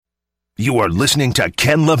You are listening to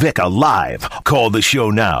Ken LaVicka Live. Call the show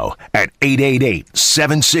now at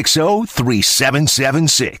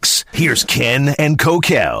 888-760-3776. Here's Ken and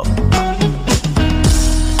Kokell.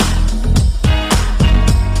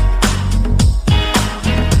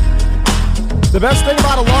 The best thing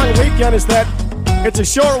about a long weekend is that it's a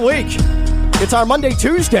short week. It's our Monday,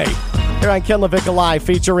 Tuesday here on Ken LaVicka Live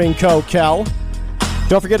featuring Kokell.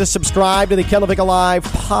 Don't forget to subscribe to the Ken LaVicka Live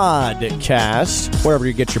podcast, wherever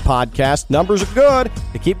you get your podcast. Numbers are good.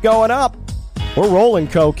 They keep going up. We're rolling,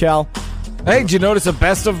 Kokell. Hey, did you notice a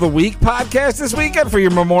Best of the Week podcast this weekend for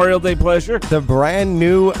your Memorial Day pleasure? The brand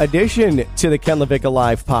new addition to the Ken LaVicka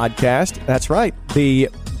Live podcast. That's right.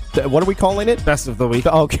 What are we calling it? Best of the Week.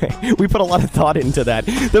 Okay. We put a lot of thought into that.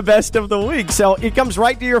 The Best of the Week. So it comes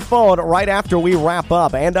right to your phone right after we wrap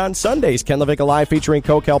up. And on Sundays, Ken LaVicka Live featuring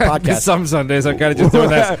Kokell podcast. Some Sundays I'm kind of just doing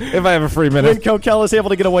that if I have a free minute. When Kokell is able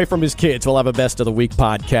to get away from his kids, we'll have a Best of the Week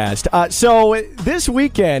podcast. So this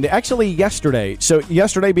weekend, actually yesterday,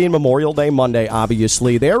 being Memorial Day Monday,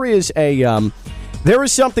 obviously, there is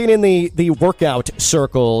something in the workout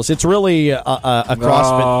circles. It's really a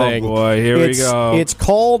CrossFit thing. Oh, boy. Here we go. It's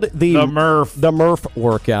called the Murph. The Murph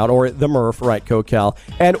workout, or the Murph, right, Kokell.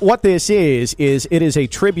 And what this is it is a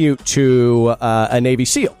tribute to a Navy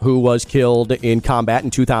SEAL who was killed in combat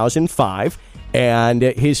in 2005. And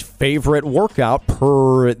his favorite workout,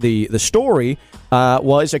 per the story,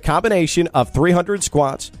 was a combination of 300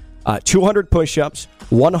 squats, 200 push-ups,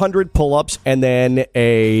 100 pull-ups, and then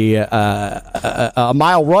a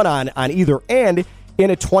mile run on either end in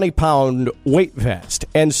a 20-pound weight vest.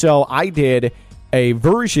 And so I did a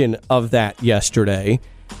version of that yesterday,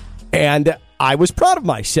 and I was proud of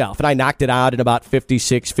myself. And I knocked it out in about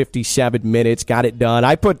 56, 57 minutes, got it done.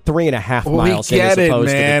 I put 3.5 miles in as opposed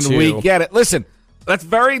to the 2. We get it. Listen, that's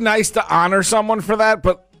very nice to honor someone for that,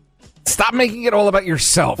 but stop making it all about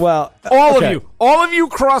yourself. Well, all of you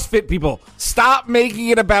CrossFit people, stop making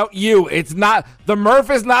it about you. It's not, the Murph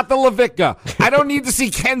is not the LaVicka. I don't need to see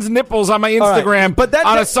Ken's nipples on my Instagram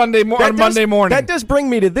on a Monday morning. That does bring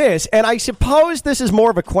me to this, and I suppose this is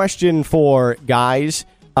more of a question for guys,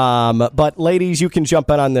 but ladies, you can jump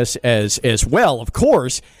in on this as well, of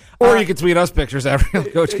course. Or you can tweet us pictures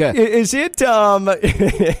every Coach Ken. Is it,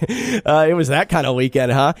 it was that kind of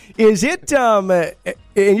weekend, huh? Is it,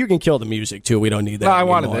 and you can kill the music, too. We don't need that anymore. I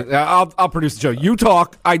wanted it. I'll produce the show. You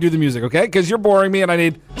talk, I do the music, okay? Because you're boring me, and I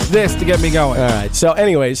need this to get me going. All right. So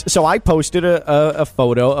anyways, I posted a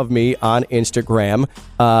photo of me on Instagram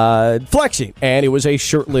flexing, and it was a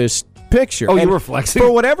shirtless picture. Oh, you were flexing?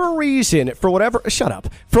 For whatever reason, shut up.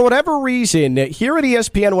 For whatever reason, here at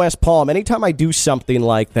ESPN West Palm, anytime I do something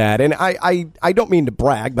like that, and I don't mean to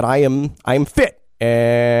brag, but I am fit.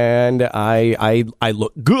 And I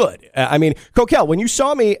look good. I mean, Kokell, when you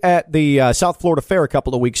saw me at the South Florida Fair a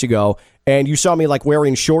couple of weeks ago, and you saw me like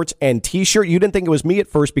wearing shorts and T-shirt, you didn't think it was me at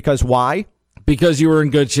first because why? Because you were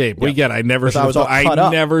in good shape. Yep. We get it. I never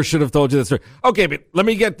should have told you this story. Okay, but let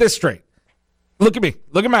me get this straight. Look at me.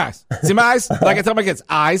 Look at my eyes. See my eyes? Like I tell my kids,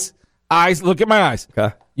 eyes. Look at my eyes.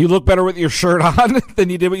 Okay. You look better with your shirt on than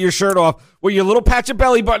you did with your shirt off, with your little patch of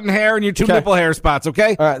belly button hair and your two nipple hair spots,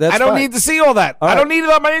 okay? All right, that's I don't fine. need to see all that. I don't need it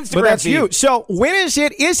on my Instagram But that's feed. you. So when is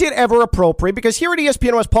it ever appropriate? Because here at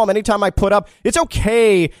ESPN West Palm, anytime I put up, it's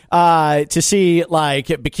okay to see like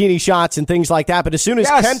bikini shots and things like that. But as soon as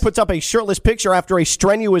Ken puts up a shirtless picture after a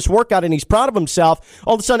strenuous workout and he's proud of himself,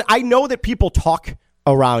 all of a sudden I know that people talk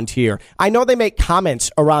around here. I know they make comments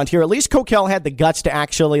around here. At least Kokell had the guts to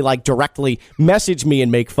actually like directly message me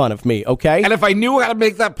and make fun of me, okay? And if I knew how to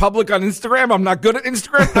make that public on Instagram, I'm not good at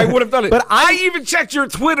Instagram, I would have done it. But I even checked your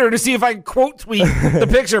Twitter to see if I could quote tweet the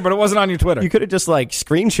picture, but it wasn't on your Twitter. You could have just like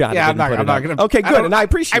screenshot it. I'm not going to. Okay, good, and I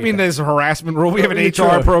appreciate it. I mean, there's a harassment rule. We have an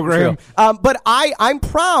HR program. But I'm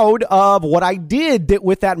proud of what I did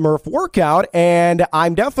with that Murph workout, and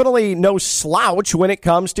I'm definitely no slouch when it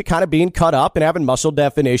comes to kind of being cut up and having muscle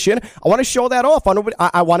definition. I want to show that off. I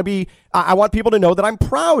want people to know that I'm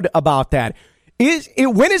proud about that.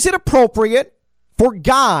 When is it appropriate for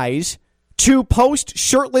guys to post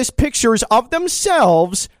shirtless pictures of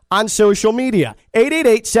themselves on social media?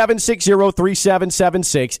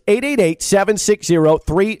 888-760-3776.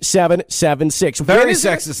 888-760-3776. Very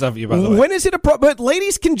sexist of you, by the way. When is it appropriate? But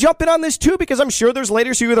ladies can jump in on this, too, because I'm sure there's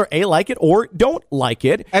ladies who either A, like it or don't like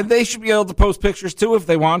it. And they should be able to post pictures, too, if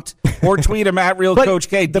they want. Or tweet them at Real Coach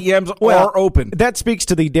K. DMs are open. That speaks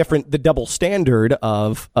to the double standard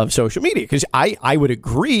of social media, because I would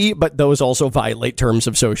agree, but those also violate terms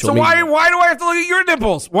of social media. So why do I have to look at your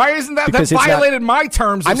nipples? Why isn't that? That violated my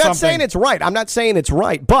terms of I'm not something. saying it's right. I'm not saying it's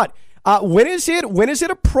right, but When is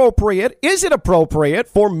it appropriate? Is it appropriate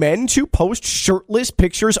for men to post shirtless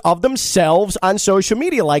pictures of themselves on social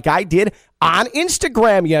media like I did on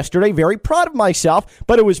Instagram yesterday? Very proud of myself,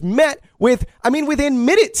 but it was met with, within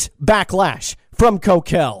minutes, backlash from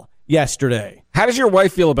Kokell yesterday. How does your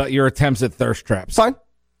wife feel about your attempts at thirst traps? Fine.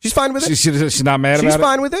 She's fine with it. She's not mad about it? She's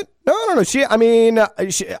fine with it. No.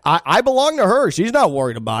 I belong to her. She's not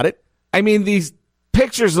worried about it. These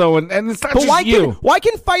pictures, though, and it's not just you. Why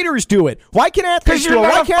can fighters do it? Why can athletes do it?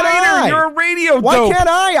 Why can't I? You're a radio dope. Why can't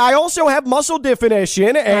I? I also have muscle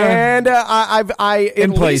definition, and I at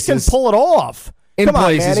least can pull it off. In Come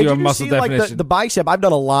places, on, man. you have muscle definition. Like the bicep, I've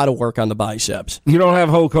done a lot of work on the biceps. You don't have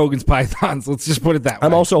Hulk Hogan's pythons. Let's just put it that way.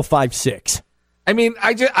 I'm also 5'6".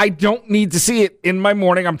 I don't need to see it in my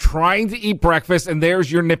morning. I'm trying to eat breakfast, and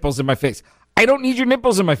there's your nipples in my face. I don't need your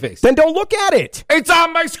nipples in my face. Then don't look at it. It's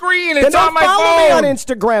on my screen. It's on my phone. Follow me on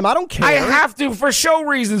Instagram. I don't care. I have to for show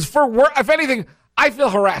reasons, for work. If anything, I feel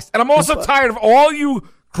harassed. And I'm also tired of all you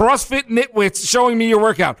CrossFit nitwits showing me your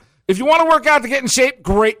workout. If you want to work out to get in shape,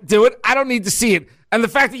 great, do it. I don't need to see it. And the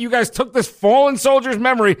fact that you guys took this fallen soldier's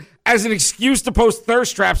memory as an excuse to post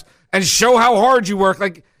thirst traps and show how hard you work,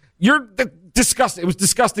 you're disgusting. It was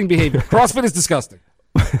disgusting behavior. CrossFit is disgusting.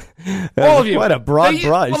 All of you. What a broad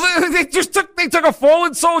brush. They took a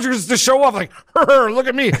fallen soldier to show off, look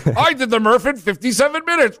at me. I did the Murph in 57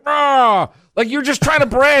 minutes. You're just trying to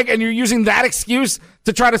brag, and you're using that excuse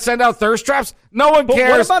to try to send out thirst traps. No one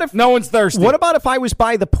cares. What about if no one's thirsty? What about if I was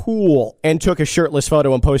by the pool and took a shirtless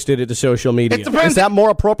photo and posted it to social media? It depends. Is that more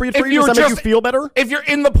appropriate for you? Does that make you feel better? If you're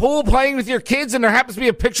in the pool playing with your kids and there happens to be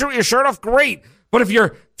a picture with your shirt off, great. But if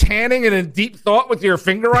you're tanning and in deep thought with your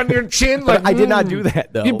finger on your chin, I did not do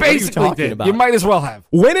that, though. You basically did. About? You might as well have.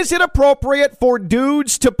 When is it appropriate for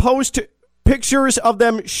dudes to post pictures of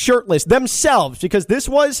them shirtless themselves? Because this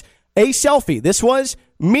was a selfie. This was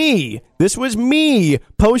me. This was me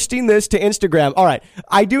posting this to Instagram. All right.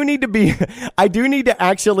 I do need to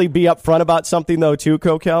actually be upfront about something, though, too,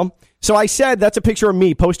 Kokell. So I said that's a picture of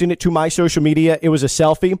me posting it to my social media. It was a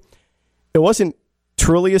selfie. It wasn't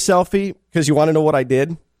truly a selfie, because you want to know what I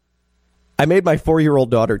did? I made my 4-year-old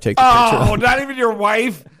daughter take the picture. Oh, not even your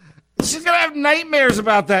wife? She's going to have nightmares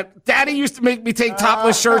about that. Daddy used to make me take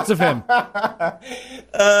topless shirts of him. Do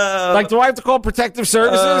I have to call protective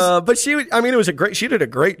services? But she did a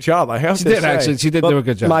great job, I have to say. She did, actually. She did do a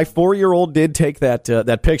good job. My 4-year-old did take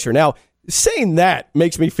that picture. Now, saying that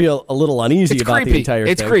makes me feel a little uneasy about the entire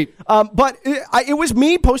thing. It's creepy. But it was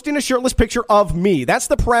me posting a shirtless picture of me. That's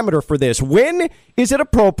the parameter for this. When is it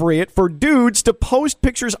appropriate for dudes to post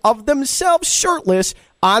pictures of themselves shirtless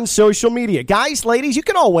on social media? Guys, ladies, you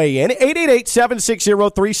can all weigh in.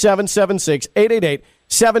 888-760-3776.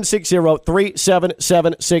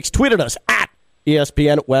 888-760-3776. Tweet at us at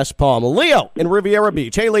ESPN West Palm. Leo in Riviera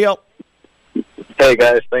Beach. Hey, Leo. Hey,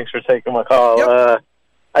 guys. Thanks for taking my call. Yep.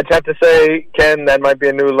 I'd have to say, Ken, that might be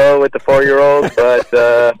a new low with the 4-year-old, but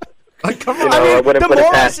I wouldn't put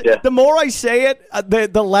it past you. The more I say it,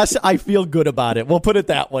 the less I feel good about it. We'll put it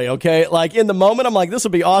that way, okay? In the moment, I'm like, this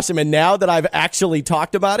will be awesome, and now that I've actually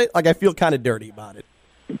talked about it, I feel kind of dirty about it.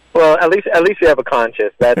 Well, at least you have a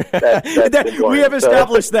conscience. That's we have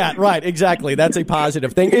established that, right? Exactly. That's a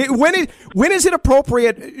positive thing. When is it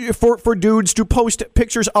appropriate for dudes to post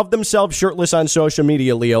pictures of themselves shirtless on social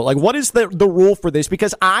media, Leo? What is the rule for this?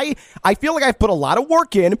 Because I feel like I've put a lot of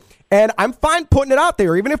work in, and I'm fine putting it out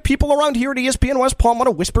there, even if people around here at ESPN West Palm want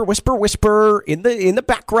to whisper in the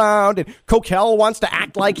background, and Kokell wants to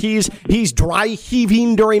act like he's dry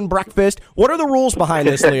heaving during breakfast. What are the rules behind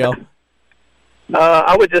this, Leo?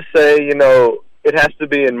 I would just say, it has to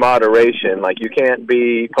be in moderation. You can't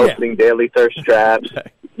be posting daily thirst traps.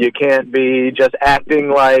 You can't be just acting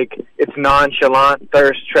like it's nonchalant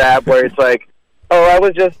thirst trap where it's like, oh, I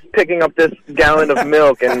was just picking up this gallon of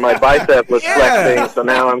milk and my bicep was flexing, so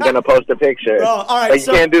now I'm going to post a picture. Oh, all right, you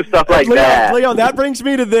can't do stuff like that. Leo, that brings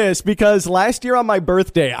me to this, because last year on my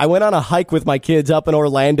birthday, I went on a hike with my kids up in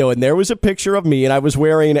Orlando, and there was a picture of me, and I was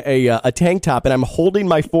wearing a tank top, and I'm holding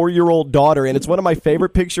my 4-year-old daughter, and it's one of my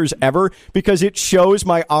favorite pictures ever because it shows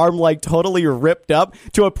my arm totally ripped up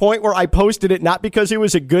to a point where I posted it not because it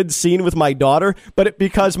was a good scene with my daughter, but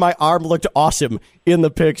because my arm looked awesome in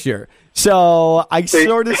the picture. So I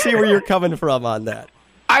sort of see where you're coming from on that.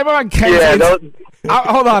 I'm on Ken's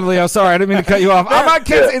hold on, Leo. Sorry, I didn't mean to cut you off. I'm on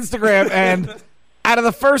Ken's Instagram, and out of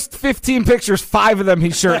the first 15 pictures, 5 of them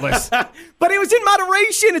he's shirtless. But it was in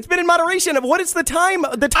moderation. It's been in moderation. What is the time?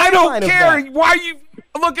 I don't care. Why you?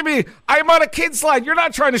 Look at me. I'm on a kid slide. You're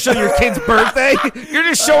not trying to show your kid's birthday. You're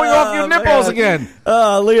just showing off your nipples again.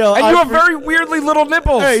 Leo. And you have very weirdly little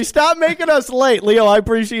nipples. Hey, stop making us late, Leo. I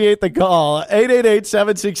appreciate the call.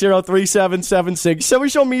 888-760-3776.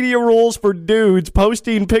 Social media rules for dudes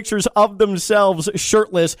posting pictures of themselves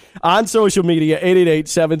shirtless on social media.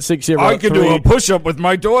 888-760-3776. I can do a push-up with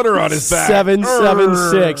my daughter on his back.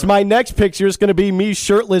 776. My next picture is going to be me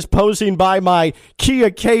shirtless posing by my Kia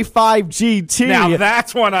K5 GT. Now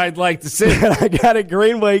that's one I'd like to see. I got a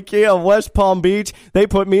Greenway Kia of West Palm Beach. They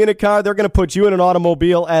put me in a car. They're going to put you in an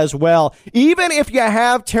automobile as well. Even if you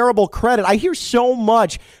have terrible credit, I hear so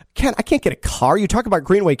much. I can't get a car. You talk about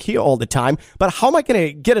Greenway Kia all the time, but how am I going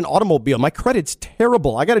to get an automobile? My credit's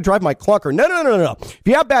terrible. I got to drive my clunker. No. If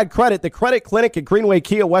you have bad credit, the Credit Clinic at Greenway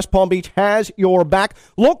Kia West Palm Beach has your back.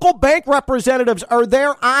 Local bank representatives are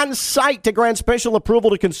there on site to grant special approval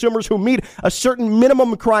to consumers who meet a certain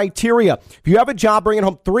minimum criteria. If you have a job bringing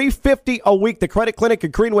home $350 a week, the Credit Clinic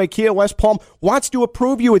at Greenway Kia West Palm wants to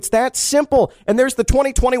approve you. It's that simple. And there's the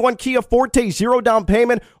 2021 Kia Forte, 0 down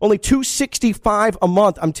payment, only $265 a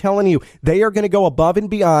month. I'm telling you, they are going to go above and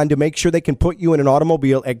beyond to make sure they can put you in an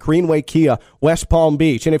automobile at Greenway Kia West Palm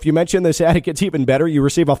Beach. And if you mention this ad, it gets even better. You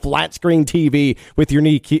receive a flat screen TV with your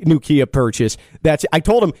new Kia purchase. I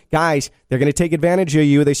told them, guys, they're going to take advantage of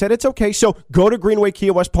you. They said it's okay. So go to Greenway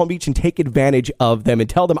Kia West Palm Beach and take advantage of them and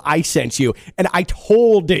tell them I sent you. And I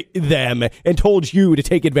told them and told you to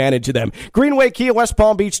take advantage of them. Greenway Kia West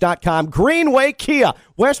Palm Beach.com. Greenway Kia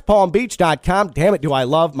West Palm Beach.com. Damn it, do I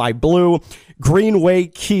love my blue Greenway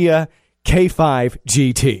Kia K5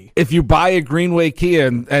 GT. If you buy a Greenway Kia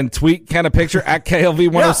and tweet Ken a picture at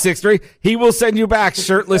KLV1063, he will send you back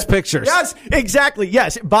shirtless pictures. Yes, exactly.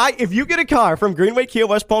 Yes. If you get a car from Greenway Kia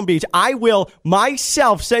West Palm Beach, I will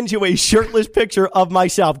myself send you a shirtless picture of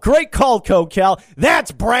myself. Great call, Kokell.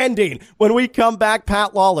 That's branding. When we come back,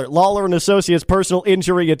 Pat Lawler and Associates personal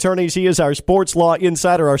injury attorneys. He is our sports law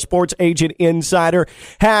insider, our sports agent insider.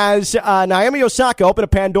 Has Naomi Osaka open a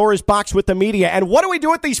Pandora's box with the media. And what do we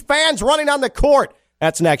do with these fans running on the court?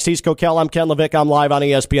 That's next. He's Kokell. I'm Ken LaVicka. I'm live on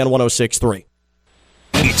ESPN 106.3.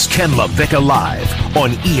 It's Ken LaVicka Live on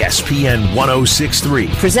ESPN 106.3.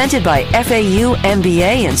 Presented by FAU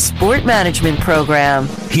MBA and Sport Management Program.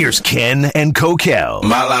 Here's Ken and Kokell.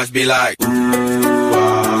 My life be like, yeah,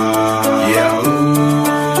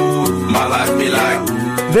 my life be like.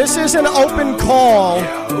 This is an open call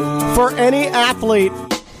for any athlete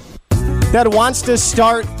that wants to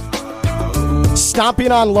start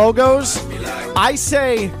stomping on logos. I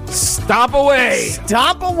say, stop away.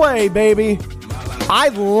 Stop away, baby.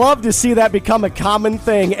 I'd love to see that become a common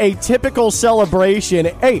thing, a typical celebration.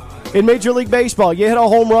 Hey, in Major League Baseball, you hit a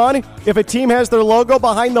home run. If a team has their logo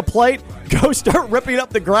behind the plate, go start ripping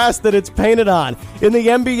up the grass that it's painted on. In the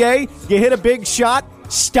NBA, you hit a big shot,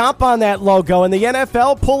 stomp on that logo. In the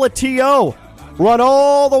NFL, pull a TO. Run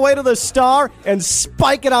all the way to the star and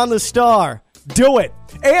spike it on the star. Do it.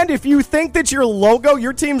 And if you think that your logo,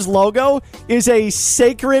 your team's logo, is a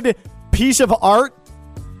sacred piece of art,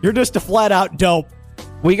 you're just a flat-out dope.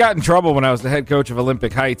 We got in trouble when I was the head coach of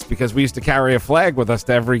Olympic Heights because we used to carry a flag with us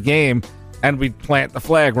to every game, and we'd plant the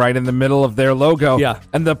flag right in the middle of their logo. Yeah.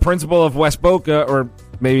 And the principal of West Boca, or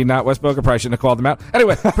maybe not West Boca, probably shouldn't have called them out.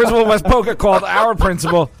 Anyway, principal of West Boca called our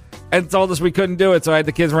principal and told us we couldn't do it, so I had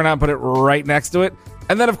the kids run out and put it right next to it.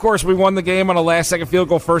 And then, of course, we won the game on a last-second field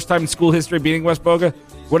goal, first time in school history beating West Boca.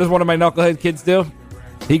 What does one of my knucklehead kids do?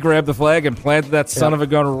 He grabbed the flag and planted that son of a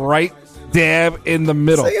gun right dab in the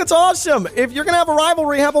middle. See, it's awesome. If you're going to have a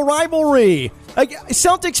rivalry, have a rivalry. Like,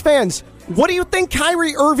 Celtics fans, what do you think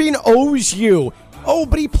Kyrie Irving owes you? Oh,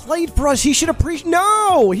 but he played for us. He should appreciate.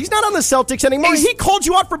 No, he's not on the Celtics anymore. He called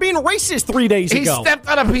you out for being racist 3 days ago. He stepped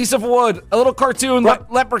on a piece of wood. A little cartoon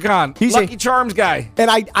leprechaun. He's Lucky Charms guy.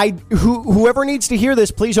 And whoever needs to hear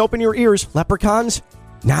this, please open your ears. Leprechauns,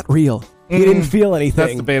 not real. He didn't feel anything.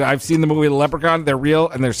 That's the beta. I've seen the movie The Leprechaun. They're real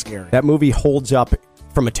and they're scary. That movie holds up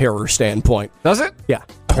from a terror standpoint. Does it? Yeah,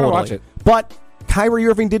 totally. Watch it. But Kyrie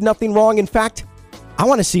Irving did nothing wrong. In fact, I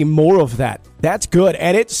want to see more of that. That's good.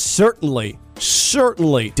 And it certainly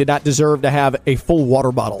did not deserve to have a full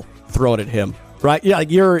water bottle thrown at him. Right? Yeah,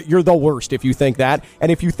 you're the worst if you think that. And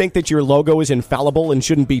if you think that your logo is infallible and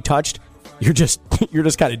shouldn't be touched, you're just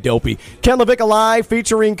kind of dopey. Ken LaVicka Live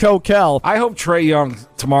featuring Kokell. I hope Trae Young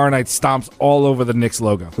tomorrow night stomps all over the Knicks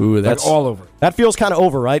logo. Ooh, that's like all over. That feels kind of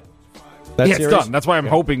over, right? That yeah, series? it's done. That's why I'm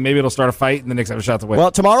hoping maybe it'll start a fight and the Knicks have a shot to win. Well,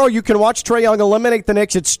 tomorrow you can watch Trae Young eliminate the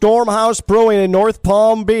Knicks at Stormhouse Brewing in North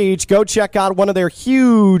Palm Beach. Go check out one of their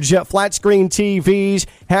huge flat screen TVs.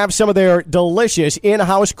 Have some of their delicious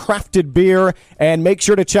in-house crafted beer, and make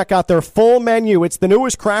sure to check out their full menu. It's the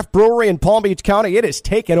newest craft brewery in Palm Beach County. It has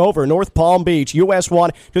taken over North Palm Beach, US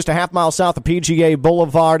 1, just a half mile south of PGA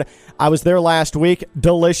Boulevard. I was there last week.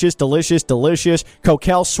 Delicious, delicious, delicious.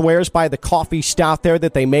 Kokell swears by the coffee stout there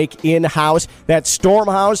that they make in-house. That's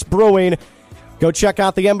Stormhouse Brewing. Go check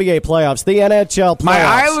out the NBA playoffs, the NHL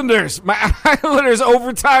playoffs. My Islanders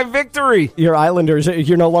overtime victory. Your Islanders,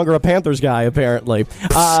 you're no longer a Panthers guy, apparently.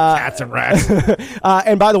 Cats and rats.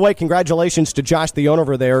 And by the way, congratulations to Josh, the owner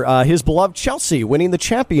over there. His beloved Chelsea winning the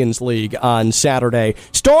Champions League on Saturday.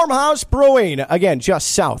 Stormhouse Brewing, again, just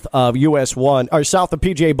south of US 1, or south of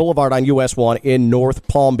PGA Boulevard on US 1 in North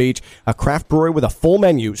Palm Beach. A craft brewery with a full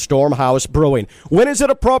menu, Stormhouse Brewing. When is it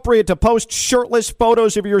appropriate to post shirtless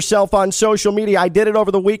photos of yourself on social media? I did it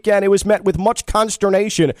over the weekend. It was met with much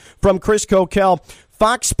consternation from Chris Kokell.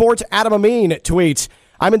 Fox Sports' Adam Amin tweets,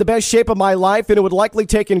 I'm in the best shape of my life, and it would likely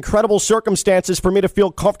take incredible circumstances for me to feel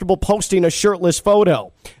comfortable posting a shirtless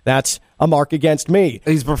photo. That's a mark against me.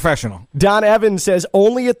 He's professional. Don Evans says,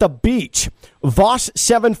 only at the beach.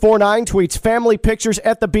 Voss749 tweets, family pictures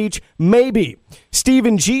at the beach, maybe.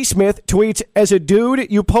 Stephen G. Smith tweets, as a dude,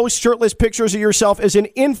 you post shirtless pictures of yourself as an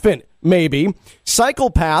infant, maybe.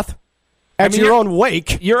 Psychopath, at your own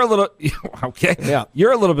wake. You're a little... Okay. Yeah.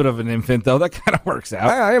 You're a little bit of an infant, though. That kind of works out.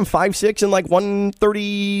 I am 5'6" and like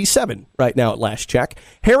 137 right now at last check.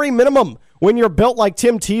 Harry Minimum, when you're built like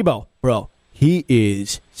Tim Tebow. Bro, he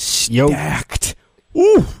is stacked.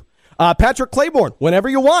 Ooh. Patrick Claiborne, whenever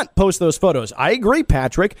you want, post those photos. I agree,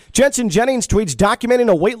 Patrick. Jensen Jennings tweets, documenting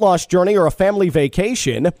a weight loss journey or a family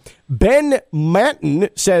vacation. Ben Manton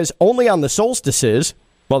says, only on the solstices.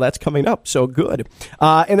 Well, that's coming up, so good.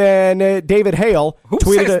 And then David Hale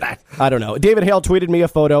tweeted that? I don't know. David Hale tweeted me a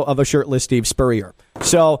photo of a shirtless Steve Spurrier.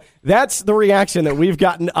 So that's the reaction that we've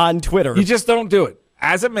gotten on Twitter. You just don't do it.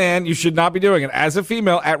 As a man, you should not be doing it. As a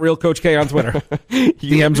female, at Real Coach K on Twitter.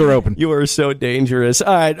 DMs are open. You are so dangerous.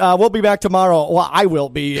 All right, we'll be back tomorrow. Well, I will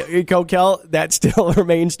be. Kokell, that still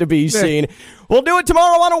remains to be seen. We'll do it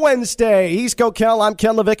tomorrow on a Wednesday. He's Kokell. I'm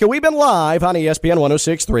Ken LaVicka. We've been live on ESPN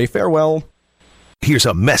 106.3. Farewell. Here's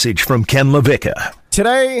a message from Ken LaVicka.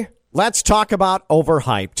 Today, let's talk about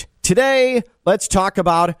overhyped. Today, let's talk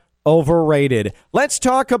about overrated. Let's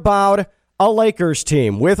talk about a Lakers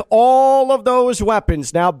team with all of those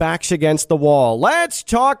weapons now backs against the wall. Let's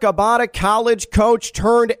talk about a college coach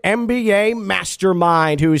turned NBA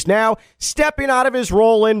mastermind who's now stepping out of his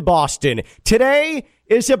role in Boston. Today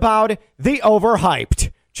is about the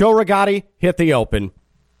overhyped. Joe Rigotti, hit the open.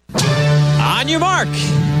 On your mark.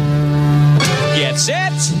 Get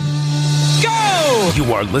set. Go!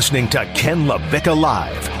 You are listening to Ken LaVicka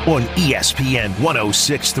Live on ESPN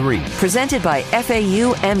 106.3. Presented by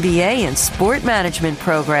FAU MBA and Sport Management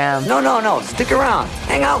Program. No. Stick around.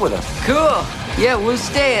 Hang out with us. Cool. Yeah, we'll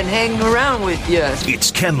stay and hang around with you. It's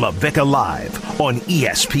Ken LaVicka Live on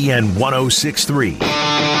ESPN 106.3.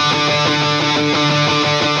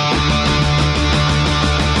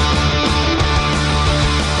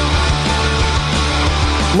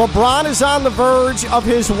 LeBron is on the verge of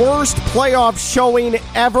his worst playoff showing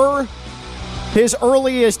ever, his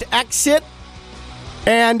earliest exit,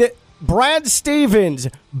 and Brad Stevens,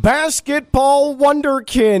 basketball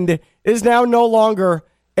wonderkind, is now no longer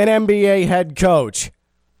an NBA head coach.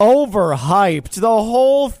 Overhyped, the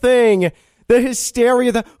whole thing, the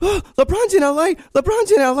hysteria, LeBron's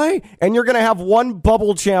in LA, and you're going to have one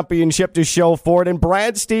bubble championship to show for it, and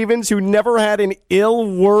Brad Stevens, who never had an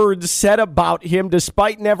ill word said about him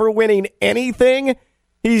despite never winning anything,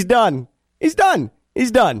 he's done. He's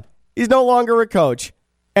no longer a coach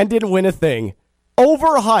and didn't win a thing.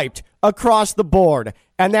 Overhyped across the board.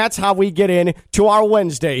 And that's how we get into our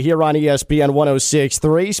Wednesday here on ESPN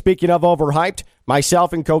 106.3. Speaking of overhyped,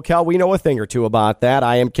 myself and Kokell, we know a thing or two about that.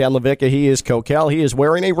 I am Ken LaVicka. He is Kokell. He is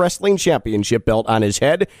wearing a wrestling championship belt on his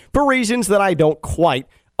head for reasons that I don't quite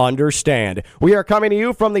understand. We are coming to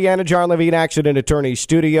you from the Anna John Levine Accident Attorney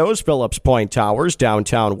Studios, Phillips Point Towers,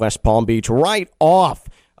 downtown West Palm Beach, right off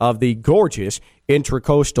of the gorgeous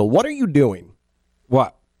Intracoastal. What are you doing?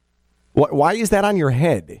 What? Why is that on your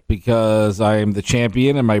head? Because I am the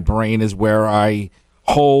champion and my brain is where I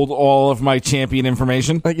hold all of my champion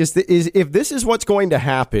information. Like, if this is what's going to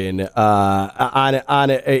happen on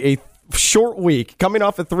a short week, coming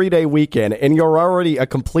off a 3-day weekend, and you're already a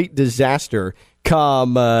complete disaster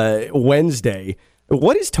come Wednesday,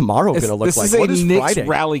 What is tomorrow going to look like? This is what a is Knicks Friday?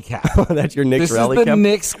 rally cap. That's your Knicks rally This is cap? the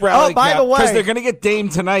Knicks rally cap. Oh, by the way. Because they're going to get Dame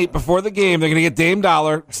tonight before the game. They're going to get Dame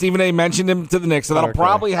Dollar. Stephen A. mentioned him to the Knicks, so that'll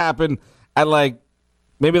probably happen at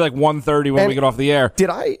maybe 1:30 when we get off the air. Did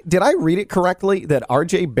I read it correctly that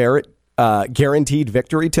R.J. Barrett guaranteed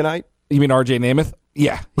victory tonight? You mean R.J. Namath?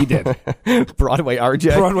 Yeah, he did. Broadway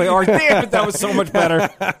RJ. Broadway RJ. Damn it, that was so much better.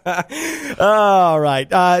 All right.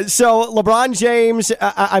 So LeBron James,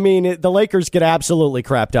 the Lakers get absolutely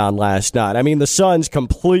crapped on last night. I mean, the Suns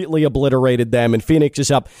completely obliterated them, and Phoenix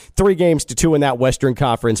is up 3-2 in that Western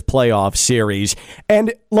Conference playoff series.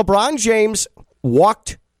 And LeBron James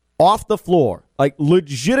walked off the floor,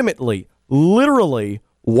 legitimately, literally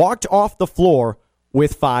walked off the floor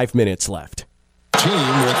with 5 minutes left. Team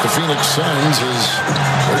with the Phoenix Suns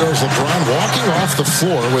there goes LeBron walking off the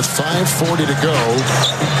floor with 5:40 to go.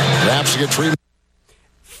 Raps get treated.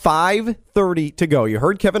 5:30 to go. You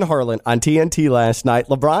heard Kevin Harlan on TNT last night.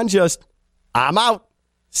 LeBron I'm out.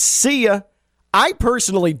 See ya. I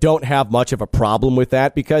personally don't have much of a problem with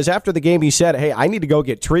that because after the game he said, hey, I need to go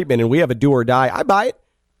get treatment and we have a do or die. I buy it.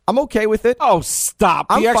 I'm okay with it. Oh, stop.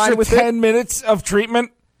 I'm the extra fine with 10 minutes of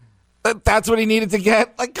treatment? That's what he needed to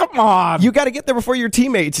get? Come on. You got to get there before your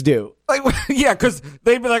teammates do. Yeah, because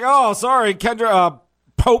they'd be like, oh, sorry, Kendra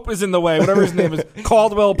Pope is in the way. Whatever his name is.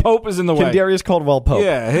 Caldwell Pope is in the way. Kendarius Caldwell Pope.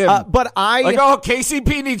 Yeah, him. But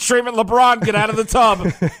KCP needs treatment. LeBron, get out of the tub.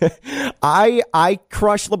 I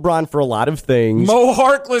crush LeBron for a lot of things. Mo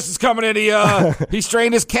Harkless is coming in. He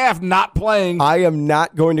strained his calf not playing. I am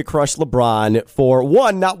not going to crush LeBron for,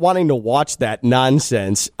 one, not wanting to watch that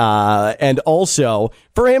nonsense, and also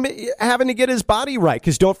for him having to get his body right.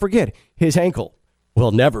 Because don't forget, his ankle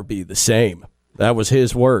will never be the same. That was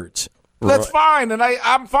his words. That's fine, and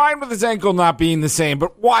I'm fine with his ankle not being the same,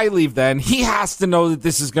 but why leave then? He has to know that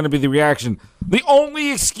this is going to be the reaction. The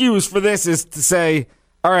only excuse for this is to say,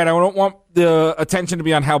 all right, I don't want the attention to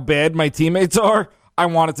be on how bad my teammates are. I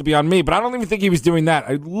want it to be on me, but I don't even think he was doing that.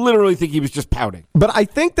 I literally think he was just pouting. But I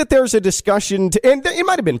think that there's a discussion, and it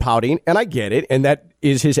might have been pouting, and I get it, and that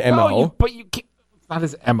is his MO. But you can't, it's not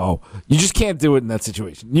his MO. You just can't do it in that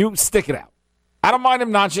situation. You stick it out. I don't mind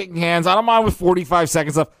him not shaking hands. I don't mind with 45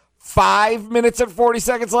 seconds left. 5 minutes and 40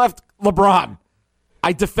 seconds left. LeBron,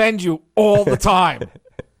 I defend you all the time.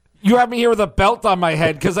 You have me here with a belt on my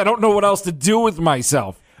head because I don't know what else to do with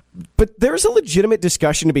myself. But there's a legitimate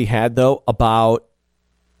discussion to be had, though, about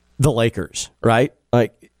the Lakers, right?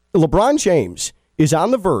 LeBron James is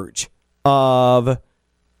on the verge of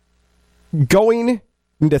going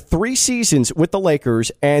into 3 seasons with the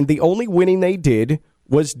Lakers, and the only winning they did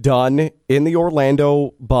was done in the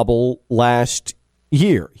Orlando bubble last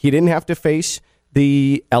year. He didn't have to face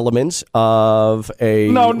the elements of a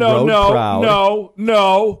road crowd.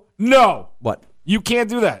 No. What? You can't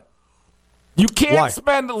do that. You can't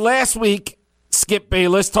spend last week, Skip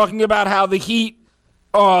Bayless, talking about how the Heat,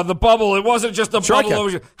 the bubble, it wasn't just a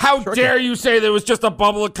bubble. How dare you say there was just a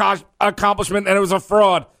bubble accomplishment and it was a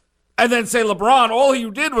fraud? And then say, LeBron, all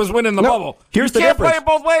you did was win in the bubble. You can't play it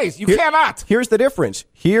both ways. You cannot. Here's the difference.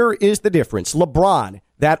 Here is the difference. LeBron,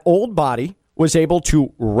 that old body, was able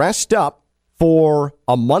to rest up for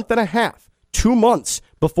a month and a half, 2 months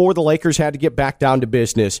before the Lakers had to get back down to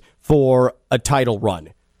business for a title run.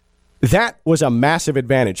 That was a massive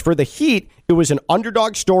advantage. For the Heat, it was an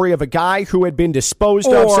underdog story of a guy who had been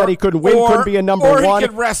disposed of, said he couldn't win, couldn't be a number one. Or he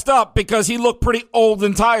could rest up because he looked pretty old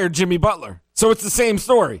and tired, Jimmy Butler. So it's the same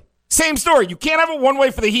story. Same story. You can't have it one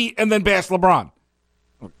way for the Heat and then bash LeBron.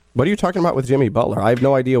 What are you talking about with Jimmy Butler? I have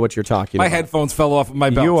no idea what you're talking about. My headphones fell off of my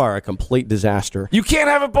belt. You are a complete disaster. You can't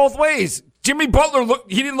have it both ways. Jimmy Butler,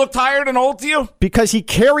 he didn't look tired and old to you? Because he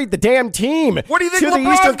carried the damn team what do you think to LeBron's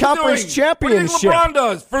the Eastern Conference Championship. What do you think LeBron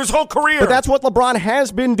does for his whole career? But that's what LeBron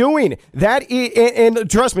has been doing. And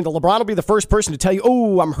trust me, LeBron will be the first person to tell you,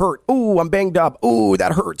 oh, I'm hurt. Oh, I'm banged up. Oh,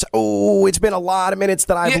 that hurts. Oh, it's been a lot of minutes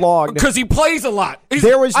that I've logged. Because he plays a lot.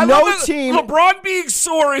 There was no team. LeBron being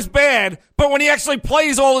sore is bad, but when he actually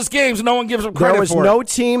plays all his games, no one gives him credit for it. There was no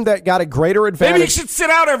team that got a greater advantage. Maybe he should sit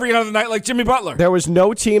out every other night like Jimmy Butler. There was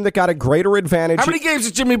no team that got a greater advantage. How many games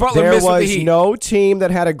did Jimmy Butler miss with the Heat? There was no team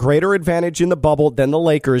that had a greater advantage in the bubble than the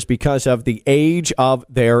Lakers because of the age of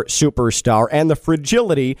their superstar and the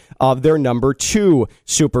fragility of their number 2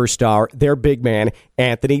 superstar, their big man,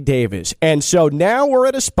 Anthony Davis. And so now we're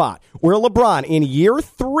at a spot where LeBron in year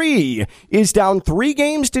 3 is down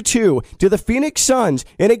 3-2 to the Phoenix Suns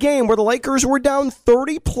in a game where the Lakers were down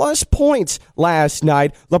 30-plus points last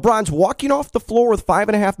night. LeBron's walking off the floor with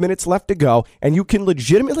 5.5 minutes left to go, and you can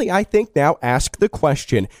legitimately, I think, now ask the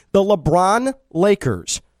question, the LeBron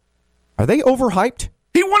Lakers, are they overhyped?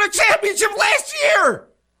 He won a championship last year!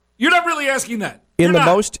 You're not really asking that. He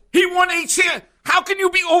won a champ. How can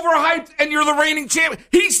you be overhyped and you're the reigning champion?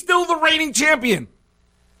 He's still the reigning champion.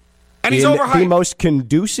 And he's overhyped.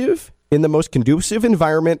 In the most conducive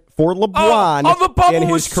environment for LeBron the bubble in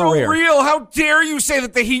his was career. So real. How dare you say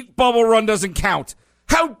that the Heat bubble run doesn't count?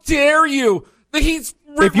 How dare you? The Heat's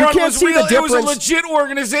run was real. It was a legit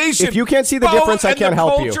organization. If you can't see the difference, I can't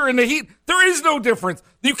help you. The culture and the Heat, there is no difference.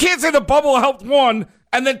 You can't say the bubble helped one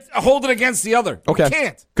and then hold it against the other. Okay. You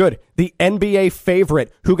can't. Good. The NBA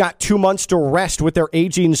favorite who got 2 months to rest with their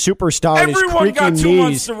aging superstar and his creaking knees. Everyone got 2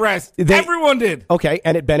 months to rest. Everyone did. Okay,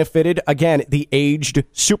 and it benefited, again, the aged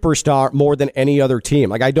superstar more than any other team.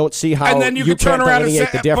 Like, I don't see how and then you can turn around and say,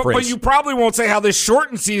 the difference. But you probably won't say how this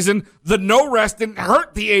shortened season, the no rest didn't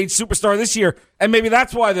hurt the aged superstar this year, and maybe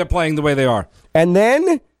that's why they're playing the way they are. And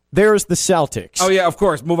then there's the Celtics. Oh, yeah, of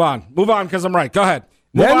course. Move on, because I'm right. Go ahead.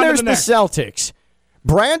 Then there's the Celtics.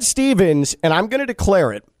 Brad Stevens, and I'm going to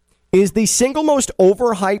declare it, is the single most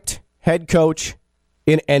overhyped head coach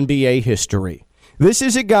in NBA history. This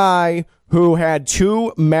is a guy who had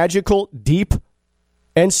 2 magical, deep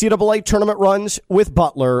NCAA tournament runs with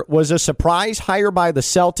Butler, was a surprise hire by the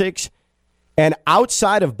Celtics, and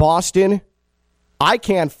outside of Boston, I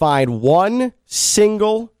can't find one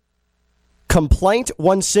single complaint,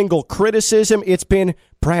 one single criticism. It's been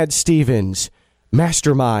Brad Stevens,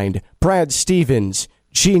 mastermind, Brad Stevens,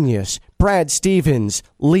 genius, Brad Stevens,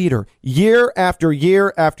 leader, year after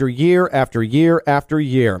year after year after year after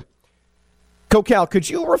year. Kokell, could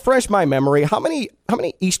you refresh my memory? How many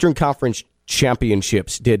Eastern Conference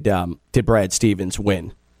championships did Brad Stevens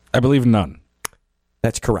win? I believe none.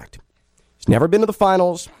 That's correct. He's never been to the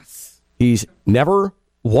finals. He's never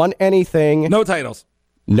won anything. No titles.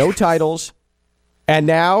 No titles. And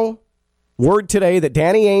now, word today that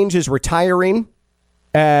Danny Ainge is retiring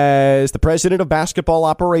as the president of basketball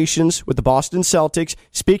operations with the Boston Celtics.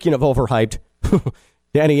 Speaking of overhyped,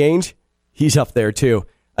 Danny Ainge, he's up there too.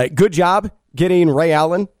 Good job getting Ray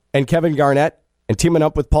Allen and Kevin Garnett and teaming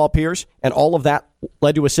up with Paul Pierce, and all of that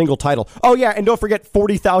led to a single title. Oh, yeah, and don't forget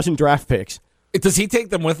 40,000 draft picks. Does he take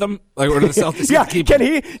them with him? Like, or do the Celtics yeah, keep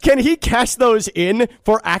can he cash those in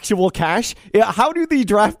for actual cash? Yeah, how do the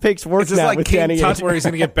draft picks work now like with King Danny Tut Ainge? where he's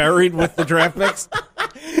going to get buried with the draft picks?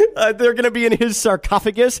 They're going to be in his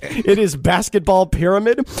sarcophagus, in his basketball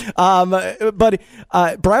pyramid. But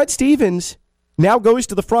Brad Stevens now goes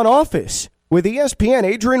to the front office. With ESPN,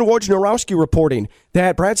 Adrian Wojnarowski reporting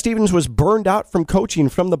that Brad Stevens was burned out from coaching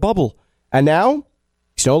from the bubble. And now,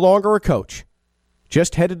 he's no longer a coach.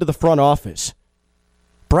 Just headed to the front office.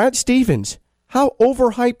 Brad Stevens, how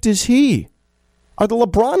overhyped is he? Are the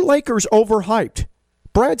LeBron Lakers overhyped?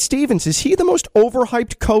 Brad Stevens, is he the most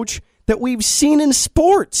overhyped coach that we've seen in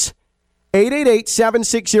sports?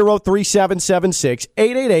 888-760-3776,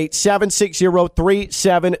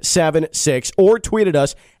 888-760-3776, or tweeted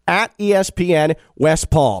us at ESPN West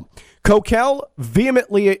Palm. Kokell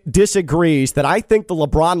vehemently disagrees that I think the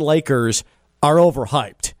LeBron Lakers are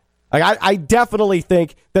overhyped. I definitely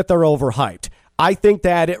think that they're overhyped. I think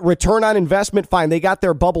that return on investment, fine, they got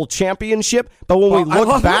their bubble championship, but when we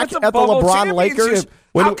look back at the LeBron Lakers...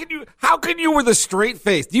 How can you with a straight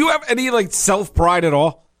face? Do you have any self-pride at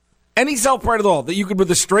all? Any self-pride at all that you could with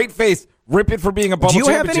a straight face rip it for being a bubble championship?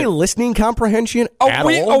 Do you have any listening comprehension at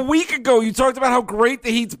all? A week ago, you talked about how great the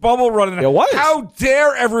Heat's bubble run. It was. How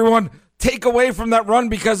dare everyone take away from that run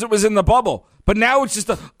because it was in the bubble? But now it's just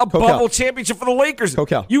a bubble championship for the Lakers.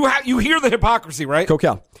 Kokell. You hear the hypocrisy, right?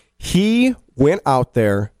 Kokell. He went out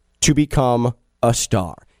there to become a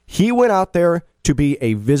star. He went out there to be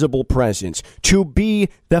a visible presence, to be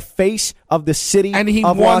the face of the city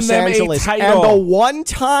of Los Angeles. And the one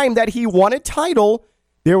time that he won a title,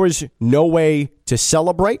 there was no way to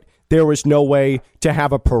celebrate. There was no way to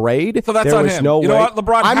have a parade. So that's there on was him. No you way. know what,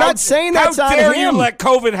 LeBron? I'm not saying that's on him. How dare you let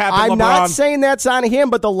COVID happen, I'm LeBron? not saying that's on him,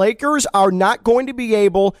 but the Lakers are not going to be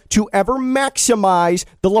able to ever maximize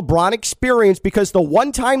the LeBron experience because the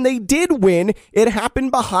one time they did win, it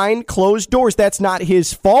happened behind closed doors. That's not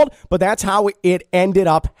his fault, but that's how it ended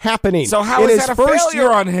up happening. So how is that a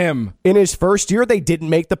failure on him? In his first year, they didn't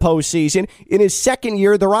make the postseason. In his second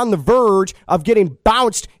year, they're on the verge of getting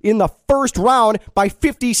bounced in the first round by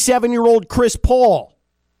 57-year-old Chris Paul.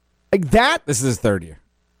 Like that. This is his third year.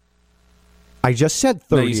 I just said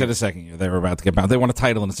third year. No, you said a second year. They were about to get bounced. They won a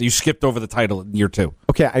title, and so you skipped over the title in year 2.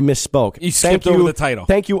 Okay, I misspoke. You skipped over the title.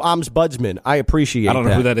 Thank you, Ams Budsman. I appreciate that. I don't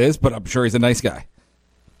know who that is, but I'm sure he's a nice guy.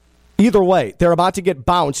 Either way, they're about to get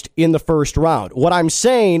bounced in the first round. What I'm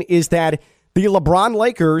saying is that the LeBron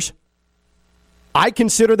Lakers, I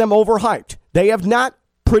consider them overhyped. They have not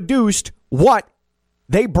produced what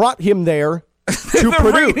they brought him there to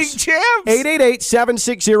reigning produce. champs.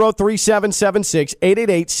 888-760-3776.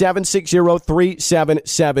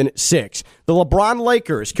 888-760-3776. The LeBron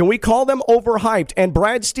Lakers, can we call them overhyped? And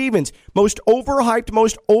Brad Stevens, most overhyped,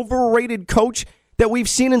 most overrated coach that we've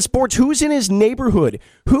seen in sports. Who's in his neighborhood?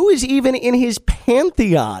 Who is even in his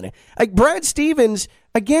pantheon? Like Brad Stevens,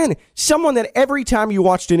 again, someone that every time you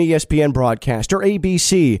watched an ESPN broadcast or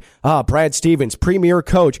ABC, Brad Stevens, premier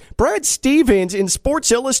coach. Brad Stevens in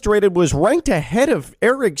Sports Illustrated was ranked ahead of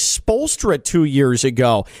Eric Spoelstra 2 years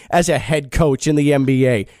ago as a head coach in the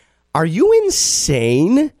NBA. Are you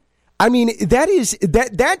insane? I mean,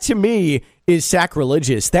 that to me is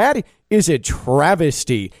sacrilegious. That is a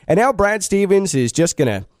travesty. And now Brad Stevens is just going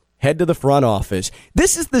to head to the front office.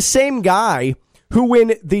 This is the same guy who,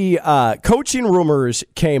 when the coaching rumors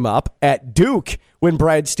came up at Duke, when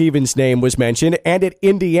Brad Stevens' name was mentioned, and at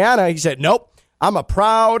Indiana, he said, nope, I'm a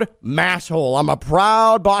proud masshole. I'm a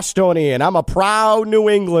proud Bostonian. I'm a proud New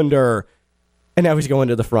Englander. And now he's going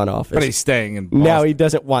to the front office. But he's staying in Boston. Now he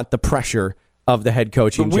doesn't want the pressure of the head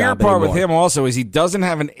coaching job. The weird part anymore. with him also is he doesn't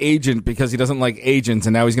have an agent because he doesn't like agents,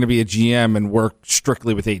 and now he's going to be a GM and work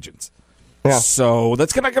strictly with agents. Yeah. So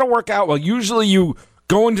that's not going to work out well. Usually you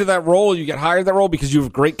go into that role, you get hired that role because you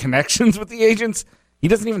have great connections with the agents. He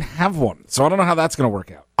doesn't even have one. So I don't know how that's going to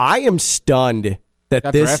work out. I am stunned that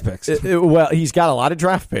Got this... draft picks. Well, he's got a lot of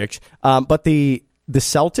draft picks. But the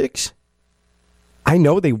Celtics, I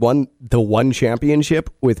know they won the one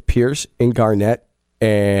championship with Pierce and Garnett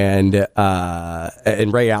and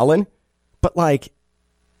Ray Allen, but like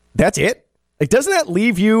that's it. Like, doesn't that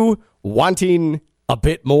leave you wanting a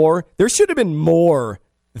bit more? There should have been more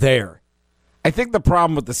there. I think the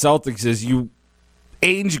problem with the Celtics is you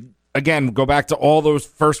go back to all those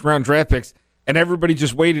first round draft picks, and everybody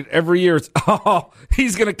just waited every year. It's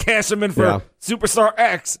he's going to cash him in for superstar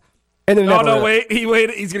X. And then he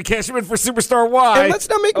waited. He's going to cash him in for superstar Y. And let's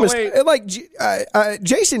not make mistakes. Like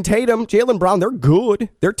Jason Tatum, Jaylen Brown, they're good.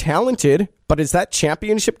 They're talented. But is that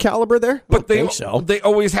championship caliber there? But I think so. They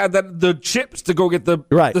always had the chips to go get the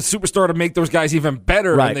superstar to make those guys even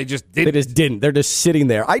better, and they just didn't. They just didn't. They're just sitting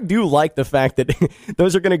there. I do like the fact that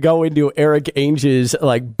those are going to go into Eric Ainge's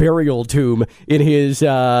like burial tomb in his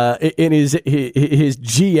GM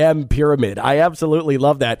pyramid. I absolutely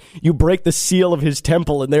love that. You break the seal of his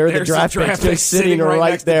temple, and there's the draft picks just sitting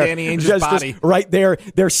right next there, to Danny Ainge's body. Just right there.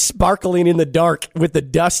 They're sparkling in the dark with the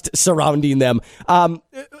dust surrounding them.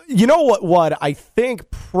 You know what I think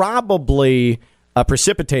probably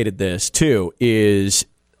precipitated this, too, is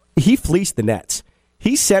he fleeced the Nets.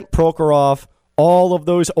 He sent Prokhorov, all of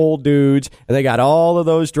those old dudes, and they got all of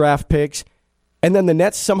those draft picks. And then the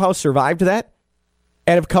Nets somehow survived that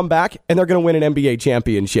and have come back, and they're going to win an NBA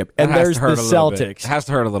championship. And there's the Celtics. It has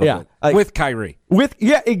to hurt a little bit. With Kyrie.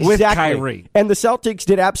 Exactly. With Kyrie. And the Celtics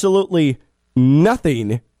did absolutely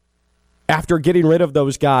nothing after getting rid of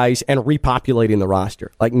those guys and repopulating the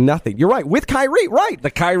roster. Like nothing. You're right. With Kyrie, right. The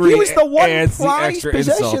Kyrie he was the one adds the prized extra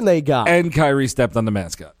possession insult. they got. And Kyrie stepped on the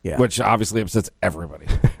mascot, Yeah. which obviously upsets everybody.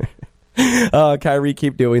 Kyrie,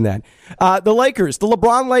 keep doing that. The Lakers, the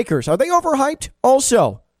LeBron Lakers, are they overhyped?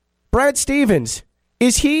 Also, Brad Stevens,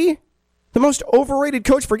 is he the most overrated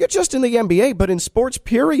coach? Forget just in the NBA, but in sports,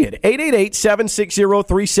 period.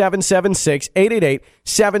 888-760-3776,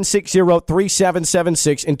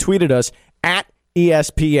 888-760-3776, and tweet at us at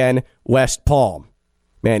ESPN West Palm.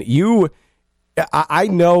 Man, I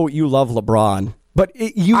know you love LeBron, but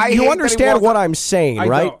you understand what I'm saying,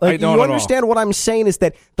 right? I don't you understand what I'm saying is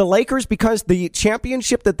that the Lakers, because the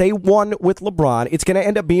championship that they won with LeBron, it's going to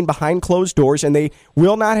end up being behind closed doors, and they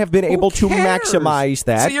will not have been able to maximize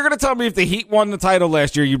that. So you're going to tell me if the Heat won the title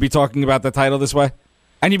last year, you'd be talking about the title this way?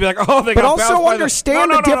 And you'd be like, oh, they got bounced by But also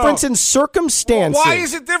understand the difference in circumstances. Well, why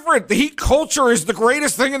is it different? The Heat culture is the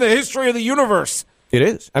greatest thing in the history of the universe. It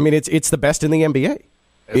is. I mean, it's the best in the NBA.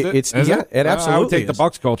 Is it? It absolutely I would take is. the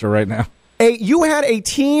Bucks culture right now. You had a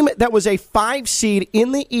team that was a 5 seed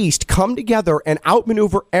in the East come together and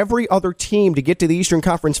outmaneuver every other team to get to the Eastern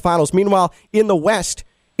Conference Finals. Meanwhile, in the West,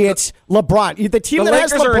 it's LeBron. The team that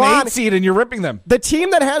Lakers has LeBron are an 8 seed, and you're ripping them. The team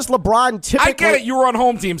that has LeBron typically. I get it. You were on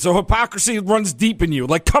home team, so hypocrisy runs deep in you.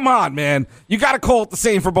 Like, come on, man. You got to call it the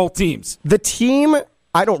same for both teams. The team.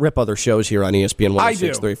 I don't rip other shows here on ESPN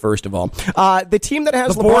 106.3, first of all. The team that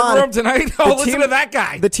has the LeBron. Boardroom tonight? Oh, listen to that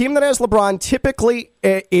guy. The team that has LeBron typically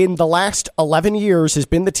in the last 11 years has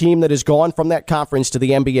been the team that has gone from that conference to the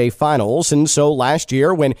NBA Finals. And so last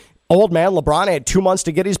year when Old man LeBron had 2 months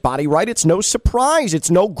to get his body right. It's no surprise. It's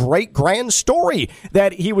no great grand story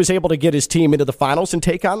that he was able to get his team into the finals and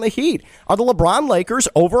take on the Heat. Are the LeBron Lakers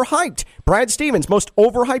overhyped? Brad Stevens, most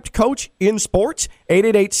overhyped coach in sports.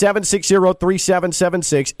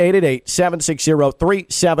 888-760-3776.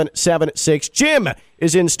 888-760-3776. Jim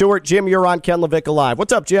is in Stewart. Jim, you're on Ken LaVicka Live.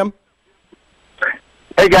 What's up, Jim?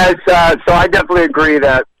 Hey, guys. So I definitely agree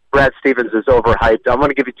that Brad Stevens is overhyped. I'm going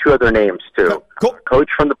to give you two other names, too. Cool. Coach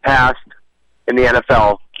from the past in the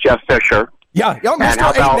NFL, Jeff Fisher. Yeah,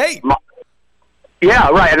 Mr. 8-8. Yeah,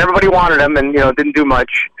 right. And everybody wanted him and, didn't do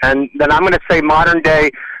much. And then I'm going to say modern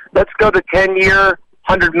day, let's go the 10-year,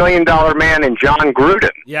 $100 million man in John Gruden.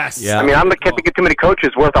 Yes. Yeah. I mean, I can't think of too many coaches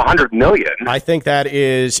worth $100 million. I think that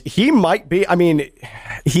is, he might be,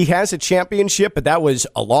 he has a championship, but that was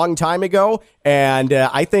a long time ago. And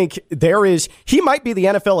I think he might be the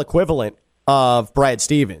NFL equivalent of Brad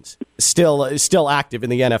Stevens, still active in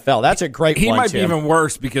the NFL. That's a great one, He might Tim. be even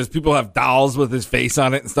worse because people have dolls with his face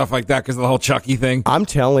on it and stuff like that because of the whole Chucky thing. I'm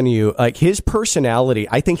telling you, his personality,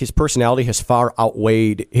 I think his personality has far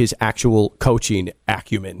outweighed his actual coaching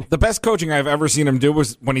acumen. The best coaching I've ever seen him do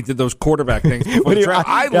was when he did those quarterback things.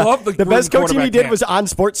 I love the best coaching he did was on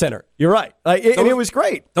SportsCenter. You're right. And it was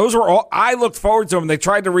great. Those were all, I looked forward to them. They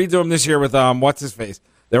tried to redo them this year with, what's his face?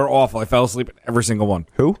 They were awful. I fell asleep at every single one.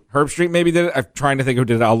 Who? Herb Street maybe did it. I'm trying to think who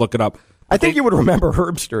did it. I'll look it up. I think you would remember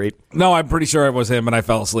Herb Street. No, I'm pretty sure it was him, and I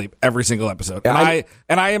fell asleep every single episode. And I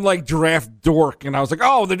am like draft dork, and I was like,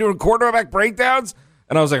 oh, they're doing quarterback breakdowns?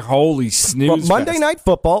 And I was like, holy snooze. Monday Night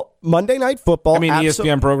Football. I mean,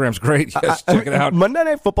 ESPN program's great. Yes, check it out. Monday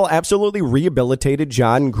Night Football absolutely rehabilitated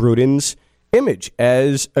John Gruden's image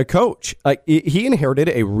as a coach. He inherited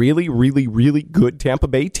a really, really, really good Tampa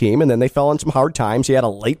Bay team, and then they fell on some hard times. He had a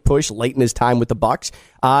late push late in his time with the Bucs,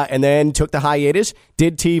 and then took the hiatus,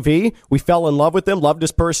 did TV. We fell in love with him, loved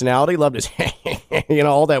his personality, loved his,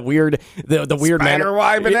 all that weird, the weird Spider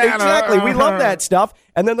Y banana. Exactly. We love that stuff.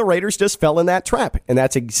 And then the Raiders just fell in that trap, and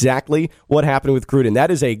that's exactly what happened with Gruden.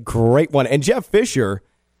 That is a great one. And Jeff Fisher,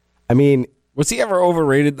 was he ever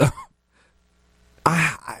overrated, though?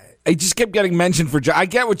 I just kept getting mentioned for. I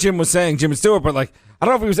get what Jim was saying, Jim and Stewart, but I don't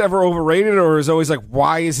know if he was ever overrated or is always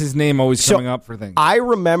why is his name always coming up for things? I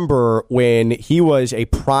remember when he was a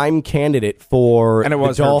prime candidate for and it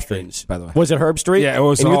was the Dolphins. Street, by the way, was it Herb Street? Yeah, it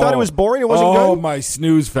was. And you thought it was boring? It wasn't good. Oh, my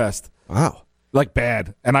snooze fest! Wow.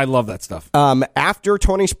 Bad, and I love that stuff. After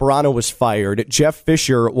Tony Sparano was fired, Jeff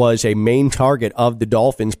Fisher was a main target of the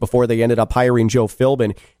Dolphins before they ended up hiring Joe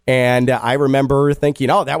Philbin. And I remember thinking,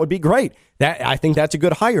 oh, that would be great. I think that's a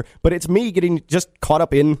good hire. But it's me getting just caught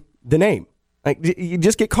up in the name. You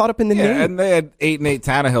just get caught up in the name. And they had 8-8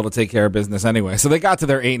 Tannehill to take care of business anyway. So they got to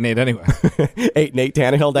their 8-8 anyway. 8-8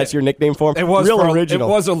 Tannehill, that's your nickname for him? It was original.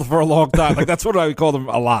 It was for a long time. That's what I called them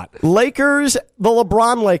a lot. Lakers, the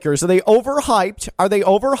LeBron Lakers, are they overhyped? Are they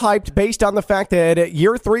overhyped based on the fact that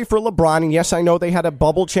year 3 for LeBron, and yes, I know they had a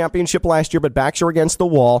bubble championship last year, but backs are against the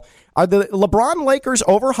wall. Are the LeBron Lakers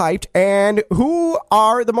overhyped? And who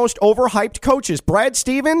are the most overhyped coaches? Brad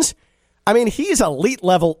Stevens? He's elite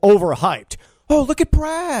level overhyped. Oh, look at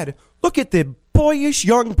Brad. Look at the boyish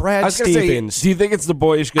young Brad Stevens. Say, do you think it's the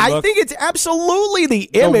boyish good look? I think it's absolutely the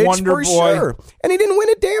image for sure. And he didn't win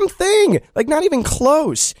a damn thing. Not even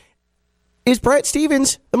close. Is Brad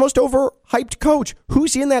Stevens the most overhyped coach?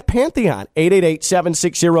 Who's in that pantheon?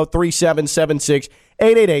 888-760-3776.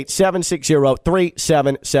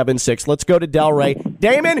 888-760-3776. Let's go to Delray.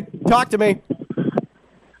 Damon, talk to me.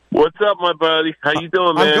 What's up, my buddy? How you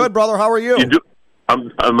doing, man? I'm good, brother. How are you?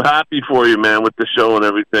 I'm happy for you, man, with the show and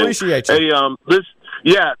everything. Appreciate you. Hey,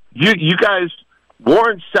 you guys,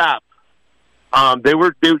 Warren Sapp.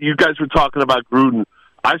 You guys were talking about Gruden.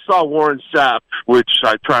 I saw Warren Sapp, which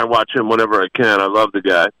I try and watch him whenever I can. I love the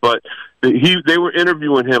guy, but they were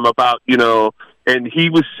interviewing him about and he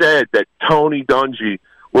was said that Tony Dungy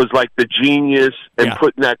was like the genius and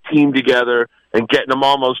putting that team together and getting them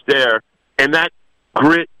almost there, and that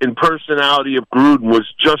grit and personality of Gruden was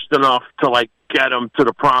just enough to get him to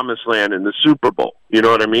the promised land in the Super Bowl. You know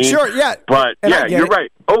what I mean? Sure, yeah. But you're right.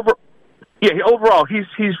 Overall, he's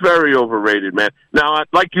very overrated, man. Now,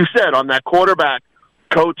 like you said, on that quarterback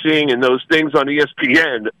coaching and those things on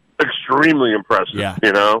ESPN, extremely impressive. Yeah.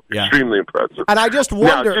 Extremely impressive. And I just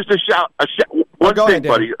wonder. Now, just one thing,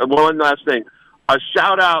 buddy. One last thing. A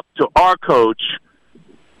shout out to our coach,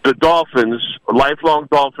 the Dolphins, a lifelong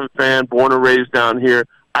Dolphin fan, born and raised down here.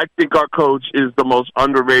 I think our coach is the most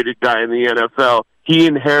underrated guy in the NFL. He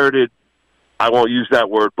inherited, I won't use that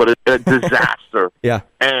word, but a disaster. Yeah.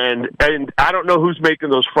 And I don't know who's making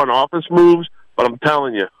those front office moves, But I'm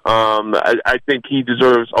telling you, I think he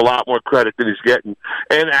deserves a lot more credit than he's getting.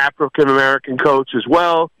 And African-American coach as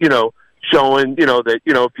well, showing, that,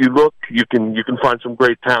 if you look, you can find some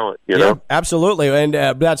great talent, Yeah, absolutely. And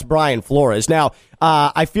that's Brian Flores. Now,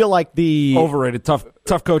 I feel like the... Overrated.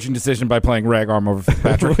 Tough coaching decision by playing rag arm over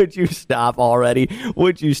Fitzpatrick. Would you stop already?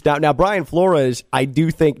 Would you stop? Now, Brian Flores, I do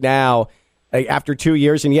think now, after 2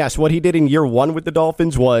 years, and yes, what he did in year one with the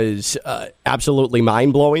Dolphins was absolutely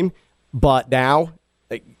mind-blowing. But now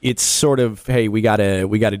it's sort of, hey, we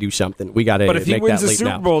gotta do something. We gotta. But if he make wins that the leap Super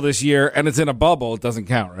now. Bowl this year and it's in a bubble, it doesn't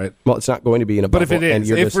count, right? Well, it's not going to be in a bubble. But if it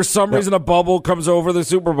is, if for some reason a bubble comes over the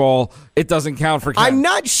Super Bowl, it doesn't count for Ken. I'm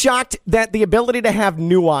not shocked that the ability to have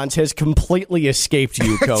nuance has completely escaped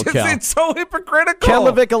you, Kokell. It's so hypocritical. Ken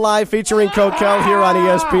LaVicka Live featuring Kokell here on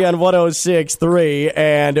ESPN 106.3,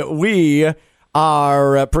 and we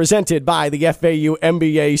are presented by the FAU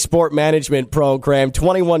MBA Sport Management Program.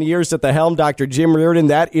 21 years at the helm, Dr. Jim Reardon.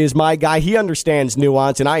 That is my guy. He understands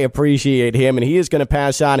nuance, and I appreciate him, and he is going to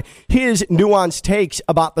pass on his nuanced takes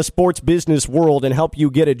about the sports business world and help you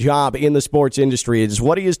get a job in the sports industry. It's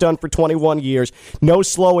what he has done for 21 years. No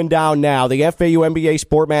slowing down now. The FAU MBA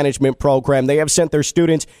Sport Management Program, they have sent their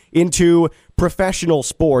students into professional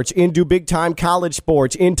sports, into big-time college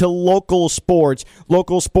sports, into local sports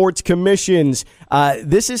commissions.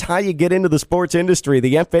 This is how you get into the sports industry.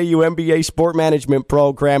 The FAU MBA Sport Management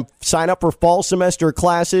Program. Sign up for fall semester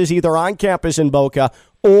classes either on campus in Boca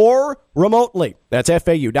or remotely. That's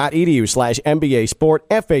fau.edu/MBA Sport,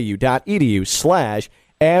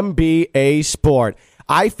 fau.edu/MBA Sport.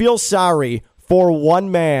 I feel sorry for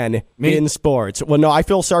one man in sports. Well, no, I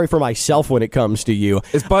feel sorry for myself when it comes to you.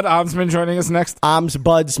 Is Bud Omsman joining us next?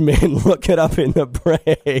 Budsman. Look it up in the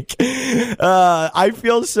break. I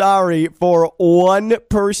feel sorry for one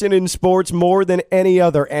person in sports more than any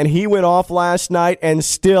other, and he went off last night and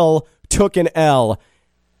still took an L.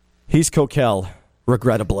 He's Kokell,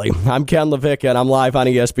 regrettably. I'm Ken LaVicka, and I'm live on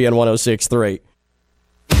ESPN 106.3.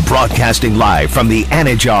 Broadcasting live from the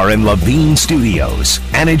Anajar and Levine studios.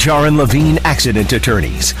 Anajar and Levine accident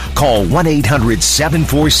attorneys. Call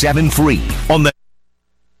 1-800-747-FREE on the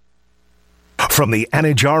From the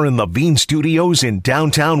Anajar and Levine studios in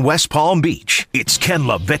downtown West Palm Beach, it's Ken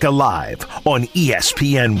LaVicka Live on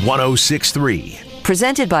ESPN 106.3.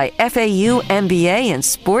 Presented by FAU MBA and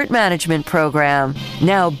Sport Management Program.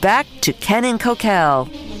 Now back to Ken and Kokell.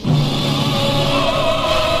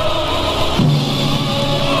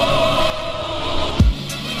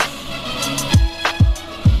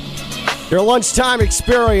 Your lunchtime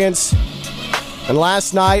experience. And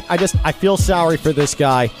last night, I feel sorry for this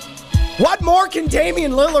guy. What more can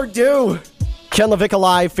Damian Lillard do? Ken LaVicka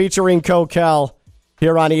Live featuring Kokell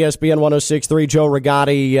here on ESPN 106.3. Joe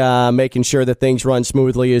Rigotti making sure that things run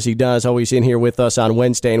smoothly as he does. Always in here with us on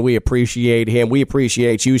Wednesday, and we appreciate him. We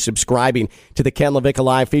appreciate you subscribing to the Ken LaVicka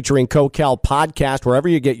Live featuring Kokell podcast. Wherever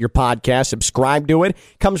you get your podcast, subscribe to it.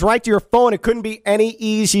 Comes right to your phone. It couldn't be any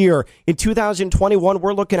easier. In 2021,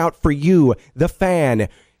 we're looking out for you, the fan.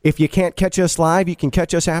 If you can't catch us live, you can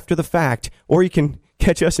catch us after the fact, or you can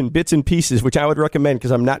catch us in bits and pieces, which I would recommend because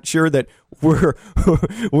I'm not sure that we're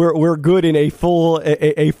good in a full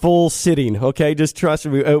sitting. Okay, just trust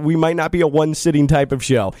me. We might not be a one sitting type of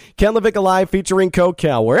show. Ken LaVicka Live featuring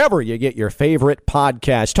Kokell, wherever you get your favorite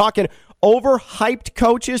podcast. Talking overhyped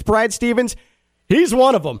coaches, Brad Stevens, he's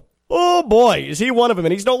one of them. Oh, boy, is he one of them,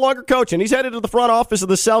 and he's no longer coaching. He's headed to the front office of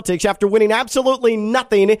the Celtics after winning absolutely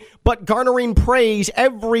nothing but garnering praise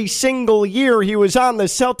every single year he was on the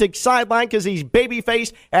Celtics sideline because he's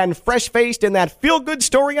baby-faced and fresh-faced in that feel-good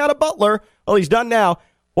story out of Butler. Well, he's done now.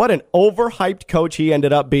 What an overhyped coach he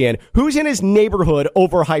ended up being. Who's in his neighborhood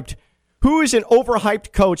overhyped? Who is an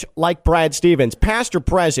overhyped coach like Brad Stevens? Past or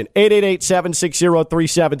present?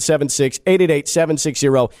 888-760-3776,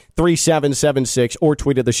 888-760-3776, or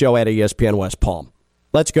tweet at the show at ESPN West Palm.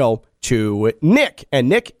 Let's go to Nick, and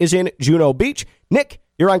Nick is in Juno Beach. Nick,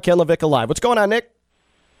 you're on Ken LaVicka Live. What's going on, Nick?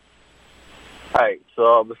 Hi,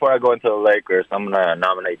 so before I go into the Lakers, I'm going to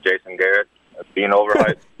nominate Jason Garrett as being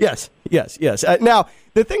overhyped. Yes. Now,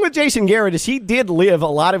 the thing with Jason Garrett is he did live a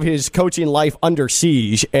lot of his coaching life under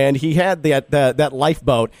siege, and he had that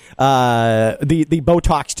lifeboat, the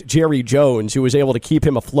Botoxed Jerry Jones, who was able to keep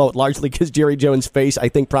him afloat, largely because Jerry Jones' face, I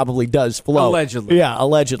think, probably does float. Allegedly. Yeah,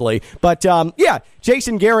 allegedly. But,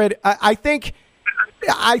 Jason Garrett, I think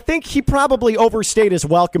he probably overstayed his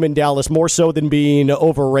welcome in Dallas more so than being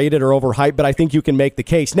overrated or overhyped, but I think you can make the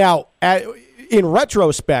case. Now, in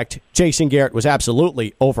retrospect, Jason Garrett was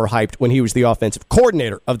absolutely overhyped when he was the offensive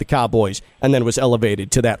coordinator of the Cowboys and then was elevated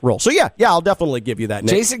to that role. So, yeah, I'll definitely give you that,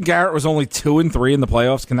 Nick. Jason Garrett was only 2-3 in the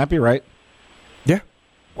playoffs. Can that be right? Yeah.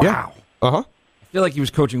 Wow. Yeah. Uh-huh. feel like he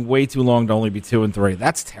was coaching way too long to only be 2-3.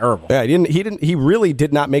 That's terrible. Yeah, he really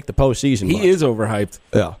did not make the postseason. He is overhyped.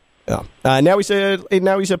 Yeah. Now he's a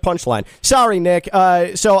punchline. Sorry, Nick.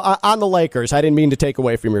 So on the Lakers, I didn't mean to take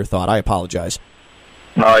away from your thought. I apologize.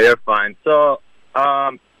 No, you're fine. So,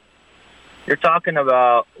 you're talking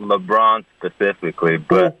about LeBron specifically,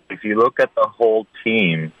 but if you look at the whole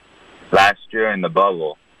team last year in the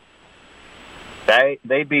bubble,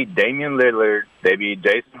 they beat Damian Lillard, they beat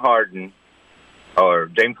James Harden,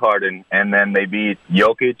 and then they beat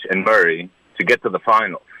Jokic and Murray to get to the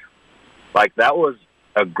finals. Like, that was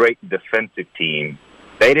a great defensive team.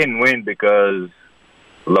 They didn't win because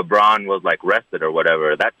LeBron was, like, rested or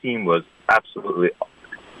whatever. That team was absolutely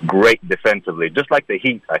great defensively. Just like the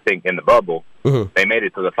Heat, I think, in the bubble, they made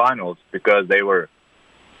it to the finals because they were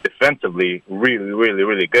defensively really, really,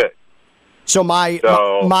 really good. So my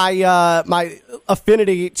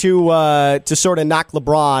affinity to sort of knock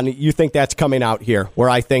LeBron, you think that's coming out here, where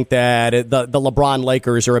I think that the LeBron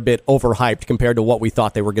Lakers are a bit overhyped compared to what we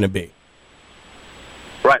thought they were going to be.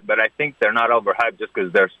 Right, but I think they're not overhyped just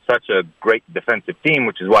because they're such a great defensive team,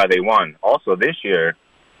 which is why they won. Also, this year,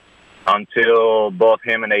 until both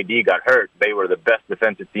him and AD got hurt, they were the best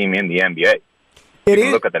defensive team in the NBA.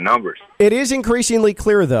 Look at the numbers. It is increasingly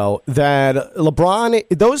clear, though, that LeBron,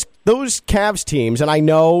 those Cavs teams, and I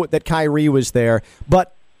know that Kyrie was there,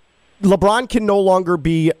 but LeBron can no longer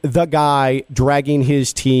be the guy dragging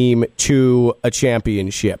his team to a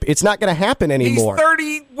championship. It's not going to happen anymore.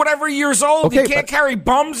 He's 30-whatever years old. Okay, he can't carry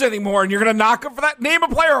bums anymore, and you're going to knock him for that? Name a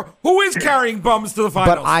player who is carrying bums to the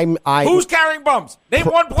finals. But Who's carrying bums? Name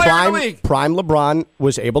one player in the league. Prime LeBron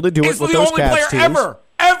was able to do it with those Cavs teams. He's the only player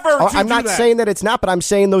ever I'm not saying that it's not, but I'm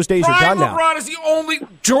saying those days are done now. LeBron is the only.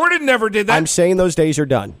 Jordan never did that. I'm saying those days are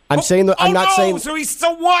done. I'm not saying.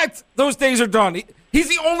 So what? Those days are done. He's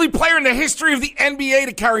the only player in the history of the NBA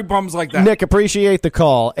to carry bums like that. Nick, appreciate the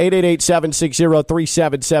call.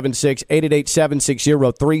 888-760-3776.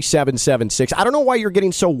 888-760-3776. I don't know why you're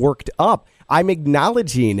getting so worked up. I'm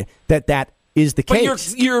acknowledging that is the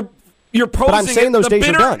case. But you're posing but I'm saying those days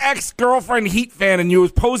are done. The bitter ex-girlfriend Heat fan in you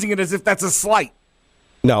is posing it as if that's a slight.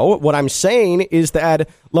 No, what I'm saying is that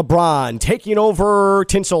LeBron taking over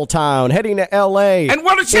Tinseltown, heading to L.A. And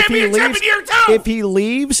won a championship year too! If he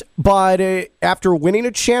leaves, but after winning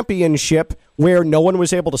a championship where no one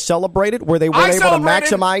was able to celebrate it, where they weren't able to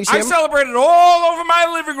maximize him. I celebrated all over my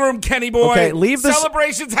living room, Kenny boy. Okay,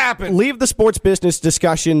 celebrations happen. Leave the sports business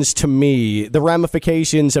discussions to me. The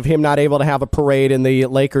ramifications of him not able to have a parade and the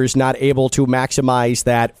Lakers not able to maximize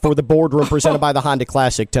that for the boardroom presented by the Honda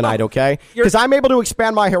Classic tonight, okay? Because I'm able to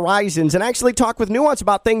expand my horizons and actually talk with nuance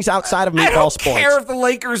about things outside of meatball sports. I don't care if the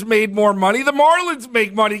Lakers made more money. The Marlins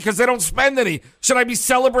make money because they don't spend any. Should I be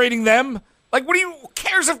celebrating them? Like, who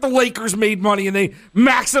cares if the Lakers made money and they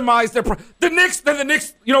maximized their the Knicks,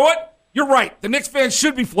 you know what? You're right. The Knicks fans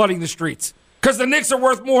should be flooding the streets because the Knicks are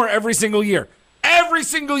worth more every single year. Every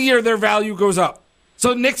single year their value goes up.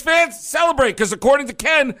 So Knicks fans, celebrate because according to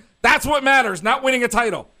Ken, that's what matters, not winning a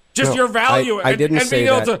title. Just your value and being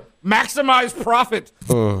able to maximize profit.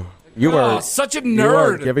 You are such a nerd. You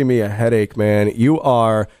are giving me a headache, man. You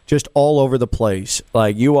are just all over the place.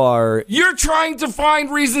 Like, you are. You're trying to find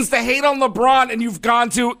reasons to hate on LeBron, and you've gone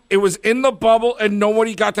to, it was in the bubble, and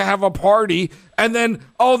nobody got to have a party, and then,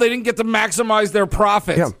 they didn't get to maximize their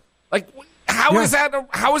profits. Yeah. Like, how is that a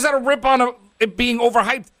rip on it being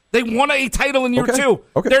overhyped? They won a title in year two.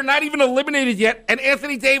 Okay. They're not even eliminated yet, and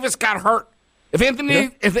Anthony Davis got hurt. If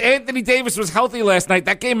Anthony Davis was healthy last night,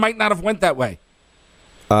 that game might not have went that way.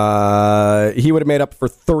 He would have made up for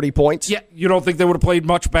 30 points. Yeah, you don't think they would have played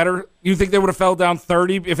much better? You think they would have fell down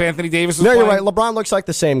 30 if Anthony Davis was playing? No, you're right. LeBron looks like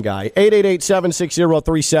the same guy.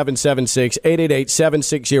 888-760-3776.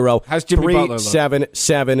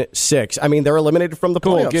 888-760-3776. I mean, they're eliminated from the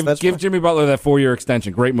playoffs. Give Jimmy Butler that 4-year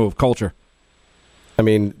extension. Great move. Culture. I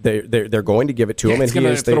mean, they're going to give it to him. It's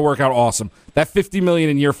going to work out awesome. That $50 million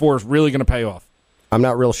in year 4 is really going to pay off. I'm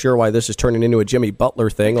not real sure why this is turning into a Jimmy Butler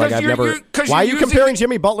thing. Like, I've never. Why are you comparing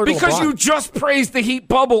Jimmy Butler to LeBron? Because you just praised the Heat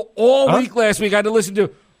bubble all week last week. I had to listen to.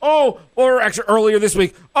 Or actually earlier this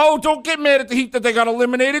week. Don't get mad at the Heat that they got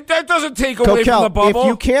eliminated. That doesn't take away from the bubble. If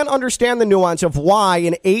you can't understand the nuance of why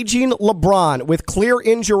an aging LeBron with clear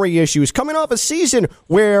injury issues, coming off a season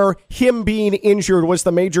where him being injured was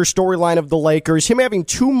the major storyline of the Lakers, him having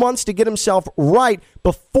 2 months to get himself right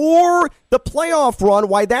before the playoff run,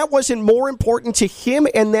 why that wasn't more important to him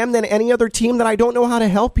and them than any other team, that I don't know how to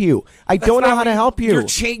help you. I don't know how to help you.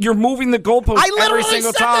 You're moving the goalpost every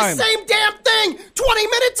single time. I literally said the same damn thing 20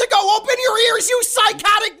 minutes ago. Open your ears, you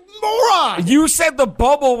psychotic moron. You said the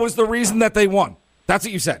bubble was the reason that they won. That's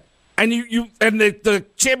what you said. and the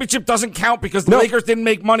championship doesn't count because the Lakers didn't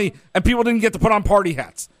make money and people didn't get to put on party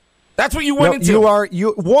hats. That's what you went into.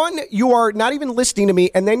 You are not even listening to me,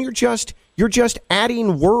 and then you're just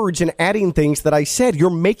adding words and adding things that I said. You're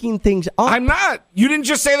making things up. I'm not. You didn't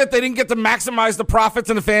just say that they didn't get to maximize the profits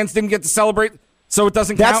and the fans didn't get to celebrate, so it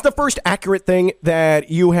doesn't count? That's the first accurate thing that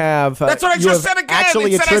you have. That's what I just said again.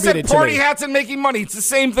 Actually, I said party hats and making money. It's the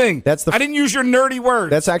same thing. I didn't use your nerdy words.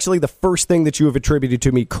 That's actually the first thing that you have attributed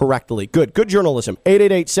to me correctly. Good journalism.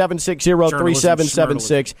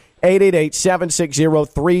 888-760-3776.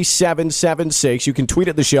 888-760-3776. You can tweet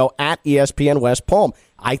at the show at ESPN West Palm.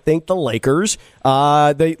 I think the Lakers,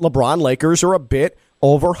 the LeBron Lakers, are a bit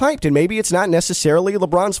overhyped, and maybe it's not necessarily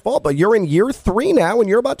LeBron's fault, but you're in year 3 now, and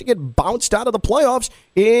you're about to get bounced out of the playoffs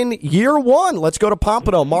in year 1. Let's go to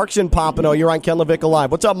Pompano. Mark's in Pompano. You're on Ken LaVicka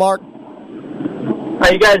Live. What's up, Mark?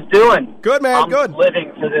 How you guys doing? Good, man. Good. I'm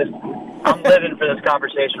living for this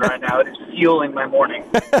conversation right now. It is fueling my morning.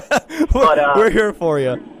 But we're here for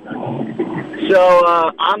you. So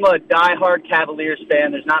I'm a diehard Cavaliers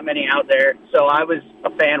fan. There's not many out there. So I was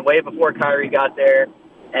a fan way before Kyrie got there.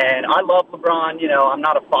 And I love LeBron. You know, I'm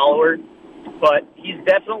not a follower. But he's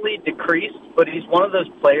definitely decreased. But he's one of those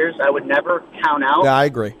players I would never count out. Yeah, I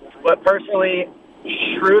agree. But personally,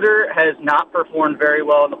 Schroeder has not performed very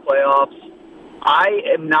well in the playoffs. I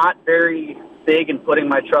am not very big in putting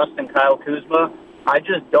my trust in Kyle Kuzma. I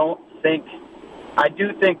just don't think – I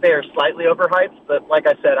do think they are slightly overhyped, but like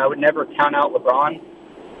I said, I would never count out LeBron.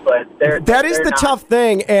 But that is the tough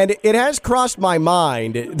thing, and it has crossed my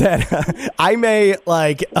mind that I may,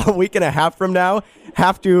 like a week and a half from now,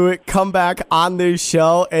 have to come back on this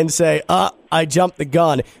show and say, I jumped the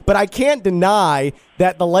gun. But I can't deny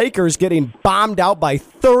that the Lakers getting bombed out by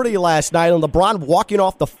 30 last night and LeBron walking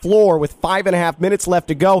off the floor with 5.5 minutes left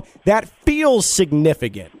to go, that feels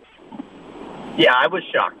significant. Yeah, I was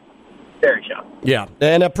shocked. Very shocked. Yeah,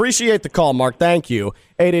 and appreciate the call, Mark. Thank you.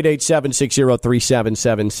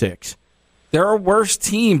 888-760-3776. They're a worse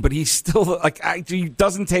team, but he's still he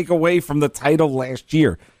doesn't take away from the title last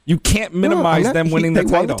year. You can't minimize them winning the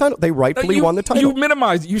title. They rightfully won the title. You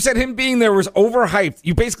minimized. You said him being there was overhyped.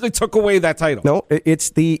 You basically took away that title. No,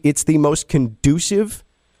 it's the most conducive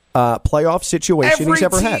playoff situation he's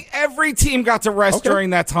ever had. Every team got to rest during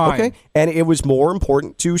that time. Okay, and it was more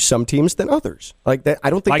important to some teams than others. Like that, I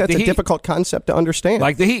don't think that's a difficult concept to understand.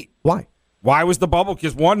 Like the Heat. Why? Why was the bubble?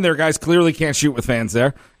 Because one, their guys clearly can't shoot with fans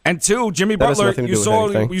there, and two, Jimmy Butler. You saw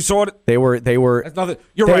it. They were. That's nothing.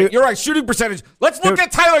 You're right. Shooting percentage. Let's look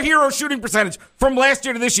at Tyler Hero's shooting percentage from last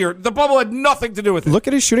year to this year. The bubble had nothing to do with it. Look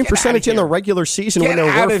at his shooting percentage in the regular season when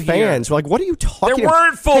there were fans. Like, what are you talking about? There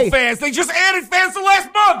weren't full fans. They just added fans the last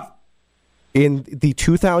month. In the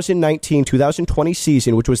 2019-2020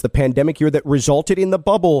 season, which was the pandemic year that resulted in the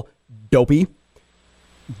bubble, Dopey,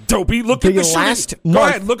 look at the last shooting. Go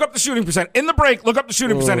ahead, look up the shooting percent. In the break, look up the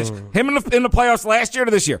shooting percentage. Him in the playoffs last year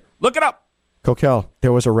to this year. Look it up. Kokell,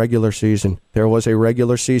 there was a regular season. And that was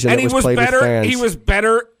played with fans. He was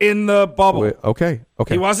better in the bubble. Okay.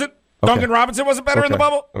 He wasn't? Okay. Duncan Robinson wasn't better in the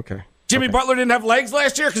bubble? Okay. Jimmy Butler didn't have legs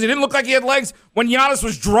last year because he didn't look like he had legs when Giannis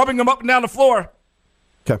was drubbing him up and down the floor.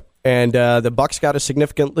 Okay. And the Bucks got a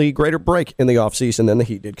significantly greater break in the offseason than the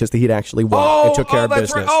Heat did because the Heat actually won and took care of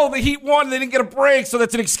business. Right. Oh, the Heat won. They didn't get a break, so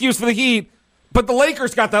that's an excuse for the Heat. But the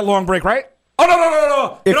Lakers got that long break, right?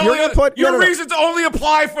 Oh, no. Your reasons only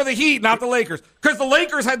apply for the Heat, not the Lakers. Because the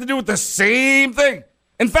Lakers had to do with the same thing.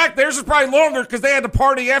 In fact, theirs is probably longer because they had to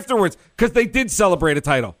party afterwards because they did celebrate a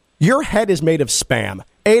title. Your head is made of Spam.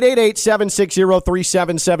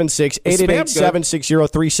 888-760-3776.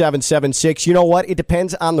 888-760-3776. You know what? It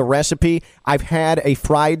depends on the recipe. I've had a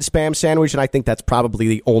fried Spam sandwich, and I think that's probably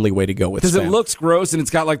the only way to go with Spam. Because it looks gross, and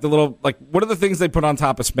it's got like the little, like, what are the things they put on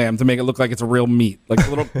top of Spam to make it look like it's a real meat? Like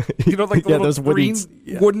the little, like the little those green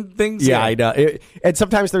wooden things? Yeah, I know. And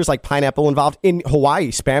sometimes there's like pineapple involved. In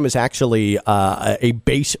Hawaii, Spam is actually a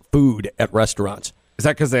base food at restaurants. Is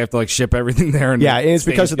that because they have to like ship everything there? And it's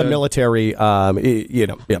because of the military. But give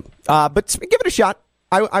it a shot.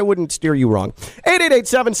 I wouldn't steer you wrong.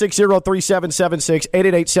 888-760-3776.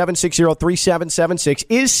 888-760-3776.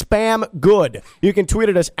 Is Spam good? You can tweet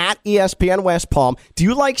at us at ESPN West Palm. Do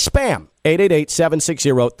you like Spam?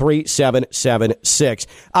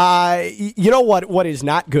 888-760-3776. You know what is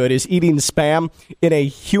not good is eating Spam in a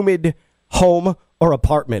humid home or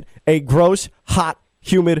apartment. A gross, hot,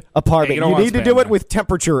 humid apartment. You need to do it with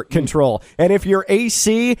temperature control. And if your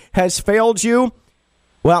AC has failed you,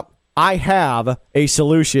 well, I have a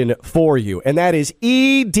solution for you, and that is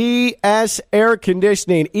EDS Air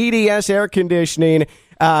Conditioning. EDS Air Conditioning.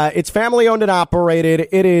 It's family-owned and operated.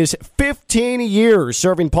 It is 15 years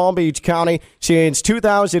serving Palm Beach County. Since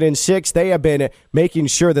 2006, they have been making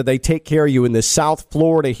sure that they take care of you in the South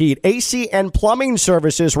Florida heat. AC and plumbing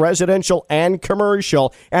services, residential and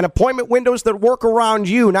commercial, and appointment windows that work around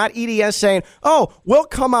you, not EDS saying, oh, we'll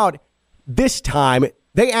come out this time.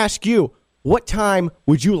 They ask you, what time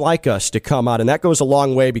would you like us to come out? And that goes a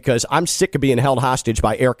long way because I'm sick of being held hostage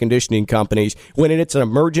by air conditioning companies. When it's an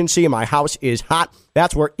emergency and my house is hot,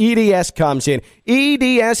 that's where EDS comes in.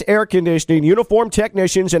 EDS Air Conditioning, uniformed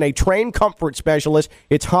technicians, and a trained comfort specialist.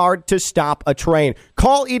 It's hard to stop a train.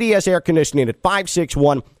 Call EDS Air Conditioning at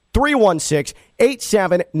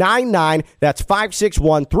 561-316-8799. That's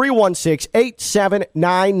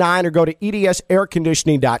 561-316-8799. Or go to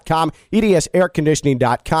edsairconditioning.com.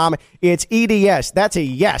 edsairconditioning.com. It's EDS. That's a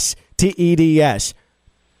yes to EDS.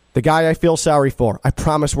 The guy I feel sorry for. I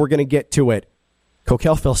promise we're going to get to it.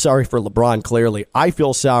 Kokell feels sorry for LeBron, clearly. I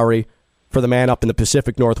feel sorry for the man up in the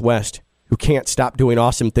Pacific Northwest who can't stop doing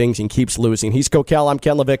awesome things and keeps losing. He's Kokell. I'm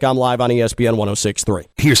Ken LaVicka. I'm live on ESPN 106.3.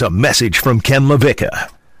 Here's a message from Ken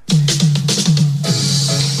LaVicka.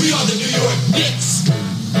 We are the New York Knicks.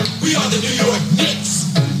 We are the New York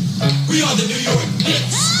Knicks. We are the New York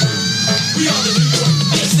Knicks. We are the New York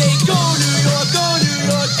Knicks. Say go New York, go New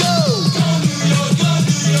York, go. Go New York, go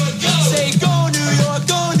New York, go. Say go New York,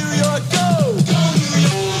 go New York, go. Go New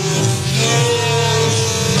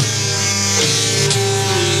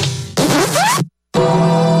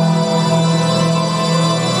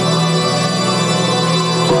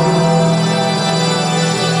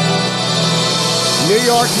New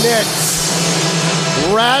York Knicks,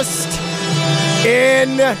 rest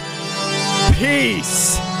in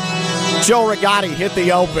peace. Joe Rigotti hit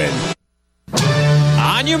the open.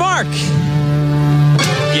 On your mark.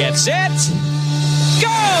 Get set.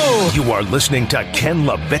 Go! You are listening to Ken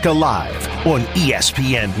LaVicka Live on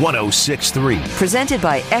ESPN 106.3. Presented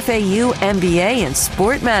by FAU MBA and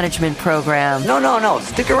Sport Management Program. No.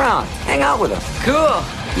 Stick around. Hang out with us. Cool.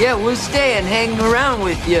 Yeah, we'll stay and hang around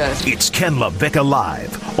with you. It's Ken LaVicka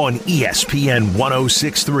Live on ESPN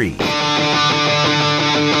 106.3.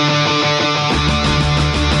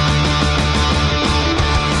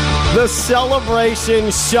 The celebration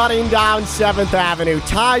shutting down 7th Avenue.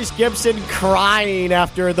 Taj Gibson crying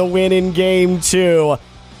after the win in Game 2.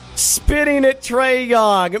 Spitting at Trae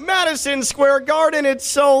Young. Madison Square Garden, it's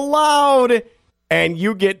so loud. And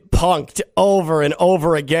you get punked over and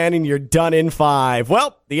over again, and you're done in 5.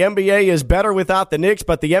 Well, the NBA is better without the Knicks,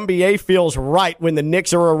 but the NBA feels right when the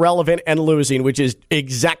Knicks are irrelevant and losing, which is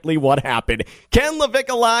exactly what happened. Ken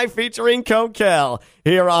LaVicka Live featuring Kokell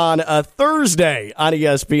here on a Thursday on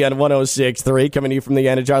ESPN 106.3, coming to you from the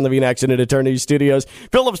Anna John Levine Accident Attorney Studios.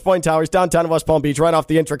 Phillips Point Towers, downtown West Palm Beach, right off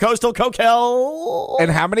the Intracoastal. Kokell.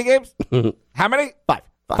 And how many games? How many? Five.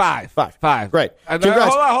 Great. Hold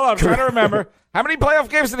on. I'm trying to remember. How many playoff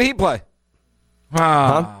games did he play?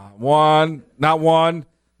 One,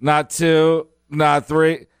 not two, not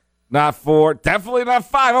three, not four, definitely not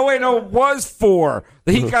 5. Oh, wait, no, it was 4.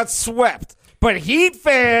 The Heat got swept. But Heat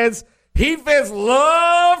fans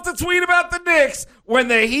love to tweet about the Knicks when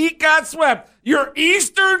the Heat got swept. Your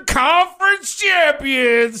Eastern Conference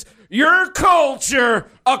champions, your culture,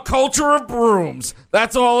 a culture of brooms.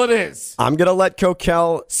 That's all it is. I'm gonna let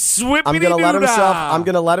Kokell. I'm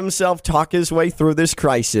gonna let himself talk his way through this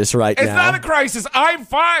crisis now. It's not a crisis. I'm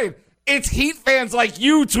fine. It's Heat fans like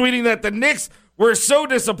you tweeting that the Knicks were so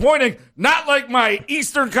disappointing. Not like my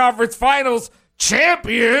Eastern Conference Finals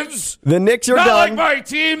champions. The Knicks are not done. Not like my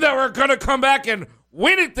team that were gonna come back and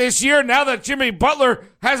win it this year. Now that Jimmy Butler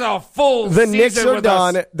has a full season Knicks are with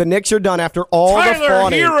done. Us. The Knicks are done after all the fawning.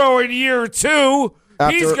 Tyler Hero in year 2.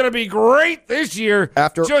 He's going to be great this year.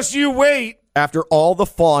 Just you wait. After all the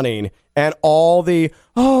fawning and all the,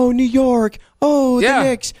 oh, New York, oh, the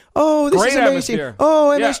Knicks, oh, this great is amazing, atmosphere.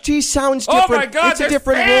 Oh, MSG sounds different. Oh, my God, it's a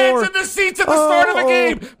different fans roar. in the seats at the start of the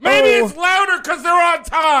game. Maybe it's louder because they're on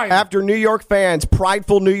time. After New York fans,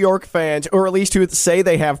 prideful New York fans, or at least who say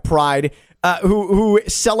they have pride, who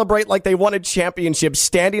celebrate like they won a championship,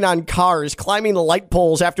 standing on cars, climbing light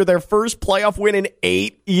poles after their first playoff win in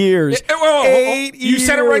 8 years. 8 years. You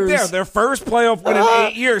said it right there. Their first playoff win in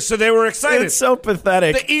 8 years, so they were excited. It's so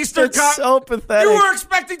pathetic. The Eastern so pathetic. You were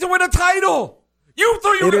expecting to win a title. You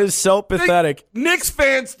thought you were. It is so pathetic. Knicks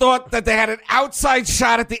fans thought that they had an outside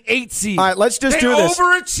shot at the 8 seed. All right, let's just do this. They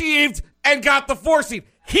overachieved and got the 4 seed.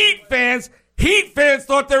 Heat fans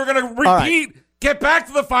thought they were going to repeat. Get back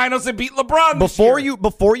to the finals and beat LeBron before you stroke out.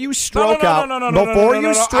 Before you stroke out.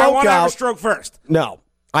 I want to have a stroke first. No,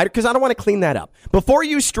 because I don't want to clean that up. Before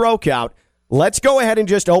you stroke out, let's go ahead and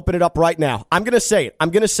just open it up right now. I'm going to say it.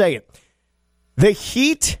 The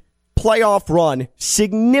Heat playoff run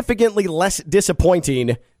significantly less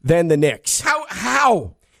disappointing than the Knicks.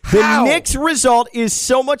 How? The Knicks result is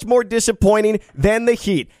so much more disappointing than the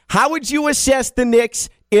Heat. How would you assess the Knicks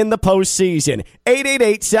in the postseason?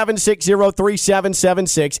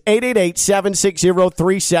 888-760-3776.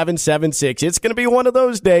 888-760-3776. It's going to be one of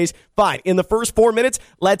those days. Fine. In the first 4 minutes,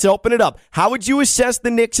 let's open it up. How would you assess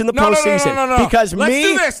the Knicks in the postseason? No. Because let's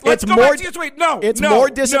do this. Let's go back to your tweet. It's more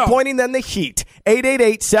disappointing than the Heat.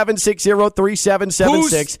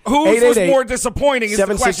 888-760-3776. Who's was more disappointing is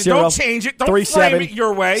the question. Don't change it. Don't frame it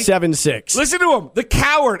your way. 76. Listen to him. The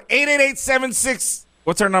coward. 888-76.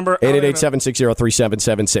 What's our number?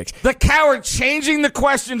 888-760-3776. The coward changing the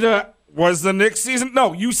question to, was the Knicks season?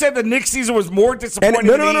 No, you said the Knicks season was more disappointing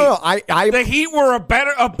than the Heat. No. The Heat were a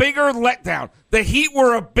bigger letdown. The Heat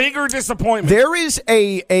were a bigger disappointment. There is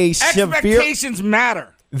a expectations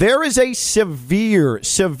matter. There is a severe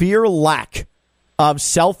lack of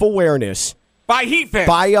self-awareness by Heat fans,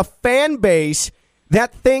 by a fan base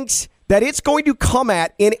that thinks that it's going to come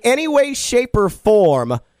at, in any way, shape, or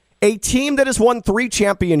form, a team that has won 3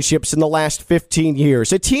 championships in the last 15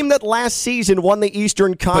 years. A team that last season won the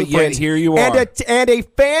Eastern Conference. But yet here you are. And a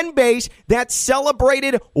fan base that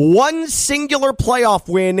celebrated one singular playoff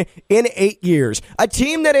win in 8 years. A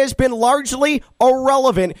team that has been largely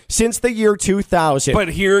irrelevant since the year 2000. But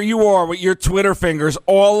here you are with your Twitter fingers,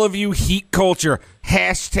 all of you Heat culture,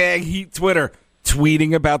 hashtag Heat Twitter,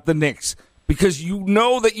 tweeting about the Knicks. Because you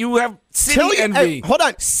know that you have city envy. Hold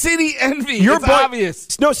on. City envy. It's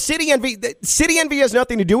obvious. No, city envy. City envy has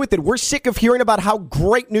nothing to do with it. We're sick of hearing about how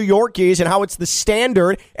great New York is and how it's the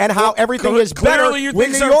standard and how everything is better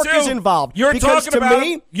when New York is involved. You're talking about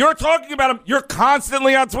him. You're talking about him. You're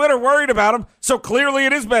constantly on Twitter worried about him. So clearly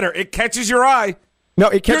it is better. It catches your eye. No,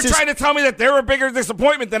 it catches. You're trying to tell me that they're a bigger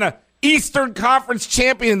disappointment than a Eastern Conference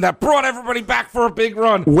champion that brought everybody back for a big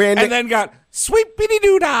run and then got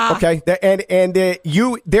sweep-bitty-doo-dah. Okay, and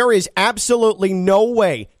there is absolutely no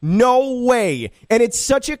way, and it's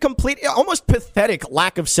such a complete, almost pathetic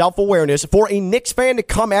lack of self-awareness for a Knicks fan to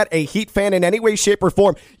come at a Heat fan in any way, shape, or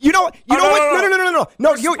form. You know what? No.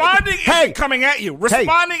 Responding isn't coming at you.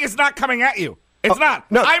 Responding is not coming at you. It's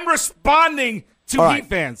not. No. I'm responding to Heat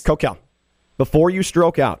fans. Kokell, before you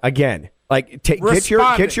stroke out again. Like, get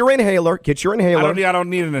your inhaler. Get your inhaler. I don't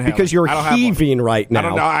need an inhaler. Because you're heaving right now. I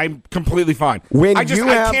don't know. I'm completely fine. I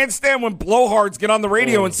can't stand when blowhards get on the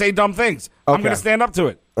radio and say dumb things. Okay. I'm going to stand up to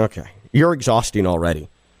it. Okay. You're exhausting already.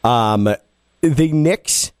 The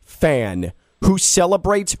Knicks fan who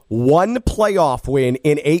celebrates one playoff win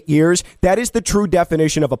in 8 years, that is the true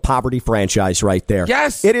definition of a poverty franchise right there.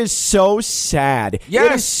 Yes. It is so sad. Yes.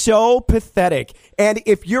 It is so pathetic. And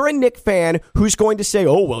if you're a Knicks fan who's going to say,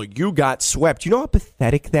 oh, well, you got swept, you know how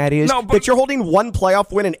pathetic that is? No, but that you're holding one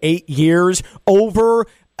playoff win in 8 years over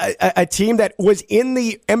a team that was in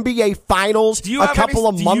the NBA Finals a couple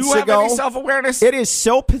of months ago. Do you have any self-awareness? It is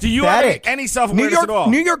so pathetic. Do you have any self-awareness at all?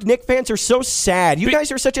 New York Knicks fans are so sad. You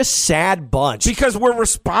guys are such a sad bunch. Because we're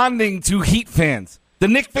responding to Heat fans. The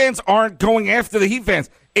Knicks fans aren't going after the Heat fans.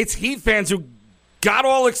 It's Heat fans who got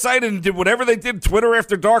all excited and did whatever they did Twitter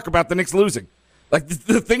after dark about the Knicks losing. Like,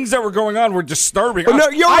 the things that were going on were disturbing. No,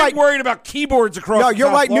 you're right. I'm worried about keyboards across No,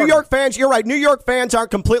 you're right. Florida. New York fans, you're right. New York fans are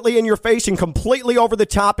completely in your face and completely over the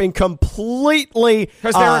top and completely...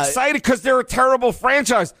 Because they're excited because they're a terrible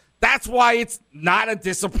franchise. That's why it's not a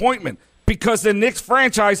disappointment. Because the Knicks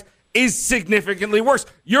franchise is significantly worse.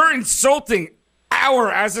 You're insulting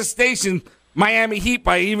as a station, Miami Heat,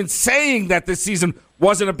 by even saying that this season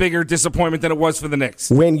wasn't a bigger disappointment than it was for the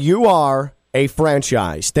Knicks. When you are a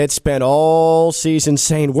franchise that spent all season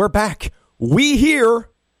saying, we're back, we here.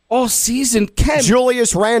 All season, Ken.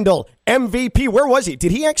 Julius Randle, MVP. Where was he?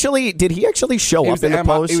 Did he actually show up in the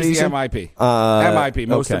postseason? He was the MIP. MIP,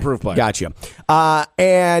 most improved player. Gotcha.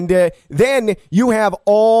 And then you have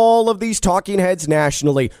all of these talking heads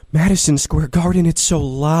nationally. Madison Square Garden, it's so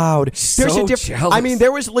loud. Jealous. I mean,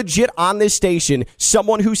 there was legit on this station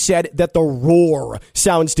someone who said that the roar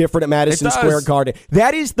sounds different at Madison Square Garden.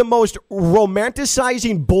 That is the most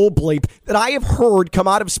romanticizing bull bleep that I have heard come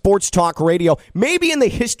out of sports talk radio, maybe in the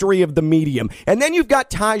history of the medium. And then you've got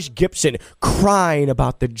Taj Gibson crying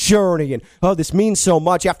about the journey and, oh, this means so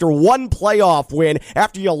much. After one playoff win,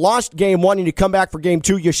 after you lost game one and you come back for game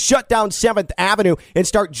two, you shut down 7th Avenue and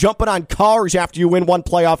start jumping on cars after you win one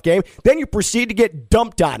playoff game. Then you proceed to get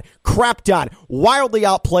dumped on, crapped on, wildly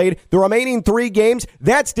outplayed the remaining 3 games.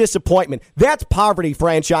 That's disappointment. That's poverty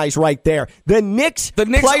franchise right there. The Knicks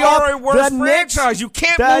are a worse franchise. You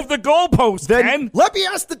can't move the goalpost, Ken. Let me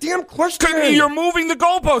ask the damn question. You're moving the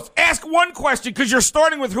goalpost. Ask one question because you're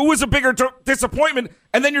starting with who was was a bigger disappointment,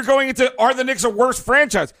 and then you're going into, are the Knicks a worse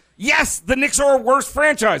franchise? Yes, the Knicks are a worse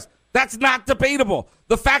franchise. That's not debatable.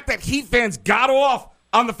 The fact that Heat fans got off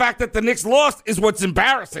on the fact that the Knicks lost is what's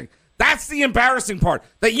embarrassing. That's the embarrassing part,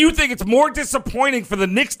 that you think it's more disappointing for the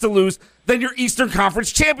Knicks to lose than your Eastern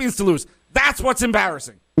Conference champions to lose. That's what's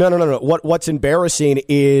embarrassing. No. What's embarrassing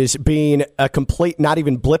is being a complete, not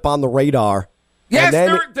even blip on the radar. Yes,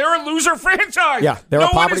 they're a loser franchise. Yeah, no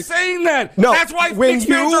one is saying that. No, that's why Knicks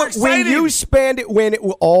fans are excited. When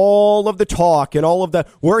all of the talk and all of the,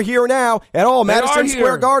 we're here now, and Madison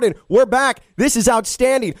Square Garden, we're back. This is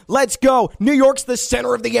outstanding. Let's go. New York's the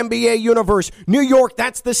center of the NBA universe. New York,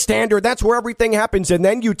 that's the standard. That's where everything happens. And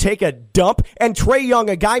then you take a dump, and Trae Young,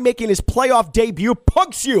 a guy making his playoff debut,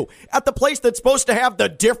 punks you at the place that's supposed to have the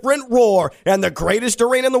different roar and the greatest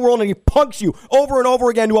arena in the world, and he punks you over and over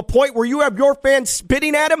again to a point where you have your fans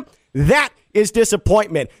spitting at him. That is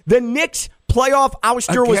disappointment. The Knicks playoff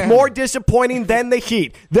ouster was more disappointing than the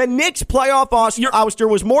Heat. The Knicks playoff ouster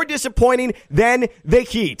was more disappointing than the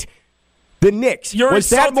Heat. The Knicks. Was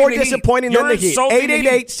that more disappointing than the Heat?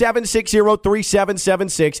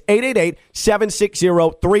 888-760-3776.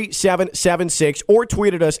 888-760-3776. Or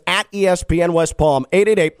tweeted us at ESPN West Palm.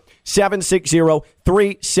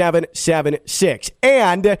 888-760-3776.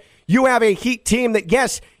 And you have a Heat team that,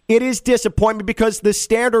 yes, it is disappointment because the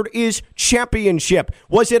standard is championship.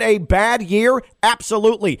 Was it a bad year?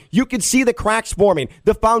 Absolutely. You could see the cracks forming.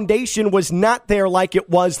 The foundation was not there like it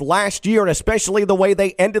was last year, and especially the way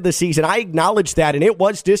they ended the season. I acknowledge that, and it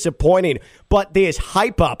was disappointing. But this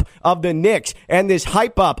hype up of the Knicks and this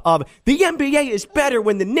hype up of the NBA is better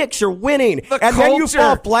when the Knicks are winning. Then you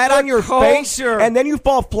fall flat on your face. And then you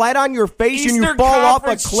fall flat on your face and you fall off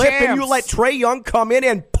a cliff and you let Trae Young come in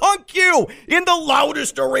and punk you in the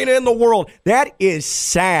loudest arena in the world. That is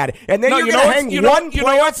sad. And then you're going to hang one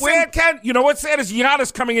playoff win. Ken? You know what's sad is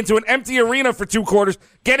Giannis coming into an empty arena for 2 quarters,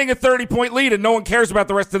 getting a 30-point lead, and no one cares about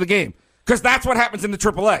the rest of the game. Because that's what happens in the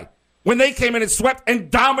AAA. When they came in and swept and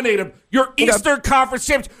dominated your Eastern Conference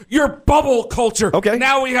champions, your bubble culture. Okay.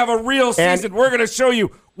 Now we have a real season. We're going to show you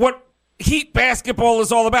what Heat basketball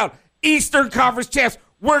is all about. Eastern Conference champs.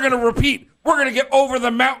 We're going to repeat. We're going to get over the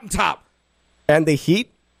mountaintop. And the Heat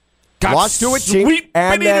lost to a team,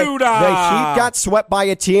 and the Heat got swept by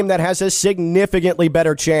a team that has a significantly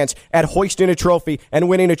better chance at hoisting a trophy and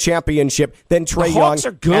winning a championship than Trae Young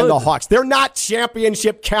and the Hawks. They're not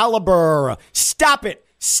championship caliber. Stop it.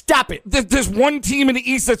 Stop it. There's one team in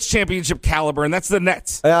the East that's championship caliber, and that's the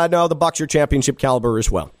Nets. No, the Bucks are championship caliber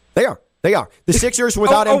as well. They are. The Sixers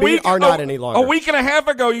without Embiid are not any longer. A week and a half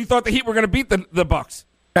ago, you thought the Heat were going to beat the Bucks.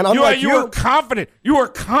 And unlike you were confident. You were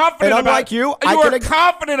confident. And unlike you were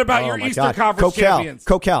confident about your Eastern Conference champions.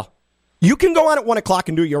 Kokell, you can go on at 1 o'clock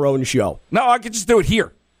and do your own show. No, I can just do it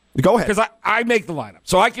here. Go ahead. Because I make the lineup,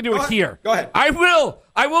 so I can do it here. Go ahead. I will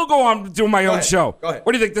go on doing my own show. Go ahead.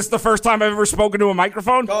 What do you think? This is the first time I've ever spoken to a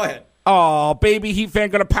microphone? Go ahead. Oh, baby Heat fan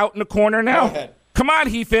going to pout in the corner now? Go ahead. Come on,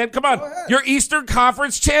 Heat fan. Come on. You're Eastern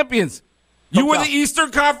Conference champions. You were the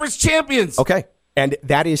Eastern Conference champions. Okay. And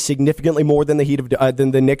that is significantly more than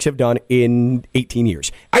the Knicks have done in 18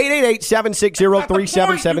 years.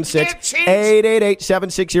 888-760-3776.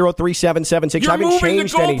 888-760-3776. I haven't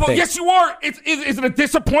changed anything. Yes, you are. Is it a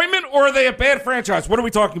disappointment or are they a bad franchise? What are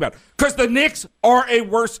we talking about? Because the Knicks are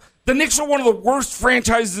the Knicks are one of the worst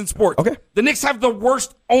franchises in sports. Okay. The Knicks have the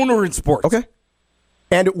worst owner in sports. Okay.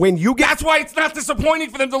 And when you get... That's why it's not disappointing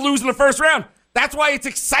for them to lose in the first round. That's why it's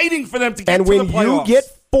exciting for them to get to the playoffs. And when you get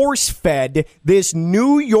force-fed this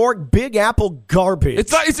New York Big Apple garbage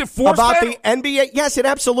is it force-fed? About the NBA, yes, it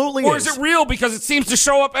absolutely is. Or is it real because it seems to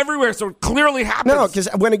show up everywhere, so it clearly happens? No, because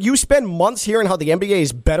when you spend months hearing how the NBA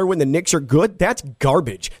is better when the Knicks are good, that's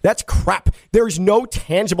garbage. That's crap. There's no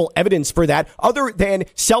tangible evidence for that other than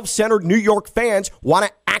self-centered New York fans want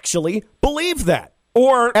to actually believe that.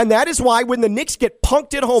 And that is why when the Knicks get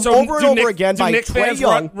punked at home over and over again by Trae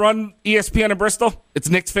Young, run ESPN in Bristol? It's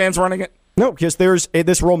Knicks fans running it? No, because there's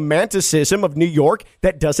this romanticism of New York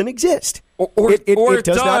that doesn't exist. It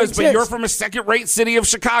does not exist. But you're from a second-rate city of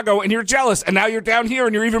Chicago, and you're jealous. And now you're down here,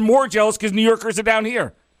 and you're even more jealous because New Yorkers are down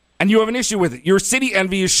here. And you have an issue with it. Your city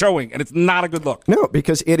envy is showing, and it's not a good look. No,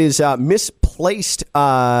 because it is misplaced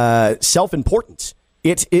self-importance.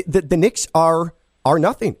 The Knicks are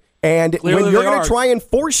nothing. And clearly when you're going to try and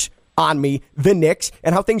force on me the Knicks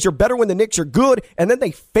and how things are better when the Knicks are good, and then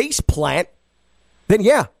they face plant, then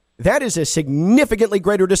yeah, that is a significantly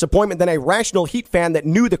greater disappointment than a rational Heat fan that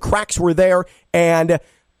knew the cracks were there and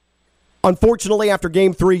Unfortunately, after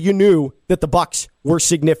Game 3, you knew that the Bucks were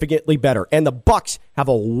significantly better, and the Bucks have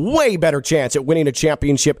a way better chance at winning a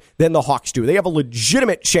championship than the Hawks do. They have a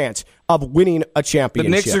legitimate chance of winning a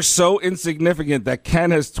championship. The Knicks are so insignificant that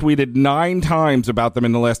Ken has tweeted 9 times about them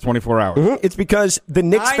in the last 24 hours. Mm-hmm. It's because the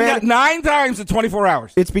Knicks fan... 9 times in 24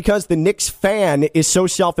 hours. It's because the Knicks fan is so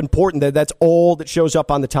self-important that that's all that shows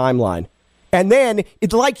up on the timeline. And then,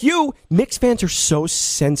 it's like you, Knicks fans are so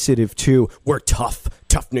sensitive, too. We're tough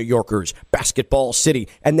New Yorkers, basketball city.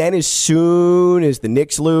 And then as soon as the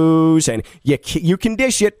Knicks lose, and you can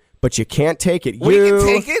dish it, but you can't take it. We can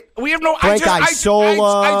take it. We have no... I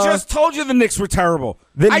just told you the Knicks were terrible.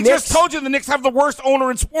 Just told you the Knicks have the worst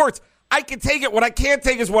owner in sports. I can take it. What I can't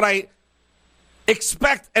take is what I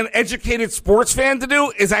expect an educated sports fan to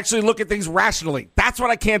do is actually look at things rationally. That's what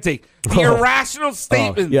I can't take. The irrational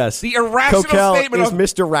statement. Yes. The irrational Kokell statement is of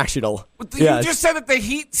Mr. Rational. You just said that the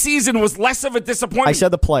Heat season was less of a disappointment. I said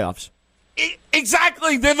the playoffs.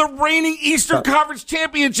 Exactly. They're the reigning Eastern Conference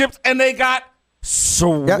championships, and they got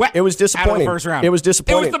swept. Yeah, it was disappointing. Out of the first round. It was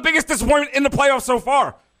disappointing. It was the biggest disappointment in the playoffs so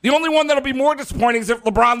far. The only one that'll be more disappointing is if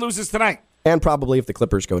LeBron loses tonight. And probably if the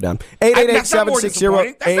Clippers go down.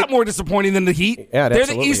 888-760. That's not more disappointing than the Heat. Yeah, they're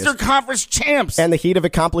the Eastern Conference champs. And the Heat have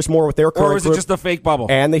accomplished more with their current group. Or is it just a fake bubble?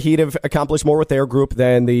 And the Heat have accomplished more with their group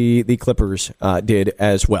than the Clippers did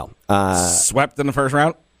as well. Swept in the first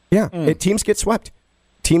round? Yeah. Teams get swept.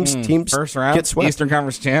 Teams first round, get swept. Eastern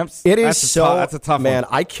Conference champs. It is that's a tough man.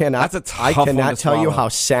 one. I cannot one tell you how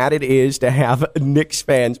sad it is to have Knicks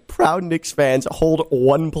fans, proud Knicks fans, hold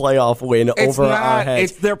one playoff win over our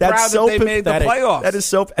heads. They're proud that they made the playoffs. That is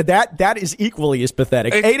that is equally as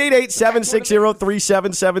pathetic.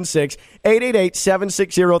 888-760-3776.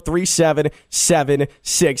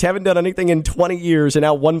 888-760-3776. Haven't done anything in 20 years, and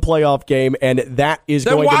now one playoff game, and that is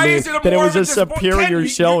going to mean that it was a superior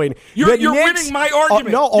showing. You're winning my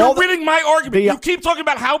argument. You're winning my argument. You keep talking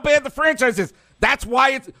about how bad the franchise is. That's why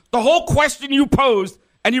it's the whole question you posed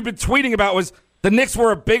and you've been tweeting about was the Knicks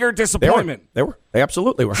were a bigger disappointment. They were. They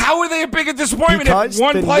absolutely were. How are they a bigger disappointment? Because if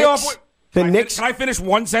one playoff. Knicks. Can I finish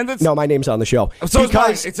one sentence? No, my name's on the show. So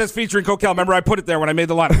because it says featuring Kokell. Remember, I put it there when I made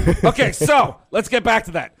the lineup. Okay, so let's get back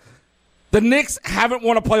to that. The Knicks haven't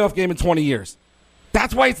won a playoff game in 20 years.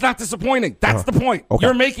 That's why it's not disappointing. That's the point. Okay.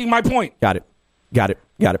 You're making my point. Got it.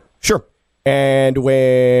 Sure. And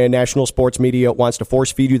when national sports media wants to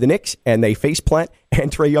force feed you the Knicks and they faceplant and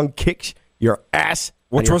Trae Young kicks your ass,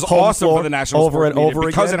 which was awesome for the national over sports and media over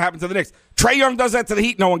because again. It happened to the Knicks. Trae Young does that to the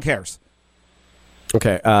Heat. No one cares.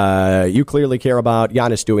 Okay, you clearly care about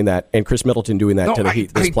Giannis doing that and Chris Middleton doing that to the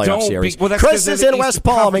Heat this playoff series. Chris is in West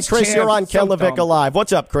Palm, and Chris, you're on Ken LaVicka Live.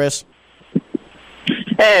 What's up, Chris?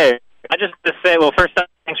 Hey, I just to say, well, first off,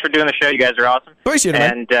 thanks for doing the show. You guys are awesome. Appreciate it,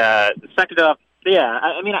 man. And second off,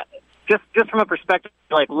 I mean, just from a perspective,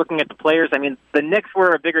 like looking at the players, I mean, the Knicks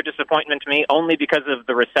were a bigger disappointment to me only because of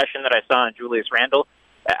the recession that I saw in Julius Randle.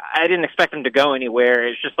 I didn't expect him to go anywhere.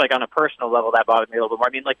 It's just like on a personal level that bothered me a little bit more.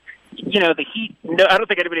 I mean, like, the Heat, no, I don't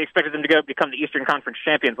think anybody expected them to go become the Eastern Conference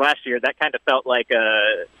champions last year. That kind of felt like,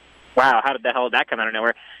 wow, how did the hell did that come out of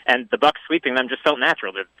nowhere? And the Bucks sweeping them just felt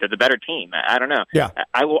natural. They're the better team. I don't know. Yeah.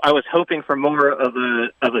 I was hoping for more of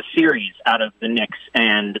a series out of the Knicks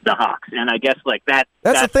and the Hawks, and I guess like that's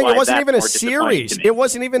the thing. It wasn't even a series. It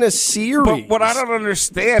wasn't even a series. But what I don't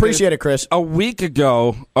understand. Appreciate it, Chris. A week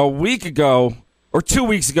ago, or 2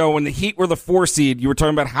 weeks ago, when the Heat were the 4 seed, you were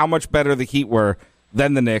talking about how much better the Heat were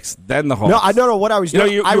than the Knicks, than the Hawks. No, I don't know what I was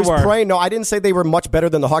doing. I was praying. No, I didn't say they were much better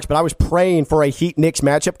than the Hawks, but I was praying for a Heat-Knicks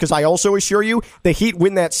matchup because I also assure you the Heat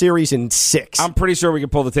win that series in 6. I'm pretty sure we can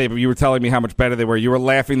pull the tape. You were telling me how much better they were. You were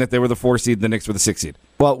laughing that they were the 4 seed and the Knicks were the 6 seed.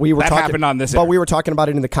 Well, happened on this. But we were talking about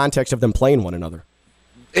it in the context of them playing one another.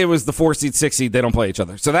 It was the 4 seed, 6 seed. They don't play each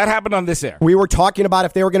other. So that happened on this air. We were talking about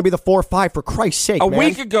if they were going to be the 4-5, for Christ's sake, A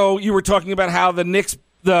week ago, you were talking about how the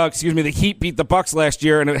Heat beat the Bucks last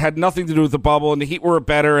year, and it had nothing to do with the bubble, and the Heat were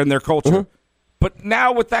better in their culture. Mm-hmm. But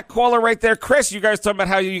now with that caller right there, Chris, you guys talking about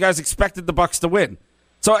how you guys expected the Bucks to win.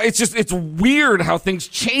 So it's weird how things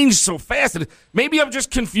change so fast. And maybe I'm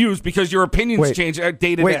just confused because your opinions change day to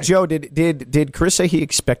day. Wait, Joe, did Chris say he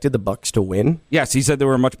expected the Bucks to win? Yes, he said they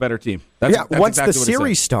were a much better team. Once the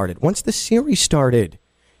series started.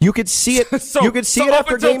 You could see it. You could see it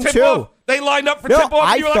after game 2. They lined up for tip-off,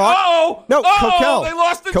 and you were like, Kokell, they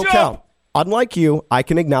lost the jump. Unlike you, I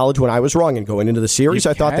can acknowledge when I was wrong. And going into the series,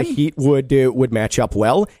 I thought the Heat would match up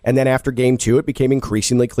well. And then after game 2, it became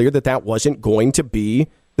increasingly clear that wasn't going to be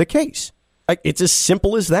the case. Like, it's as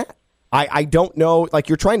simple as that. I don't know. Like,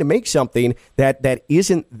 you're trying to make something that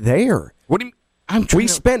isn't there. What do you mean? We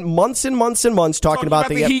spent months and months and months talking about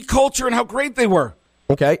the Heat culture and how great they were.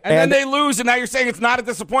 Okay. And then they lose, and now you're saying it's not a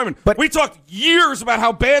disappointment. But we talked years about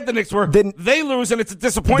how bad the Knicks were. They lose, and it's a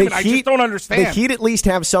disappointment. I just don't understand. The Heat at least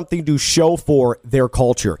have something to show for their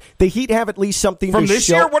culture. The Heat have at least something From to show. From this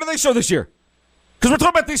year? What do they show this year? Because we're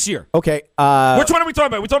talking about this year. Okay. Which one are we talking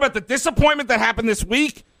about? Are we talking about the disappointment that happened this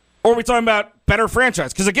week, or are we talking about better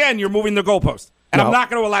franchise? Because, again, you're moving the goalpost. And I'm not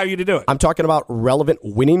going to allow you to do it. I'm talking about relevant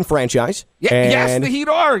winning franchise. Yes, the Heat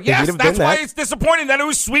are. Yes, that's why that. It's disappointing that it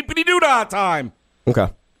was sweepity-doo-dah time. Okay.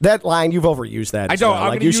 That line, you've overused that. I don't.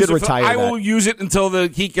 Well. You should retire that. I will use it until the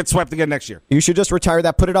Heat gets swept again next year. You should just retire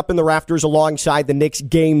that. Put it up in the rafters alongside the Knicks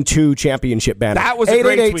Game 2 championship banner. That was a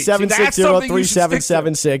great tweet.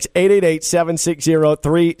 888-760-3776.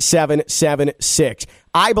 888-760-3776.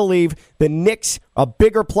 I believe the Knicks a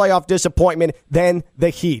bigger playoff disappointment than the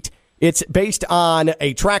Heat. It's based on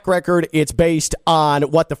a track record. It's based on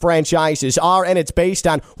what the franchises are, and it's based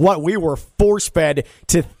on what we were force-fed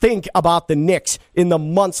to think about the Knicks in the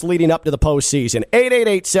months leading up to the postseason.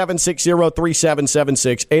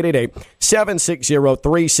 888-760-3776,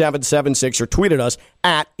 888-760-3776, or tweet at us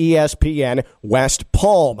at ESPN West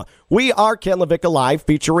Palm. We are Ken LaVicka Live,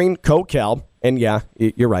 featuring Kokell. And yeah,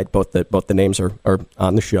 you're right. Both the names are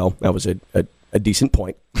on the show. That was a decent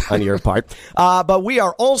point on your part. But we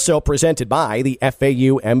are also presented by the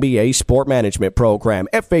FAU MBA Sport Management Program,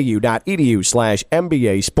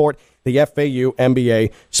 fau.edu/MBA Sport, the FAU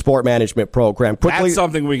MBA Sport Management Program. Quickly, that's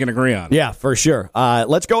something we can agree on. Yeah, for sure.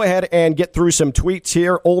 Let's go ahead and get through some tweets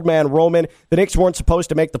here. Old Man Roman, the Knicks weren't supposed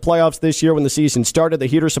to make the playoffs this year when the season started. The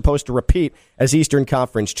Heat are supposed to repeat as Eastern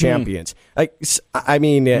Conference champions. I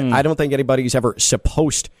mean, I don't think anybody's ever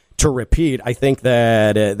supposed to repeat. I think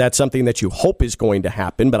that that's something that you hope is going to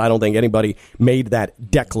happen, but I don't think anybody made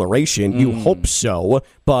that declaration. You hope so,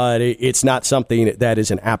 but it's not something that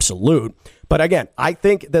is an absolute. But again, I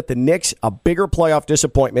think that the Knicks a bigger playoff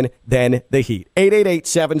disappointment than the Heat.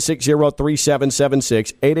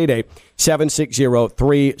 888-760-3776,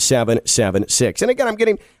 888-760-3776. And again, I'm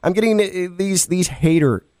getting these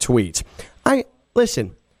hater tweets. I'm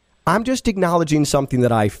just acknowledging something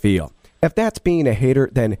that I feel. If that's being a hater,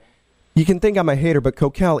 then you can think I'm a hater, but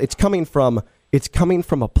Kokell, it's coming from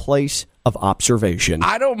a place of observation.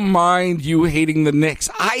 I don't mind you hating the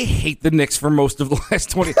Knicks. I hate the Knicks for most of the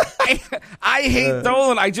last 20. I hate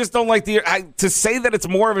Dolan. I just don't like to say that it's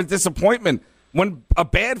more of a disappointment. When a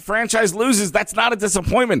bad franchise loses, that's not a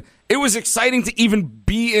disappointment. It was exciting to even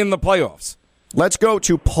be in the playoffs. Let's go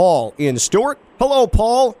to Paul in Stewart. Hello,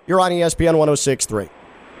 Paul. You're on ESPN 106.3.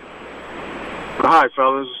 Hi,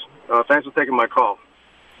 fellas. Thanks for taking my call.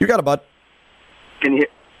 You got it, bud. Can you?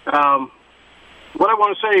 What I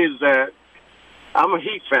want to say is that I'm a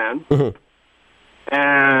Heat fan,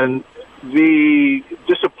 and the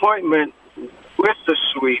disappointment with the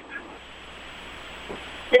sweep,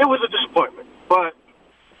 it was a disappointment. But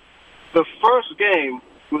the first game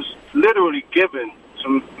was literally given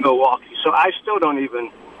to Milwaukee, so I still don't even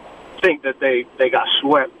think that they got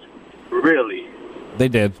swept, really. They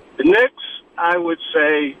did. The Knicks, I would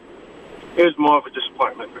say, it was more of a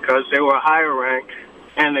disappointment because they were a higher rank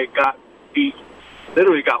and they got beat,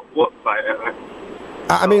 literally got whooped by Atlanta.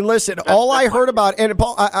 I mean, listen, all I heard about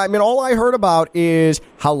is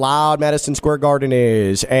how loud Madison Square Garden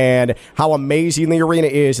is and how amazing the arena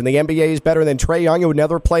is, and the NBA is better than Trae Young, who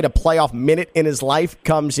never played a playoff minute in his life,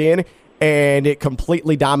 comes in and it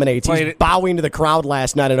completely dominates. He's bowing to the crowd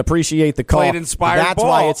last night and appreciate the call. Played inspired That's ball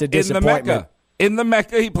why it's a disappointment. In the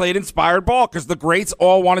Mecca, he played inspired ball because the greats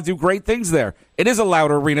all want to do great things there. It is a loud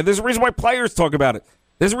arena. There's a reason why players talk about it.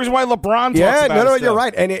 There's a reason why LeBron talks about it. No, you're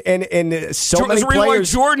right. And so many There's a reason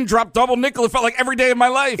players. why Jordan dropped double nickel. It felt like every day of my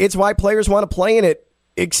life. It's why players want to play in it,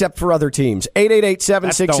 except for other teams.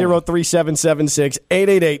 888-760-3776.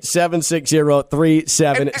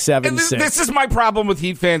 888-760-3776. This is my problem with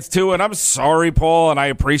Heat fans, too, and I'm sorry, Paul, and I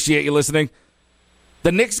appreciate you listening.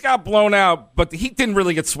 The Knicks got blown out, but the Heat didn't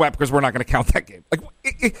really get swept because we're not going to count that game. Like,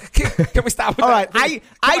 can we stop with All that? right,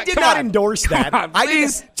 I did not endorse that.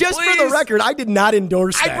 Please, for the record, I did not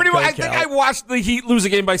endorse that. I think I watched the Heat lose a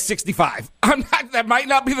game by 65. That might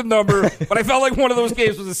not be the number, but I felt like one of those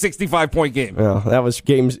games was a 65-point game. Well, that was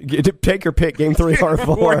games. Take your pick, game 3 or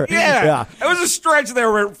 4. Yeah. It was a stretch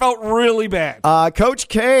there where it felt really bad. Coach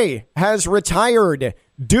K has retired.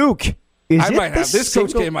 Duke.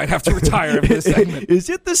 Coach K might have to retire after this segment. Is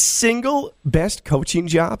it the single best coaching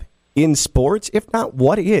job in sports? If not,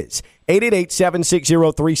 what is?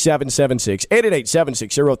 888-760-3776.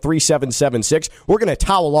 888-760-3776. We're going to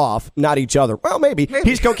towel off, not each other. Well, maybe.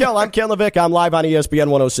 He's Kokell. I'm Ken LaVicka. I'm live on ESPN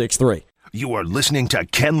 106.3. You are listening to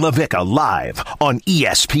Ken LaVicka live on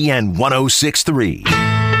ESPN 106.3.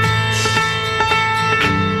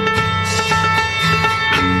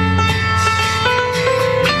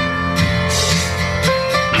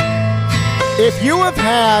 If you have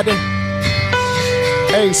had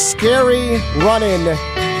a scary run-in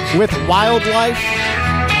with wildlife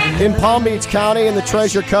in Palm Beach County and the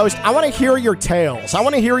Treasure Coast, I want to hear your tales. I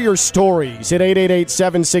want to hear your stories at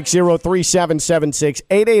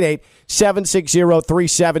 888-760-3776,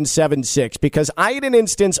 888-760-3776, because I had an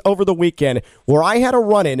instance over the weekend where I had a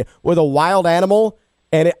run-in with a wild animal,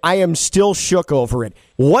 and I am still shook over it.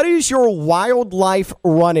 What is your wildlife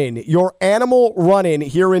run-in, your animal run-in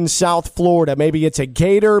here in South Florida? Maybe it's a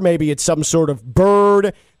gator, maybe it's some sort of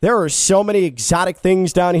bird. There are so many exotic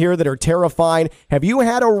things down here that are terrifying. Have you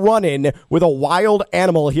had a run-in with a wild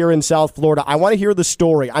animal here in South Florida? I want to hear the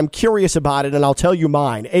story. I'm curious about it, and I'll tell you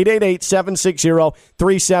mine.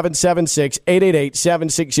 888-760-3776,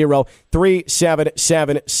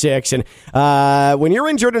 888-760-3776. And when you're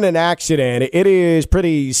injured in an accident, it is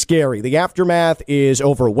pretty scary. The aftermath is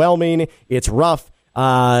overwhelming. It's rough.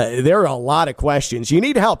 There are a lot of questions. You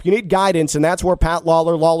need help. You need guidance, and that's where Pat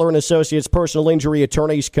Lawler and Associates personal injury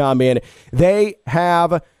attorneys come in. They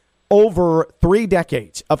have over 3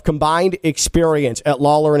 decades of combined experience at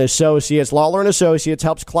Lawler and Associates. Lawler and Associates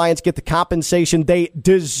helps clients get the compensation they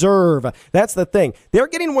deserve. That's the thing. They're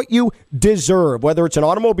getting what you deserve, whether it's an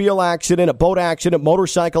automobile accident, a boat accident,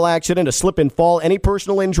 motorcycle accident, a slip and fall, any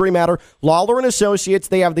personal injury matter. Lawler and Associates,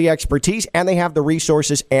 they have the expertise, and they have the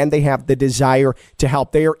resources, and they have the desire to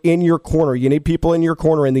help. They are in your corner. You need people in your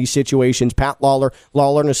corner in these situations. Pat Lawler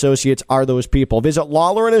and Associates are those people. Visit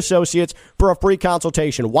Lawler and Associates for a free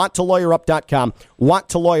consultation. WantToLawyerUp.com.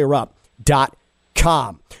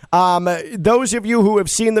 WantToLawyerUp.com. Those of you who have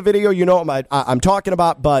seen the video, you know what I'm talking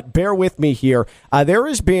about, but bear with me here. There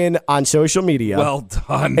has been on social media. Well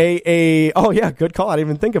done. Oh, yeah, good call. I didn't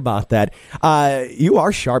even think about that. You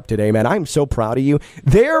are sharp today, man. I'm so proud of you.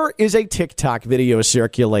 There is a TikTok video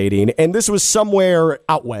circulating, and this was somewhere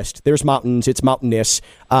out west. There's mountains. It's mountainous,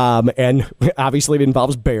 and obviously it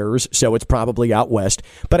involves bears, so it's probably out west.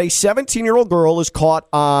 But a 17-year-old girl is caught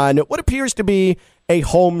on what appears to be a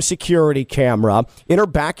home security camera in her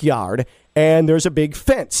backyard, and there's a big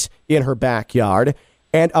fence in her backyard,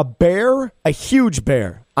 and a bear, a huge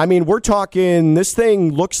bear. I mean, we're talking, this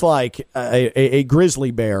thing looks like a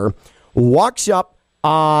grizzly bear, walks up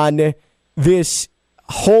on this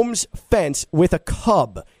home's fence with a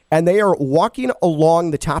cub, and they are walking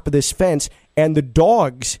along the top of this fence, and the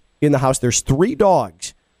dogs in the house, there's 3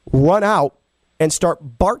 dogs, run out and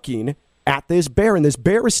start barking at this bear, and this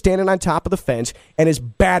bear is standing on top of the fence and is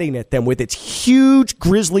batting at them with its huge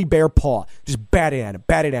grizzly bear paw, just batting at him.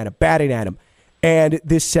 And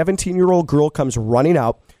this 17-year-old girl comes running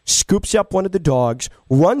out, scoops up one of the dogs,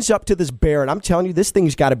 runs up to this bear, and I'm telling you, this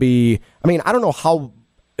thing's got to be, I mean, I don't know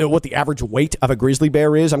what the average weight of a grizzly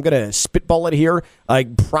bear is. I'm going to spitball it here,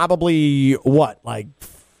 like probably,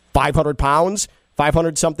 500 pounds,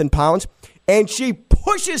 500-something pounds, and she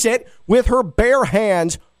pushes it with her bare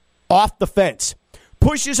hands off the fence.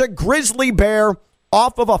 Pushes a grizzly bear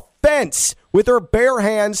off of a fence with her bare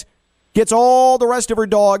hands, gets all the rest of her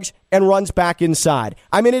dogs, and runs back inside.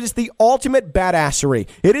 I mean, it is the ultimate badassery.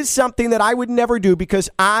 It is something that I would never do because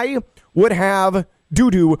I would have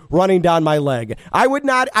doo-doo running down my leg. I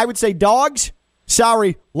would say, dogs,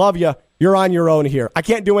 sorry, love you. You're on your own here. I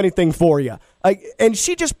can't do anything for you. And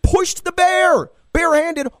she just pushed the bear,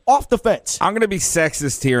 barehanded, off the fence. I'm going to be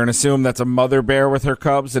sexist here and assume that's a mother bear with her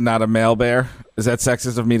cubs and not a male bear. Is that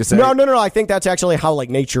sexist of me to say? No. I think that's actually how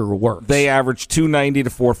nature works. They average 290 to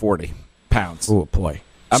 440 pounds. Oh, boy.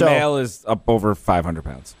 A male is up over 500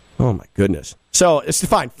 pounds. Oh, my goodness. So it's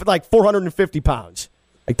fine. Like 450 pounds.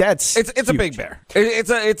 Like that's it's a big bear.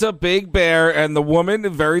 It's a big bear, and the woman,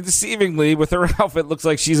 very deceivingly, with her outfit, looks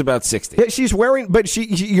like she's about 60. Yeah, she's wearing, but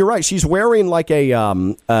you're right. She's wearing like a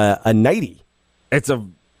nightie. It's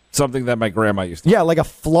something that my grandma used to. Yeah, like a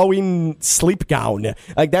flowing sleep gown.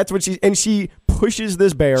 Like that's what she pushes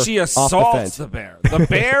this bear. She assaults off the fence. the bear. The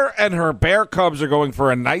bear and her bear cubs are going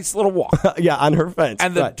for a nice little walk. Yeah, on her fence.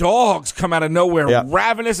 And the dogs come out of nowhere,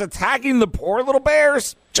 ravenous, attacking the poor little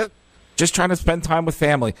bears. Just trying to spend time with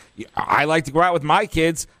family. I like to go out with my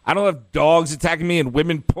kids. I don't have dogs attacking me and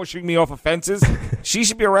women pushing me off of fences. She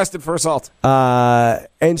should be arrested for assault.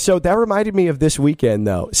 And so that reminded me of this weekend,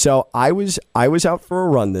 though. So I was out for a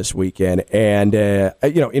run this weekend, and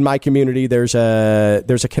in my community there's a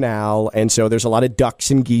canal, and so there's a lot of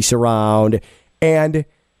ducks and geese around, and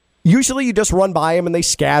usually you just run by them and they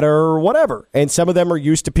scatter or whatever. And some of them are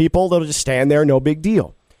used to people; they'll just stand there, no big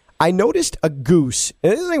deal. I noticed a goose,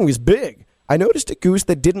 and this thing was big. I noticed a goose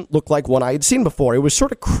that didn't look like one I had seen before. It was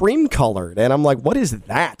sort of cream-colored, and I'm like, what is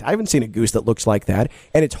that? I haven't seen a goose that looks like that,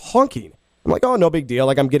 and it's honking I'm like, oh, no big deal.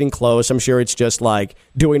 Like, I'm getting close. I'm sure it's just like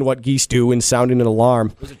doing what geese do and sounding an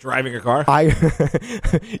alarm. Was it driving a car?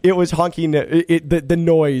 It was honking, the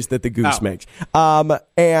noise that the goose makes.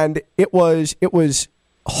 And it was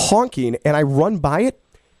honking, and I run by it,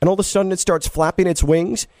 and all of a sudden it starts flapping its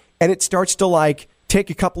wings, and it starts to like take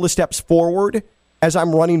a couple of steps forward as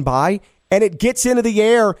I'm running by, and it gets into the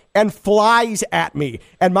air and flies at me.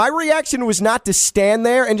 And my reaction was not to stand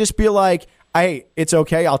there and just be like, hey, it's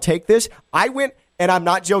okay, I'll take this. I went, and I'm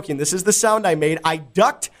not joking, this is the sound I made. I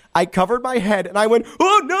ducked, I covered my head, and I went,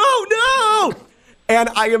 oh, no! And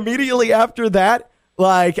I immediately after that,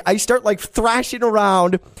 like, I start, like, thrashing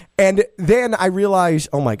around, and then I realize,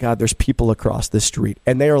 oh, my God, there's people across the street,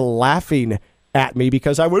 and they are laughing at me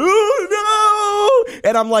because I went, oh, no!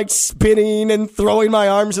 And I'm, like, spinning and throwing my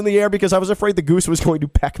arms in the air because I was afraid the goose was going to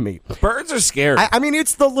peck me. Birds are scary. I mean,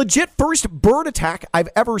 it's the legit first bird attack I've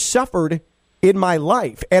ever suffered in my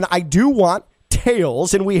life, and I do want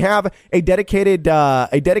tails, and we have a dedicated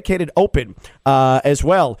open as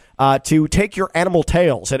well to take your animal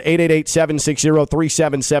tails at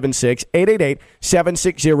 888-760-3776,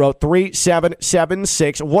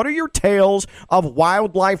 888-760-3776. What are your tales of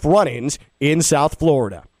wildlife run-ins in South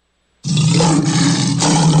Florida?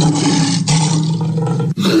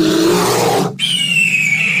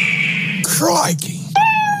 Crikey.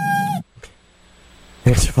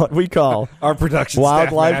 It's what we call our production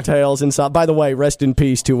wildlife staff, tales in South. By the way, rest in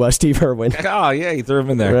peace to Steve Irwin. Oh, yeah, he threw him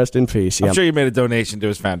in there. Rest in peace. I'm sure you made a donation to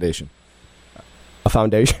his foundation. A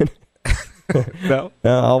foundation? No?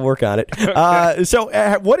 I'll work on it. So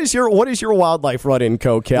what is your wildlife run-in,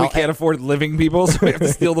 Kokell? We can't afford living people, so we have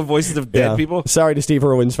to steal the voices of dead people. Sorry to Steve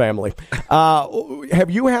Irwin's family. Have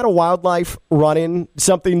you had a wildlife run-in,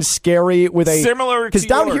 something scary with a... Similar to because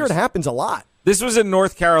down yours. here it happens a lot. This was in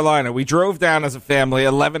North Carolina. We drove down as a family,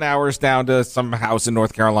 11 hours down to some house in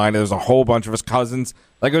North Carolina. There was a whole bunch of us cousins.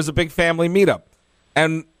 Like, it was a big family meetup.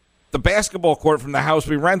 And the basketball court from the house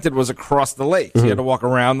we rented was across the lake. So you had to walk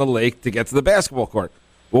around the lake to get to the basketball court.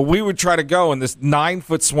 Well, we would try to go, and this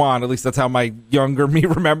 9-foot swan, at least that's how my younger me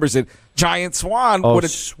remembers it, giant swan would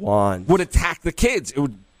attack the kids. It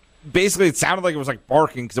would basically, it sounded like it was like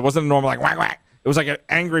barking because it wasn't a normal like whack, whack. It was like an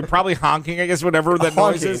angry, probably honking, I guess, whatever that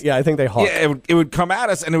noise is. Yeah, I think they honk. Yeah, it would come at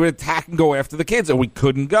us, and it would attack and go after the kids, and we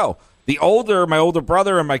couldn't go. My older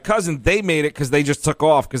brother and my cousin, they made it because they just took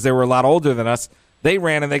off because they were a lot older than us. They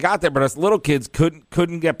ran and they got there, but us little kids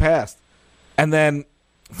couldn't get past. And then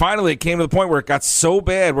finally it came to the point where it got so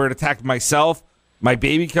bad where it attacked myself, my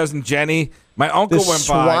baby cousin Jenny. My uncle went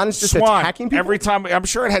by. Swan's just attacking people? Every time. I'm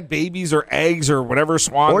sure it had babies or eggs or whatever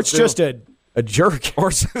swans. Or it's just a jerk. Or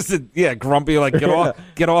it's just grumpy, like,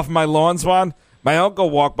 get off my lawn, swan. My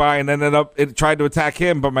uncle walked by and it tried to attack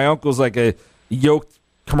him, but my uncle's like a yoked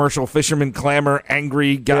commercial fisherman clamor,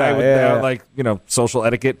 angry guy with social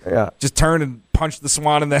etiquette. Yeah. Just turned and punched the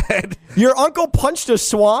swan in the head. Your uncle punched a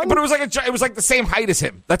swan? But it was like the same height as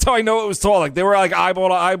him. That's how I know it was tall. Like, they were like eyeball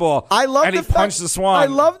to eyeball. And he punched the swan. I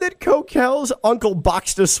love that Kokell's uncle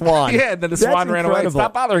boxed a swan. Yeah, and then the swan ran away.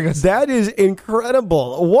 Stop bothering us. That is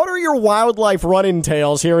incredible. What are your wildlife run-in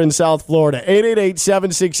tales here in South Florida?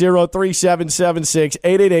 888-760-3776,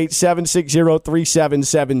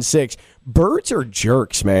 888-760-3776. Birds are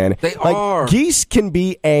jerks, man. They are. Geese can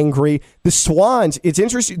be angry. The swans, it's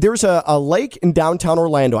interesting. There's a lake in downtown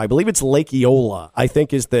Orlando. I believe it's Lake Eola, I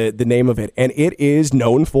think is the name of it. And it is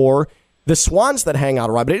known for the swans that hang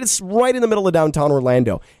out around. But it's right in the middle of downtown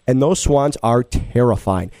Orlando. And those swans are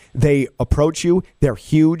terrifying. They approach you. They're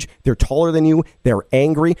huge. They're taller than you. They're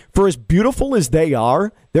angry. For as beautiful as they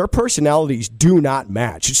are, their personalities do not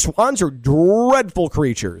match. Swans are dreadful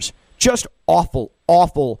creatures. Just awful,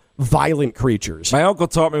 violent creatures. My uncle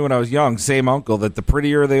taught me when I was young, same uncle, that the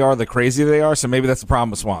prettier they are, the crazier they are. So maybe that's the problem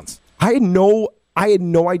with swans. I had no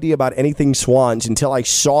idea about anything swans until I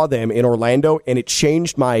saw them in Orlando, and it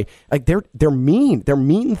changed my they're mean. They're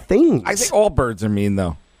mean things. I think all birds are mean,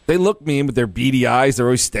 though. They look mean with their beady eyes. They're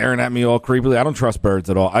always staring at me all creepily. I don't trust birds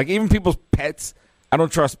at all. Like, even people's pets. I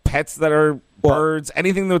don't trust pets that are birds.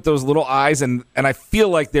 Anything with those little eyes, and I feel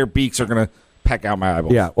like their beaks are going to peck out my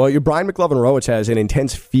eyeballs. Yeah, well, your Brian McLovin-Rowitz has an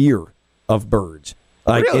intense fear of birds.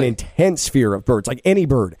 Like, really? An intense fear of birds. Like any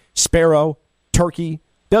bird. Sparrow, turkey,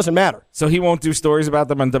 doesn't matter. So he won't do stories about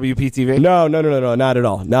them on WPTV? No, not at all.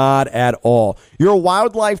 Not at all. Your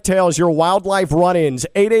wildlife tales, your wildlife run-ins,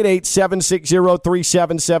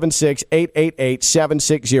 888-760-3776,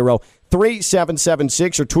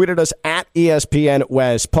 888-760-3776, or tweet at us at ESPN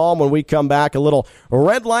West Palm. When we come back, a little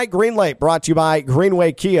red light, green light, brought to you by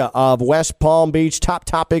Greenway Kia of West Palm Beach. Top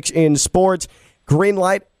topics in sports. Green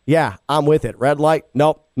light, yeah, I'm with it. Red light,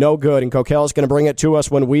 nope, no good. And Kokell is going to bring it to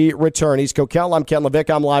us when we return. He's Kokell. I'm Ken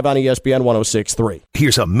LaVicka. I'm live on ESPN 106.3.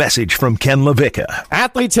 Here's a message from Ken LaVicka.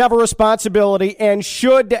 Athletes have a responsibility and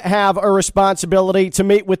should have a responsibility to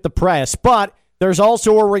meet with the press, but there's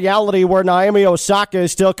also a reality where Naomi Osaka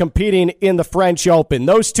is still competing in the French Open.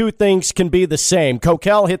 Those two things can be the same.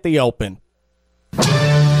 Kokell, hit the Open.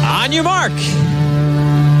 On your mark.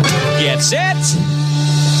 Get set.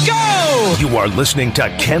 Go! You are listening to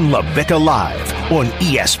Ken LaVicka Live on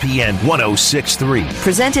ESPN 106.3.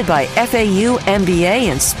 Presented by FAU MBA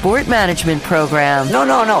and Sport Management Program.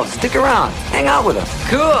 No. Stick around. Hang out with us.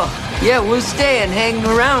 Cool. Yeah, we'll stay and hang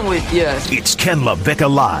around with you. It's Ken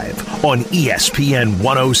LaVicka Live on ESPN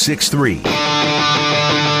 106.3.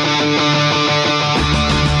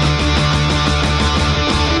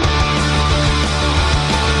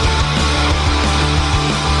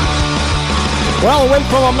 Well, it went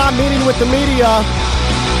from I'm not meeting with the media,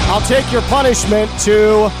 I'll take your punishment,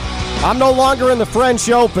 to I'm no longer in the French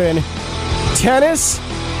Open. Tennis,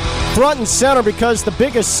 front and center, because the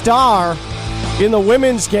biggest star in the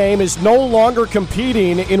women's game is no longer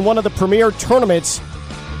competing in one of the premier tournaments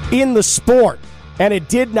in the sport. And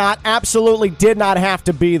it absolutely did not have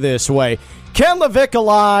to be this way. Ken LaVicka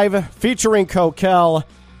Live, featuring Kokell.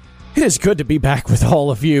 It is good to be back with all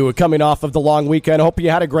of you coming off of the long weekend. Hope you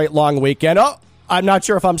had a great long weekend. Oh, I'm not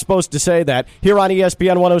sure if I'm supposed to say that. Here on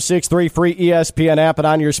ESPN 106.3, free ESPN app, and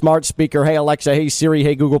on your smart speaker. Hey, Alexa. Hey, Siri.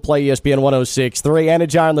 Hey, Google Play ESPN 106.3. Anna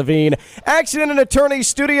John Levine. Accident and Attorney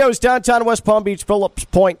Studios, downtown West Palm Beach, Phillips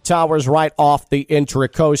Point Towers, right off the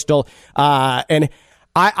Intracoastal. And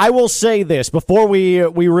I will say this before we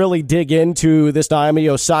really dig into this Naomi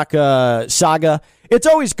Osaka saga. It's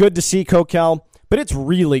always good to see Kokell. But it's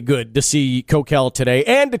really good to see Kokell today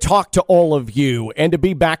and to talk to all of you and to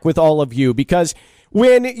be back with all of you, because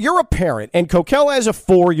when you're a parent, and Kokell has a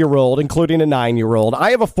 4-year-old, including a 9-year-old,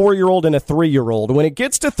 I have a 4-year-old and a 3-year-old. When it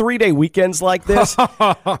gets to 3-day weekends like this,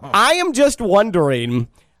 I am just wondering,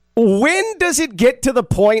 when does it get to the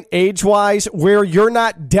point age-wise where you're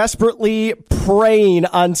not desperately praying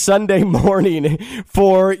on Sunday morning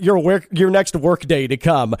for your next work day to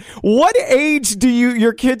come? What age do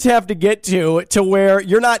your kids have to get to where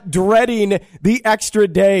you're not dreading the extra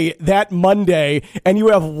day that Monday and you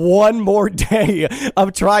have one more day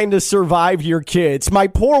of trying to survive your kids? My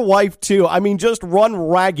poor wife, too. I mean, just run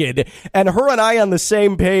ragged. And her and I on the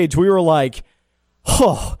same page, we were like,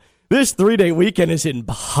 oh, this 3-day weekend is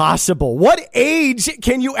impossible. What age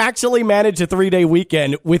can you actually manage a 3-day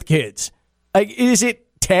weekend with kids? Like, is it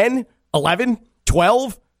 10, 11,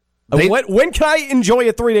 12? When can I enjoy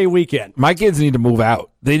a 3-day weekend? My kids need to move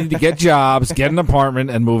out. They need to get jobs, get an apartment,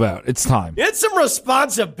 and move out. It's time. It's some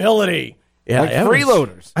responsibility. Yeah, like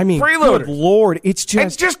freeloaders. Good Lord, it's just...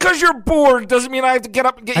 And just because you're bored doesn't mean I have to get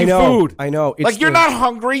up and get you food. I know. It's you're not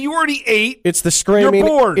hungry. You already ate. It's the screaming. You're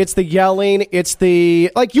bored. It's the yelling. It's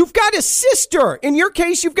the... Like, you've got a sister. In your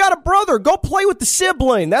case, you've got a brother. Go play with the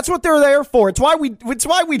sibling. That's what they're there for. It's why we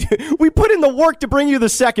put in the work to bring you the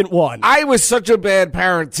second one. I was such a bad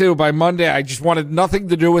parent, too. By Monday, I just wanted nothing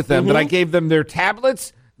to do with them. That I gave them their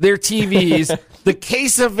tablets, their TVs, the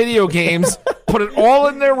case of video games, put it all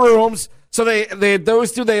in their rooms. So they had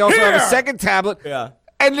those two. They also have a second tablet. Yeah.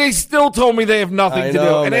 And they still told me they have nothing to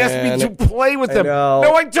do. And asked me to play with them.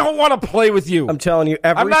 No, I don't want to play with you. I'm telling you.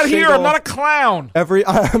 I'm not here. I'm not a clown.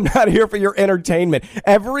 I'm not here for your entertainment.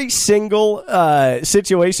 Every single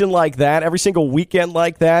situation like that, every single weekend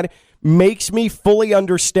like that, makes me fully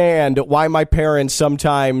understand why my parents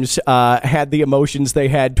sometimes had the emotions they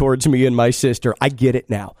had towards me and my sister. I get it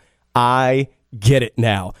now. I get it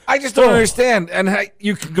now. I just don't understand. And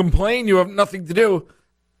you can complain you have nothing to do.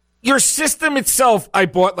 Your system itself, I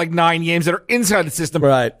bought like 9 games that are inside the system.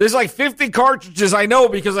 Right. There's like 50 cartridges I know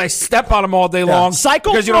because I step on them all day long.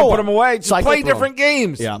 Cycle because you don't put them away. Just play different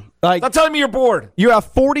games. Yeah. Stop telling me you're bored. You have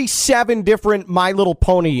 47 different My Little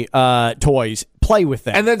Pony toys. Play with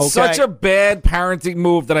them. And then such a bad parenting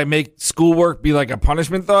move that I make schoolwork be like a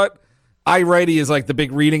punishment thought. iReady is like the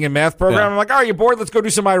big reading and math program. Yeah. I'm like, oh, you're bored? Let's go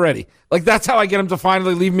do some iReady. Like, that's how I get them to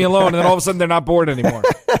finally leave me alone. And then all of a sudden, they're not bored anymore.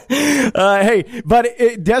 Hey, but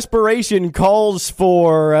desperation calls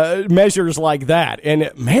for measures like that.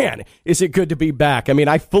 And, man, is it good to be back. I mean,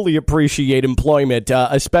 I fully appreciate employment,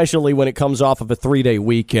 especially when it comes off of a 3-day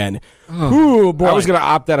weekend. Ooh, boy. I was going to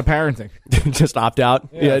opt out of parenting. Just opt out?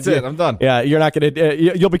 Yeah, that's it. I'm done. Yeah, you're not going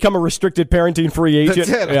to you'll become a restricted parenting free agent. That's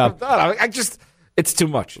it. Yeah. I'm done. I just... It's too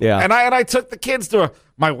much. Yeah. And I took the kids to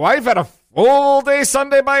my wife had a full day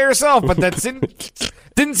Sunday by herself, but that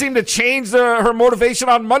didn't seem to change her motivation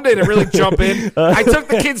on Monday to really jump in. I took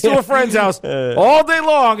the kids to a friend's house all day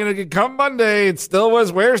long, and it could come Monday, it still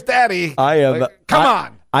was, where's Daddy? Come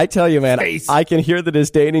on. I tell you, man, I can hear the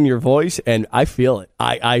disdain in your voice, and I feel it.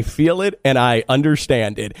 I feel it, and I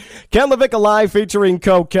understand it. Ken LaVicka Live featuring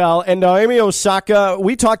Kokell and Naomi Osaka.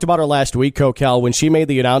 We talked about her last week, Kokell, when she made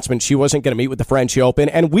the announcement she wasn't going to meet with the French Open,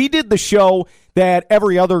 and we did the show that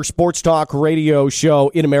every other sports talk radio show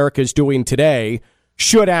in America is doing today.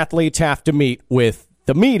 Should athletes have to meet with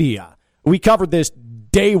the media? We covered this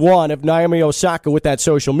day one of Naomi Osaka with that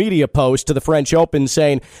social media post to the French Open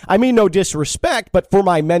saying, I mean no disrespect, but for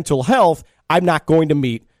my mental health, I'm not going to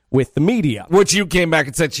meet with the media. Which you came back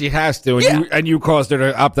and said she has to, and you caused her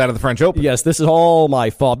to opt out of the French Open. Yes, this is all my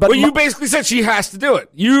fault. But you basically said she has to do it.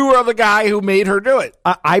 You are the guy who made her do it.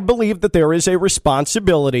 I believe that there is a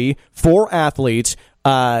responsibility for athletes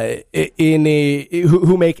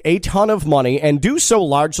who make a ton of money and do so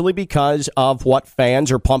largely because of what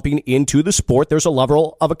fans are pumping into the sport. There's a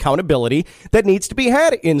level of accountability that needs to be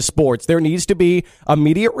had in sports. There needs to be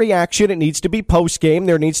immediate reaction. It needs to be post-game.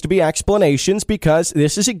 There needs to be explanations because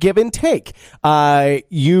this is a give and take.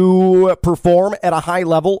 You perform at a high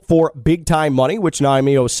level for big-time money, which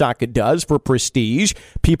Naomi Osaka does for prestige.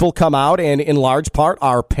 People come out and in large part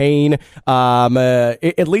are paying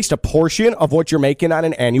at least a portion of what you're making on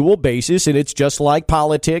an annual basis, and it's just like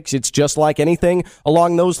politics. It's just like anything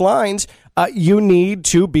along those lines. You need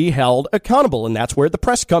to be held accountable, and that's where the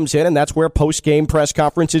press comes in, and that's where post-game press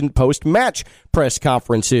conferences and post-match press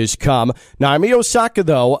conferences come. Naomi Osaka,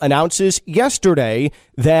 though, announces yesterday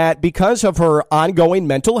that because of her ongoing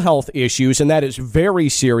mental health issues, and that is very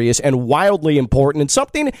serious and wildly important, and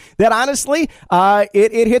something that, honestly,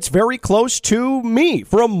 it hits very close to me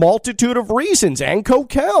for a multitude of reasons, and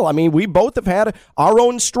Kokell. I mean, we both have had our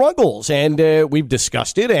own struggles, and we've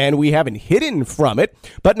discussed it, and we haven't hidden from it,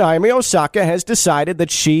 but Naomi Osaka has decided that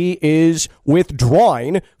she is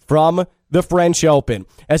withdrawing from the French Open.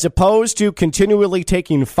 As opposed to continually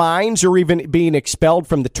taking fines or even being expelled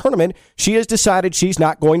from the tournament, she has decided she's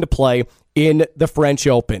not going to play in the French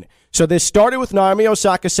Open. So this started with Naomi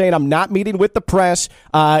Osaka saying, I'm not meeting with the press.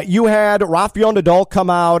 You had Rafael Nadal come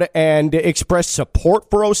out and express support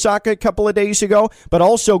for Osaka a couple of days ago, but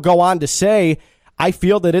also go on to say, I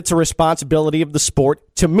feel that it's a responsibility of the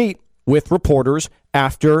sport to meet with reporters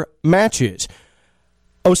after matches.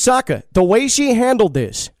 Osaka, the way she handled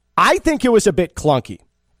this, I think it was a bit clunky.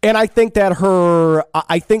 And I think that her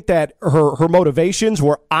motivations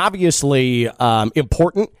were obviously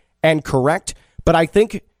important and correct, but I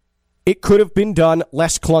think it could have been done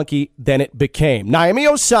less clunky than it became. Naomi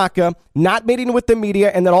Osaka not meeting with the media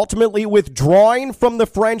and then ultimately withdrawing from the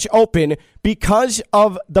French Open because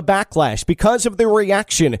of the backlash, because of the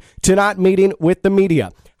reaction to not meeting with the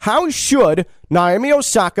media. How should Naomi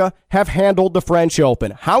Osaka have handled the French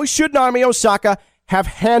Open? How should Naomi Osaka have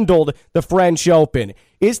handled the French Open?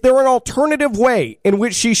 Is there an alternative way in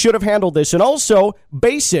which she should have handled this? And also,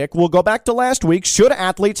 basic, we'll go back to last week, should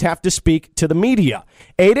athletes have to speak to the media?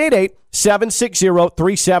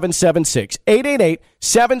 888-760-3776.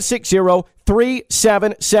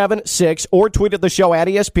 888-760-3776. Or tweet at the show at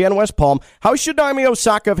ESPN West Palm. How should Naomi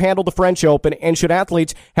Osaka have handled the French Open? And should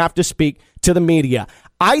athletes have to speak to the media?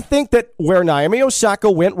 I think that where Naomi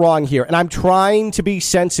Osaka went wrong here, and I'm trying to be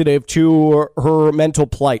sensitive to her mental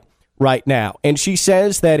plight right now, and she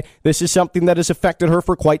says that this is something that has affected her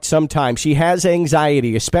for quite some time. She has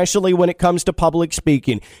anxiety, especially when it comes to public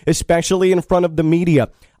speaking, especially in front of the media.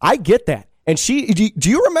 I get that. And do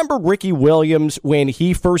you remember Ricky Williams when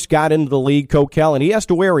he first got into the league, Kokell, and he has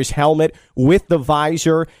to wear his helmet with the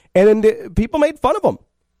visor, and people made fun of him.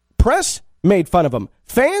 Press made fun of him.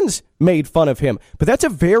 Fans made fun of him. But that's a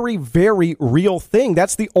very, very real thing.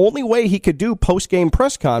 That's the only way he could do post-game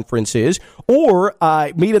press conferences or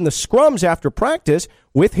meet in the scrums after practice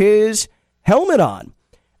with his helmet on.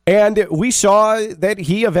 And we saw that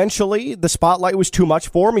he eventually, the spotlight was too much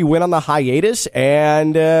for him. He went on the hiatus,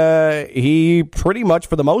 and he pretty much,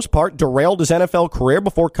 for the most part, derailed his NFL career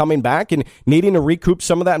before coming back and needing to recoup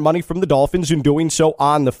some of that money from the Dolphins and doing so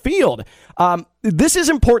on the field. This is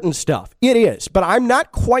important stuff. It is. But I'm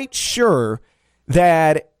not quite sure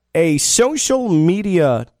that a social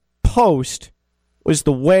media post was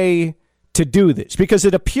the way to do this, because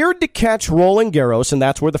it appeared to catch Roland Garros, and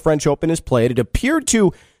that's where the French Open is played. It appeared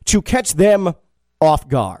to catch them off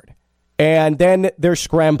guard, and then they're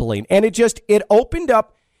scrambling, and it opened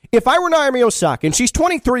up. If I were Naomi Osaka, and she's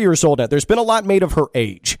 23 years old now, there's been a lot made of her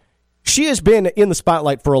age. She has been in the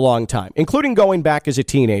spotlight for a long time, including going back as a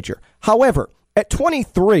teenager. However, at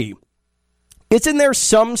 23, Isn't there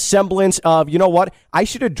some semblance of, you know what, I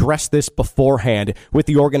should address this beforehand with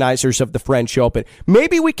the organizers of the French Open?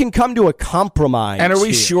 Maybe we can come to a compromise. And are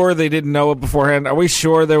we sure they didn't know it beforehand? Are we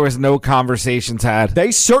sure there was no conversations had?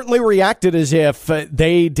 They certainly reacted as if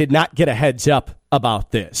they did not get a heads up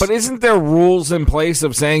about this. But isn't there rules in place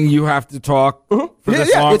of saying you have to talk for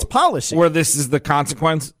this long? It's policy. Where this is the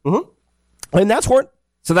consequence? And that's where...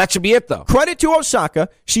 So that should be it, though. Credit to Osaka.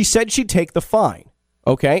 She said she'd take the fine.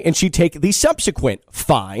 Okay, and she'd take the subsequent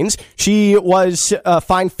fines. She was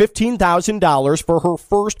fined $15,000 for her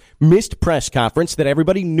first missed press conference that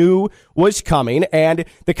everybody knew was coming, and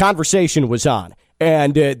the conversation was on.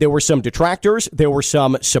 And there were some detractors. There were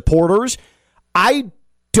some supporters. I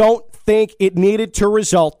don't think it needed to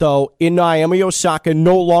result, though, in Naomi Osaka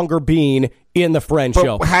no longer being in the French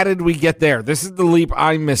Open. How did we get there? This is the leap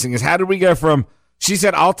I'm missing, is how did we go from, she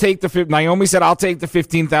said, Naomi said, I'll take the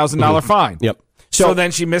 $15,000 fine. Yep. So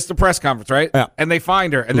then she missed the press conference, right? Yeah. And they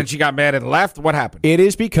fined her, and then she got mad and left. What happened? It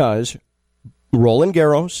is because Roland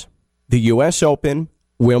Garros, the U.S. Open,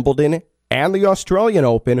 Wimbledon, and the Australian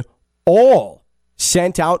Open all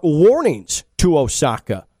sent out warnings to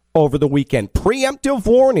Osaka over the weekend. Preemptive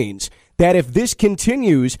warnings that if this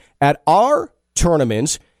continues at our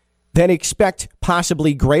tournaments, then expect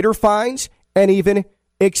possibly greater fines and even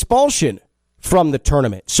expulsion from the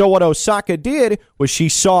tournament. So what Osaka did was she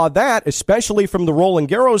saw that, especially from the Roland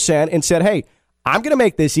Garros end, and said, hey, I'm going to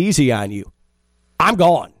make this easy on you. I'm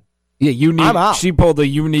gone. Yeah, I'm out. She pulled the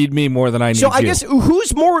you need me more than I need you. So I guess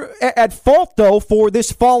who's more at fault, though, for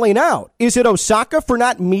this falling out? Is it Osaka for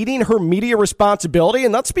not meeting her media responsibility?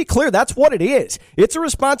 And let's be clear, that's what it is. It's a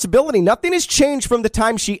responsibility. Nothing has changed from the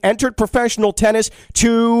time she entered professional tennis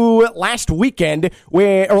to last week when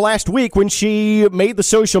she made the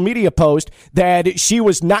social media post that she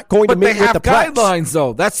was not going to meet with the press. But they have guidelines,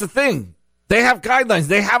 though. That's the thing. They have guidelines.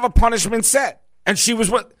 They have a punishment set. And she was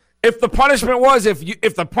what... If the punishment was,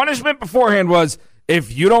 if the punishment beforehand was,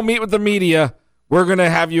 if you don't meet with the media, we're going to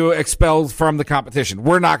have you expelled from the competition.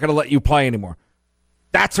 We're not going to let you play anymore.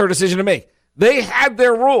 That's her decision to make. They had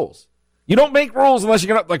their rules. You don't make rules unless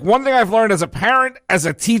you're going to, like, one thing I've learned as a parent, as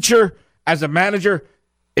a teacher, as a manager,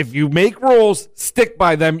 if you make rules, stick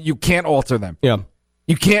by them. You can't alter them. Yeah.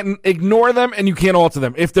 You can't ignore them and you can't alter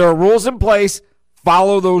them. If there are rules in place,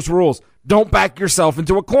 follow those rules. Don't back yourself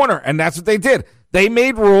into a corner. And that's what they did. They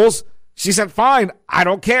made rules. She said, fine, I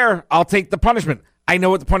don't care. I'll take the punishment. I know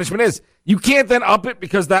what the punishment is. You can't then up it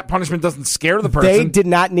because that punishment doesn't scare the person. They did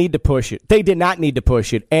not need to push it.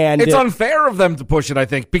 And it's unfair of them to push it, I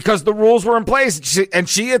think, because the rules were in place. And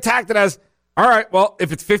she attacked it as, all right, well,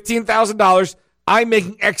 if it's $15,000, I'm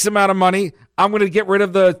making X amount of money. I'm going to get rid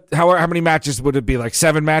of how many matches would it be? Like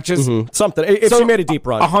 7 matches? Mm-hmm. Something. If she made a deep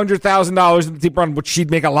run. $100,000 in the deep run, which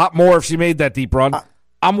she'd make a lot more if she made that deep run.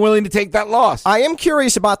 I'm willing to take that loss. I am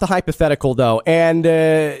curious about the hypothetical, though, and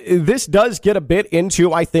this does get a bit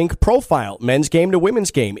into, I think, profile, men's game to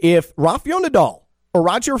women's game. If Rafael Nadal or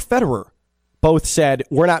Roger Federer both said,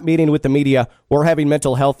 we're not meeting with the media, we're having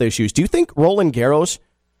mental health issues, do you think Roland Garros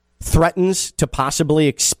threatens to possibly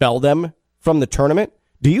expel them from the tournament?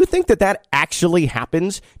 Do you think that actually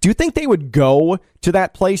happens? Do you think they would go to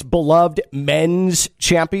that place, beloved men's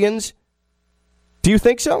champions? Do you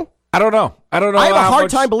think so? I don't know. I have a hard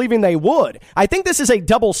time believing they would. I think this is a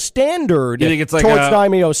double standard towards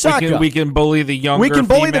Naomi Osaka. We can bully the younger female. We can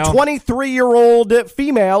bully female. the 23-year-old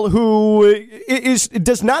female who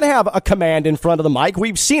does not have a command in front of the mic.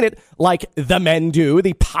 We've seen it like the men do,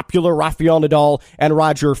 the popular Rafael Nadal and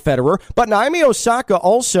Roger Federer. But Naomi Osaka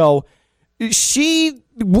also, she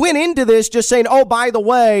went into this just saying, oh, by the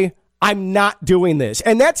way, I'm not doing this.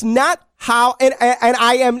 And that's not how, and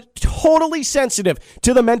I am totally sensitive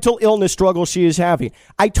to the mental illness struggle she is having.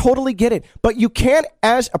 I totally get it. But you can't,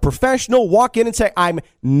 as a professional, walk in and say, I'm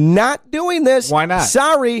not doing this. Why not?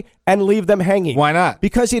 Sorry, and leave them hanging. Why not?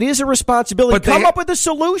 Because it is a responsibility. But come up with a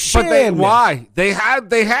solution. But why? They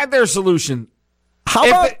had their solution. How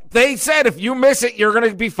about they said if you miss it, you're going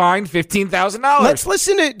to be fined $15,000. Let's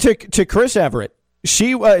listen to Chris Everett.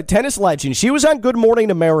 She, tennis legend, she was on Good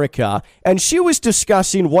Morning America, and she was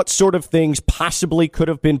discussing what sort of things possibly could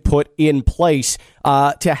have been put in place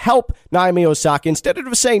to help Naomi Osaka, instead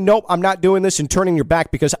of saying, nope, I'm not doing this and turning your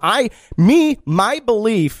back, because my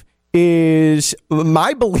belief is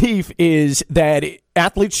that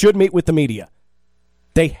athletes should meet with the media.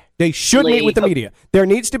 They should meet with the media. There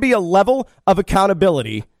needs to be a level of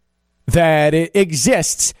accountability that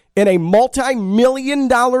exists in a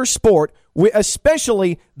multi-million-dollar sport,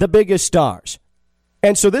 especially the biggest stars.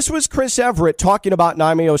 And so this was Chris Everett talking about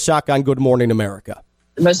Naomi Osaka on Good Morning America.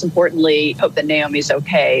 most importantly, hope that Naomi's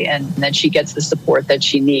okay and that she gets the support that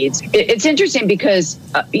she needs. It's interesting because,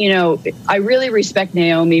 I really respect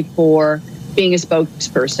Naomi for being a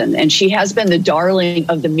spokesperson, and she has been the darling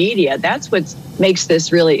of the media. That's what makes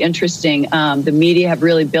this really interesting. The media have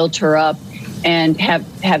really built her up and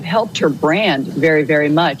have helped her brand very, very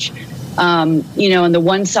much. On the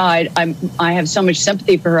one side, I have so much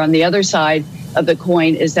sympathy for her. On the other side of the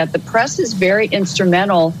coin is that the press is very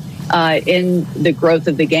instrumental in the growth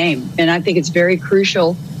of the game. And I think it's very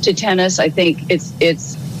crucial to tennis. I think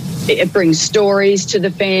it brings stories to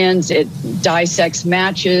the fans. It dissects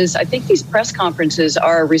matches. I think these press conferences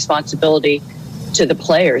are a responsibility to the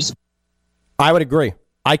players. I would agree.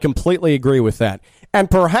 I completely agree with that.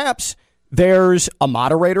 And perhaps there's a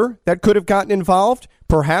moderator that could have gotten involved.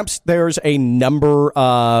 Perhaps there's a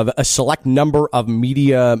select number of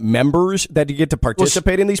media members that you get to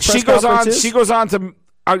participate in these press conferences. She goes on to,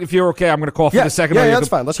 if you're okay, I'm going to call for the second. Yeah, that's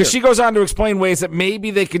fine. Let's hear it. She goes on to explain ways that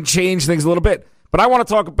maybe they can change things a little bit. But I want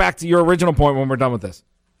to talk back to your original point when we're done with this.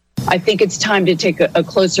 I think it's time to take a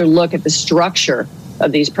closer look at the structure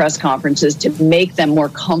of these press conferences to make them more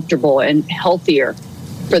comfortable and healthier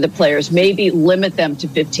for the players. Maybe limit them to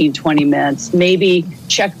 15, 20 minutes. Maybe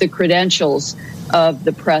check the credentials of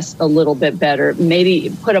the press a little bit better.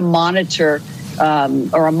 Maybe put a monitor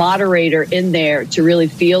or a moderator in there to really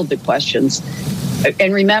field the questions.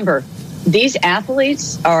 And remember, these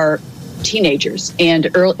athletes are teenagers and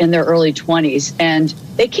in their early 20s, and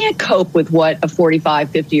they can't cope with what a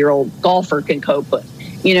 45, 50-year-old golfer can cope with.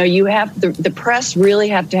 You have the press really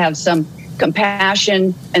have to have some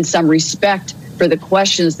compassion and some respect for the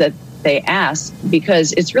questions that they ask,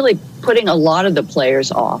 because it's really putting a lot of the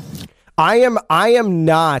players off. I am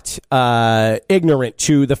not ignorant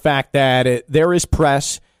to the fact that there is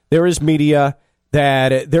press, there is media,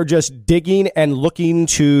 that they're just digging and looking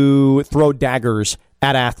to throw daggers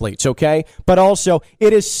at athletes, okay? But also,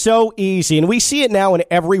 it is so easy, and we see it now in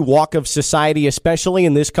every walk of society, especially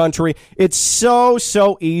in this country. It's so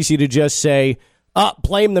easy to just say,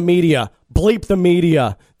 blame the media, bleep the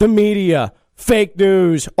media, fake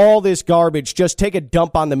news, all this garbage. Just take a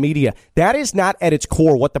dump on the media. That is not at its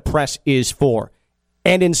core what the press is for.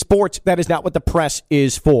 And in sports, that is not what the press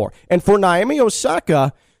is for. And for Naomi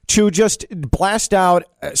Osaka to just blast out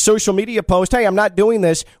a social media post, hey, I'm not doing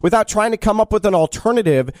this, without trying to come up with an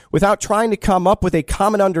alternative, without trying to come up with a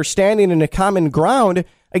common understanding and a common ground,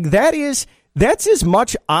 like that's as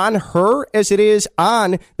much on her as it is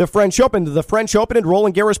on the French Open. The French Open and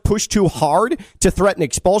Roland Garros pushed too hard to threaten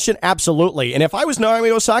expulsion? Absolutely. And if I was Naomi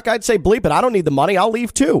Osaka, I'd say, bleep it. I don't need the money. I'll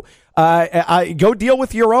leave too. Go deal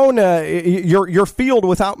with your own, your field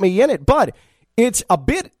without me in it. But it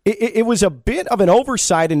was a bit of an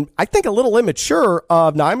oversight, and I think a little immature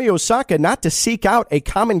of Naomi Osaka not to seek out a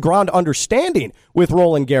common ground understanding with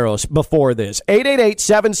Roland Garros before this.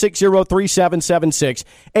 888-760-3776.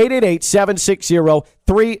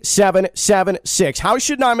 888-760-3776. How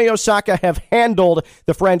should Naomi Osaka have handled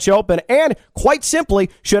the French Open? And quite simply,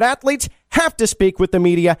 should athletes have to speak with the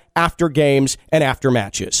media after games and after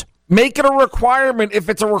matches? Make it a requirement if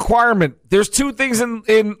it's a requirement. There's two things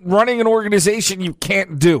in running an organization you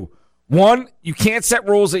can't do. One, you can't set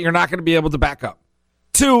rules that you're not going to be able to back up.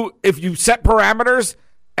 Two, if you set parameters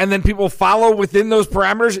and then people follow within those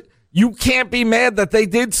parameters, you can't be mad that they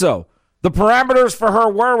did so. The parameters for her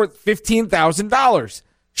were with $15,000.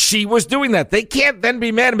 She was doing that. They can't then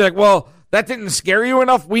be mad and be like, well, that didn't scare you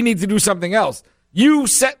enough. We need to do something else. You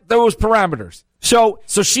set those parameters. So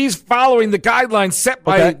she's following the guidelines set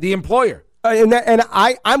by the employer.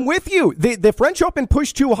 I'm with you. The French Open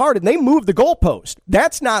pushed too hard, and they moved the goalpost.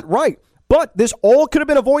 That's not right. But this all could have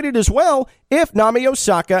been avoided as well if Naomi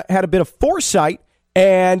Osaka had a bit of foresight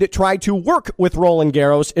and tried to work with Roland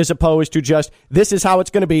Garros as opposed to just, this is how it's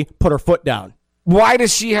going to be, put her foot down. Why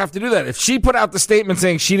does she have to do that? If she put out the statement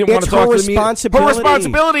saying she didn't want to talk to the media, her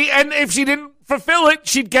responsibility, and if she didn't fulfill it,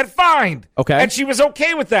 she'd get fined. Okay. And she was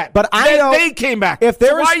okay with that. But they came back. Why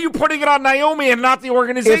are you putting it on Naomi and not the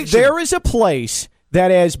organization? If there is a place that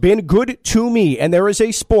has been good to me, and there is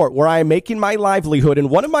a sport where I am making my livelihood, and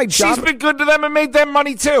one of my jobs... She's been good to them and made them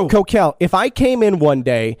money too. Kokell, if I came in one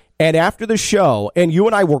day, and after the show, and you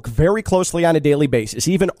and I work very closely on a daily basis,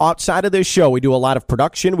 even outside of this show, we do a lot of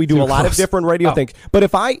production, we do a lot of different radio things. But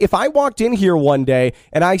if I walked in here one day,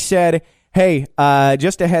 and I said, hey,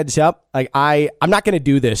 just a heads up, like I'm not going to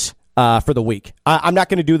do this for the week. I'm not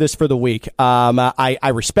going to do this for the week.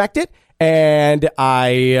 I respect it, and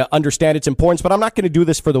I understand its importance, but I'm not going to do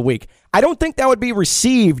this for the week. I don't think that would be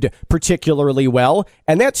received particularly well,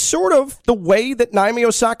 and that's sort of the way that Naomi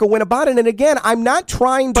Osaka went about it. And again, I'm not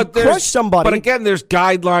trying to crush somebody. But again, there's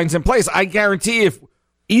guidelines in place. I guarantee if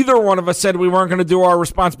either one of us said we weren't going to do our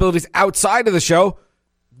responsibilities outside of the show,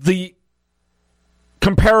 the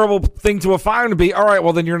comparable thing to a fine would be, all right,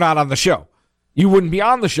 well, then you're not on the show. You wouldn't be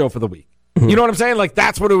on the show for the week. You know what I'm saying? Like,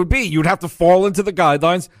 that's what it would be. You'd have to fall into the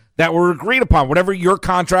guidelines that were agreed upon, whatever your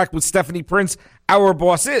contract with Stephanie Prince, our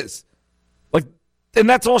boss, is. Like, and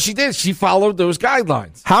that's all she did. She followed those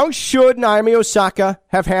guidelines. How should Naomi Osaka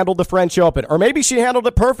have handled the French Open? Or maybe she handled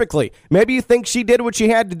it perfectly. Maybe you think she did what she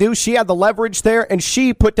had to do. She had the leverage there, and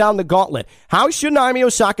she put down the gauntlet. How should Naomi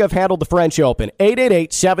Osaka have handled the French Open?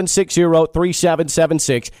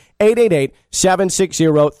 888-760-3776.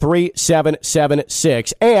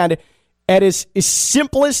 888-760-3776. And at its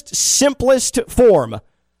simplest form,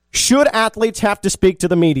 should athletes have to speak to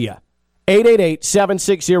the media?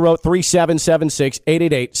 888-760-3776,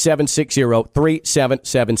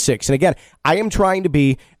 888-760-3776. And again, I am trying to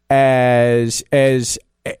be as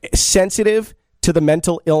sensitive to the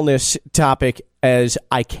mental illness topic as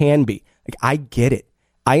I can be. Like, I get it.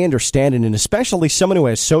 I understand it. And especially someone who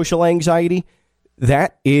has social anxiety,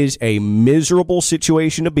 that is a miserable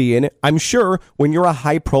situation to be in, I'm sure, when you're a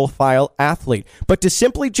high-profile athlete. But to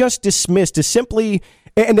simply just dismiss,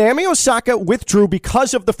 and Naomi Osaka withdrew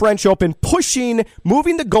because of the French Open,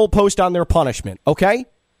 moving the goalpost on their punishment, okay?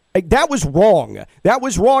 That was wrong. That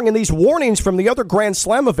was wrong, and these warnings from the other Grand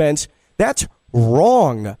Slam events, that's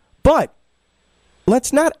wrong. But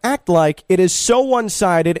let's not act like it is so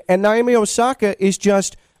one-sided, and Naomi Osaka is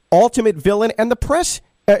just ultimate villain, and the press...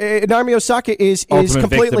 Naomi Osaka is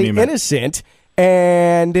completely innocent,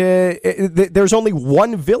 and there's only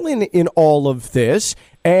one villain in all of this,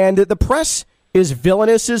 and the press is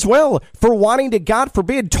villainous as well for wanting to, God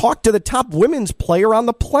forbid, talk to the top women's player on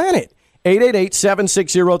the planet.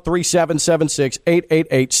 888-760-3776,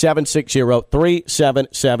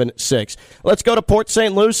 888-760-3776. Let's go to Port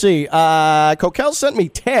St. Lucie. Kokell sent me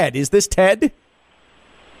Ted. Is this Ted?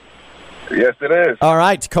 Yes, it is. All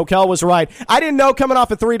right, Kokell was right. I didn't know coming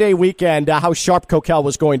off a 3-day weekend how sharp Kokell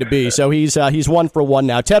was going to be, so he's 1 for 1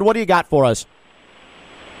 now. Ted, what do you got for us?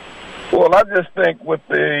 Well, I just think with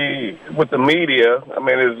the media, I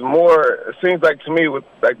mean, it seems like to me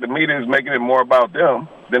the media is making it more about them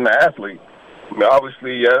than the athlete. I mean,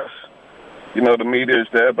 obviously, yes, the media is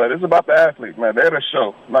there, but it's about the athlete, man. They're the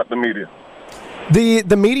show, not the media.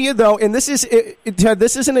 The media, though, and this is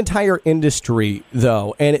an entire industry,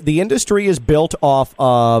 though, and the industry is built off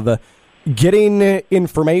of getting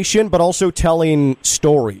information, but also telling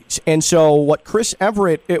stories. And so what Chris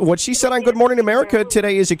Everett, what she said on Good Morning America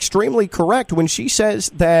today is extremely correct when she says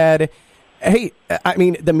that, hey, I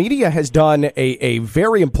mean, the media has done a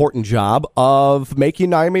very important job of making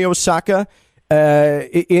Naomi Osaka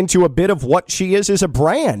into a bit of what she is as a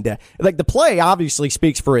brand. Like, the play obviously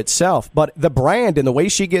speaks for itself, but the brand and the way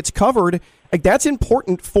she gets covered, like, that's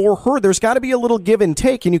important for her. There's got to be a little give and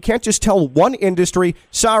take, and you can't just tell one industry,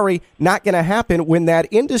 sorry, not going to happen, when that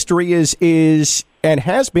industry is and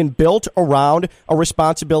has been built around a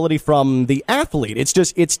responsibility from the athlete.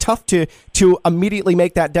 It's tough to immediately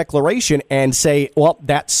make that declaration and say, well,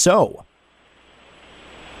 that's so.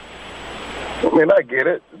 I mean, I get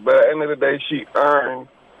it, but at the end of the day, she earned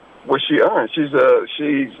what she earned.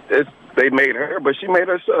 They made her, but she made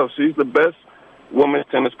herself. She's the best women's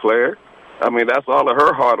tennis player. I mean, that's all of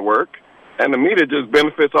her hard work, and the media just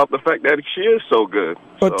benefits off the fact that she is so good.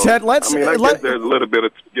 But so, Ted, I guess there's a little bit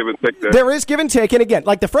of give and take there. There is give and take, and again,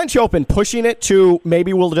 like the French Open, pushing it to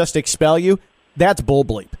maybe we'll just expel you. That's bull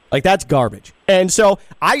bleep. Like, that's garbage. And so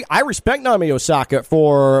I respect Naomi Osaka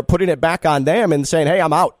for putting it back on them and saying, hey,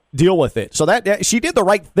 I'm out. Deal with it. So that she did the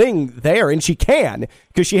right thing there, and she can,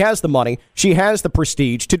 because she has the money, she has the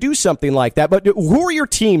prestige to do something like that. But who are your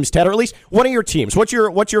teams, Ted, or at least one of your teams? What's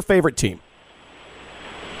your favorite team?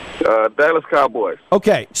 Dallas Cowboys.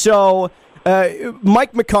 Okay, so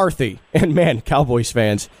Mike McCarthy, and man, Cowboys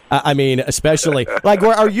fans, I mean, especially, like,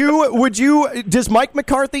 does Mike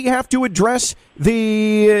McCarthy have to address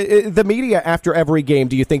the media after every game,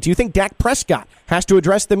 do you think? Do you think Dak Prescott has to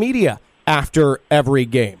address the media after every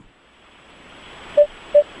game?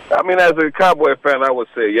 I mean, as a Cowboy fan, I would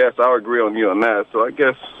say yes. I would agree on you on that. So I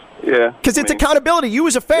guess, yeah. Because it's accountability. You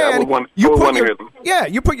as a fan, you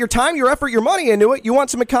put your time, your effort, your money into it. You want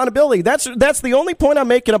some accountability. That's the only point I'm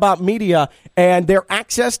making about media and their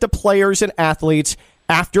access to players and athletes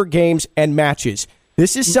after games and matches.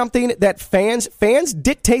 This is something that fans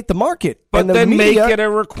dictate the market. But and the then media, make it a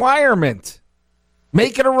requirement.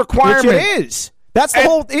 Make it a requirement. Which it is. That's the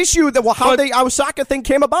whole issue, how the Osaka thing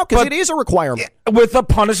came about, because it is a requirement. With a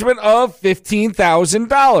punishment of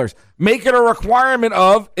 $15,000. Make it a requirement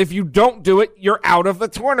of, if you don't do it, you're out of the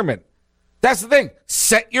tournament. That's the thing.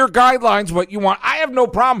 Set your guidelines, what you want. I have no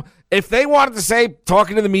problem If they wanted to say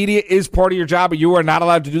talking to the media is part of your job or you are not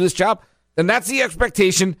allowed to do this job, then that's the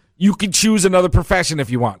expectation. You can choose another profession if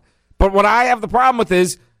you want. But what I have the problem with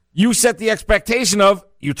is you set the expectation of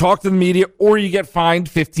you talk to the media or you get fined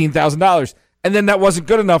 $15,000. And then that wasn't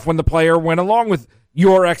good enough when the player went along with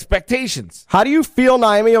your expectations. How do you feel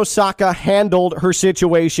Naomi Osaka handled her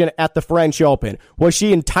situation at the French Open? Was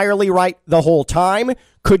she entirely right the whole time?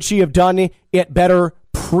 Could she have done it better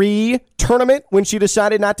pre-tournament when she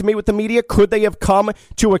decided not to meet with the media? Could they have come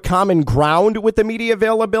to a common ground with the media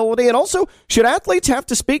availability? And also, should athletes have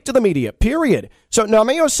to speak to the media? Period. So,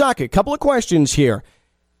 Naomi Osaka, a couple of questions here.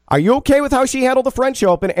 Are you okay with how she handled the French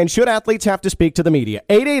Open, and should athletes have to speak to the media?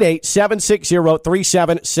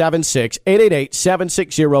 888-760-3776,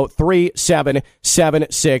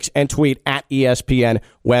 888-760-3776, and tweet at ESPN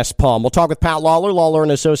West Palm. We'll talk with Pat Lawler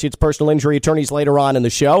and Associates personal injury attorneys later on in the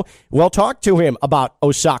show. We'll talk to him about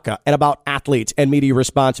Osaka and about athletes and media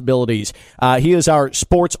responsibilities. He is our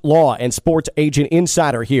sports law and sports agent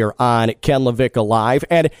insider here on Ken LaVicka Live.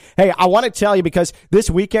 And, hey, I want to tell you, because this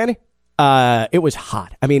weekend, it was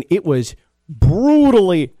hot. I mean, it was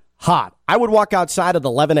brutally hot. I would walk outside at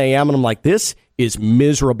 11 a.m. and I'm like, this is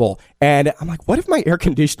miserable. And I'm like, what if my air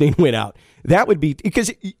conditioning went out? That would be,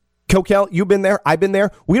 because, Kokell, you've been there, I've been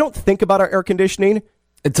there. We don't think about our air conditioning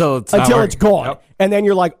until it's gone. Yep. And then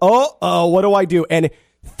you're like, oh, what do I do? And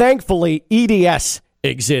thankfully, EDS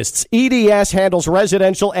exists. EDS handles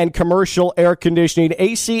residential and commercial air conditioning,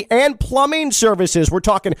 AC, and plumbing services. We're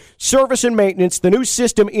talking service and maintenance. The new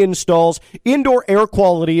system installs. Indoor air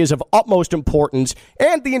quality is of utmost importance.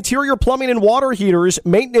 And the interior plumbing and water heaters,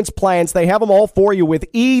 maintenance plans, they have them all for you with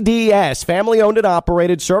EDS. Family owned and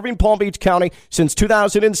operated, serving Palm Beach County since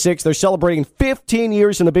 2006. They're celebrating 15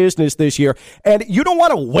 years in the business this year. And you don't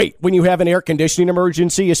want to wait when you have an air conditioning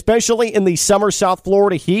emergency, especially in the summer South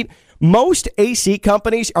Florida heat. Most AC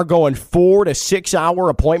companies are going 4 to 6 hour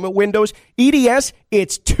appointment windows. EDS,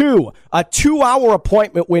 it's a 2 hour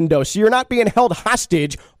appointment window. So you're not being held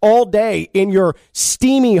hostage all day in your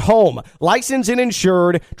steamy home. Licensed and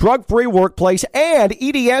insured, drug-free workplace, and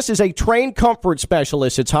EDS is a trained comfort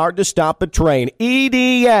specialist. It's hard to stop a train.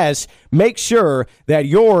 EDS, make sure that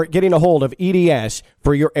you're getting a hold of EDS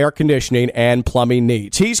for your air conditioning and plumbing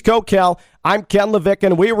needs. He's Kokell. I'm Ken LaVicka,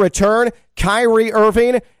 and we return Kyrie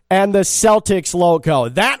Irving and the Celtics logo.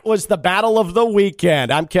 That was the battle of the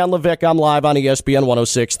weekend. I'm Ken LaVicka. I'm live on ESPN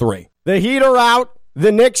 106.3. The Heat are out.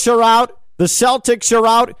 The Knicks are out. The Celtics are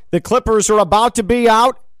out. The Clippers are about to be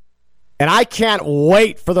out. And I can't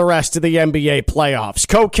wait for the rest of the NBA playoffs.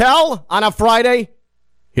 Kokell, on a Friday,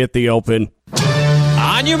 hit the open.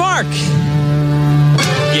 On your mark.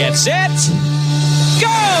 Get set.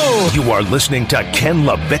 Go! You are listening to Ken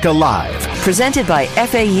LaVicka Live. Presented by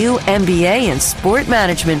FAU MBA and Sport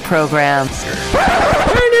Management Program. Turn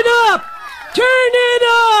it up! Turn it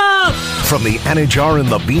up! From the Anajar and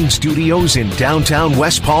Levine Studios in downtown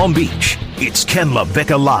West Palm Beach, it's Ken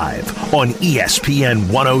LaVicka Live on ESPN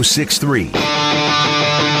 106.3.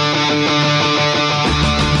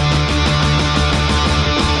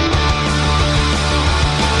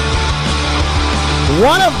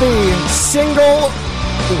 One of the single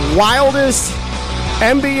wildest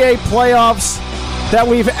NBA playoffs that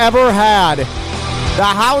we've ever had. The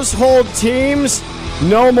household teams,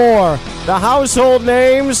 no more. The household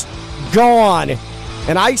names, gone.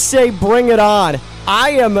 And I say bring it on.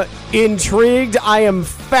 I am intrigued. I am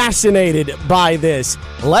fascinated by this.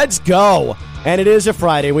 Let's go. And it is a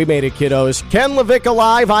Friday. We made it, kiddos. Ken LaVicka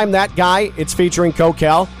Live. I'm that guy. It's featuring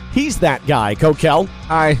Kokell. He's that guy. Kokell.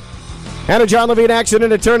 Hi. Anna John Levine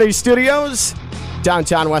Accident Attorney Studios,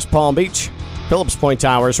 downtown West Palm Beach. Phillips Point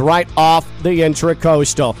Towers, right off the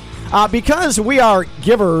Intracoastal. Because we are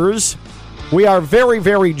givers, we are very,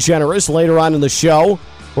 very generous. Later on in the show,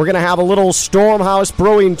 we're going to have a little Stormhouse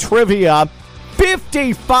Brewing trivia.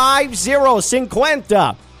 $50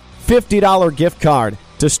 $50 gift card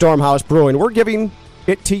to Stormhouse Brewing. We're giving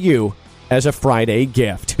it to you as a Friday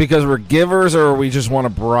gift. Because we're givers, or we just want to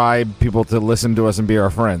bribe people to listen to us and be our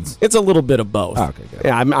friends? It's a little bit of both. Okay, good.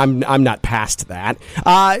 Yeah, I'm not past that.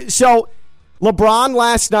 So LeBron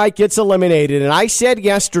last night gets eliminated, and I said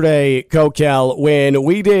yesterday, Kokell, when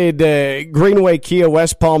we did Greenway Kia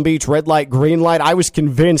West Palm Beach red light, green light, I was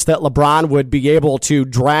convinced that LeBron would be able to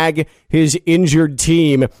drag his injured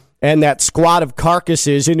team and that squad of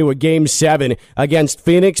carcasses into a Game 7 against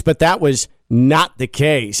Phoenix, but that was not the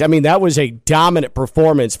case. I mean, that was a dominant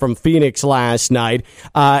performance from Phoenix last night,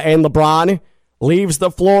 and LeBron leaves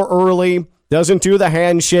the floor early, doesn't do the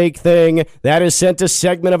handshake thing. That has sent a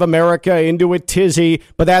segment of America into a tizzy,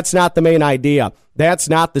 but that's not the main idea. That's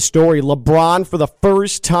not the story. LeBron, for the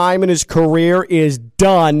first time in his career, is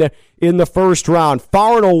done in the first round.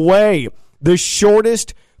 Far and away, the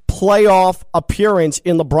shortest playoff appearance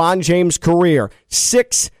in LeBron James' career.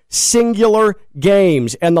 6 singular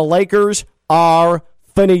games, and the Lakers are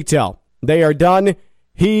finito. They are done.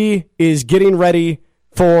 He is getting ready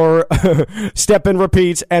for step and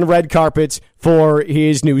repeats and red carpets for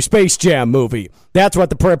his new Space Jam movie. That's what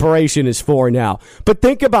the preparation is for now. But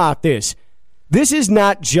think about this. This is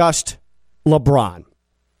not just LeBron.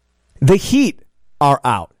 The Heat are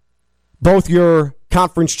out. Both your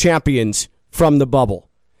conference champions from the bubble.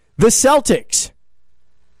 The Celtics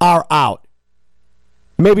are out.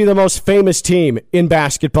 Maybe the most famous team in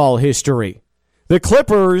basketball history. The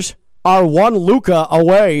Clippers are one Luka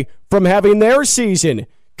away from having their season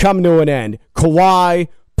come to an end. Kawhi,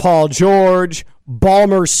 Paul George,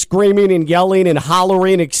 Ballmer screaming and yelling and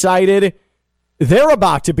hollering excited. They're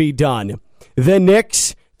about to be done. The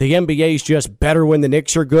Knicks, the NBA's just better when the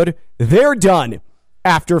Knicks are good. They're done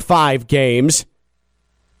after 5 games.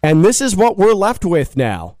 And this is what we're left with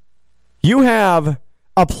now. You have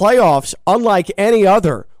a playoffs unlike any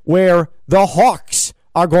other where the Hawks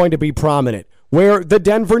are going to be prominent, where the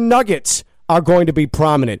Denver Nuggets are going to be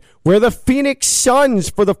prominent, where the Phoenix Suns,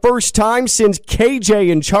 for the first time since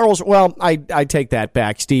KJ and Charles, well, I take that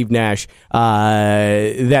back, Steve Nash,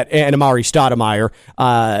 and Amari Stoudemire,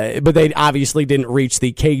 but they obviously didn't reach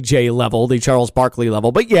the KJ level, the Charles Barkley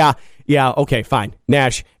level. But yeah, okay, fine,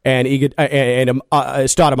 Nash and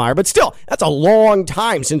Stoudemire, but still, that's a long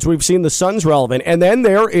time since we've seen the Suns relevant. And then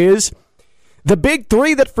there is the big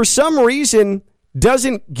three that for some reason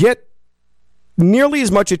doesn't get nearly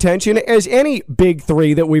as much attention as any big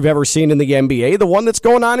three that we've ever seen in the NBA. The one that's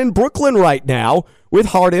going on in Brooklyn right now with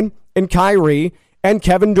Harden and Kyrie and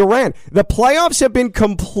Kevin Durant. The playoffs have been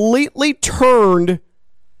completely turned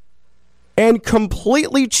and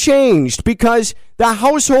completely changed because the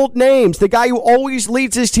household names, the guy who always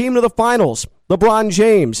leads his team to the finals, LeBron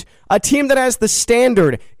James, a team that has the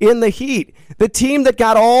standard in the Heat, the team that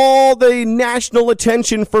got all the national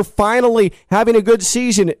attention for finally having a good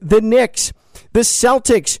season, the Knicks, the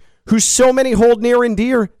Celtics, who so many hold near and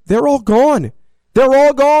dear, they're all gone. They're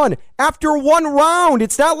all gone after one round.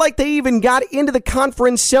 It's not like they even got into the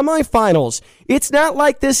conference semifinals. It's not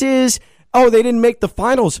like this is, they didn't make the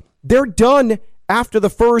finals. They're done after the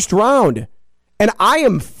first round. And I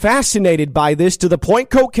am fascinated by this to the point,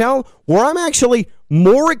 Kokell, where I'm actually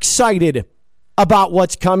more excited about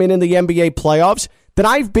what's coming in the NBA playoffs than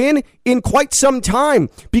I've been in quite some time,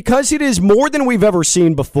 because it is more than we've ever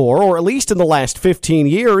seen before, or at least in the last 15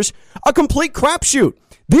 years, a complete crapshoot.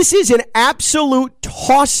 This is an absolute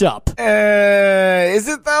toss-up. Is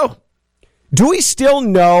it, though? Do we still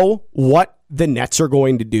know what the Nets are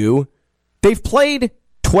going to do? They've played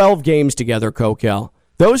 12 games together, Kokell.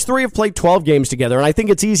 Those three have played 12 games together, and I think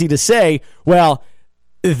it's easy to say, well,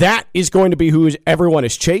 that is going to be who everyone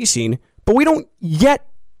is chasing, but we don't yet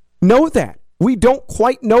know that. We don't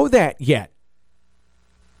quite know that yet.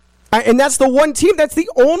 And that's the one team, that's the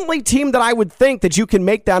only team that I would think that you can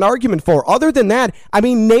make that argument for. Other than that, I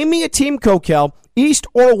mean, name me a team, Kokell, East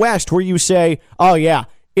or West, where you say, oh yeah,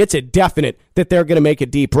 it's a definite that they're going to make a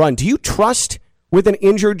deep run. Do you trust with an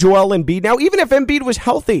injured Joel Embiid? Now, even if Embiid was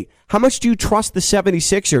healthy, how much do you trust the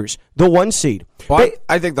 76ers, the 1 seed? Well,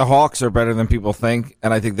 I think the Hawks are better than people think,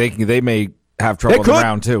 and I think they may have trouble in the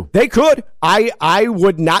round, too. They could. I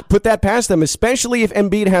would not put that past them, especially if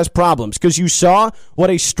Embiid has problems, because you saw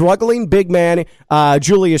what a struggling big man,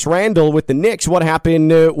 Julius Randle with the Knicks, what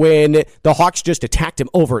happened when the Hawks just attacked him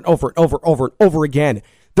over and over again.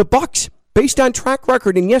 The Bucks, based on track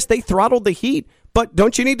record, and yes, they throttled the Heat, but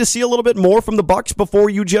don't you need to see a little bit more from the Bucks before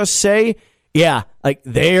you just say, yeah, like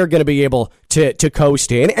they're going to be able to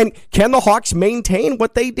coast in? And can the Hawks maintain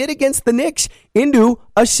what they did against the Knicks into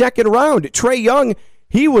a second round? Trae Young,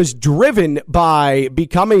 he was driven by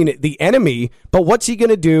becoming the enemy, but what's he going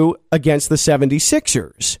to do against the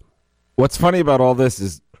 76ers? What's funny about all this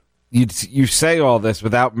is you say all this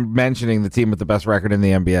without mentioning the team with the best record in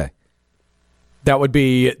the NBA. That would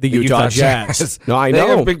be the Utah Jazz. No, I know.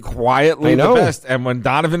 They have been quietly the best. And when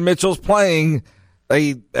Donovan Mitchell's playing,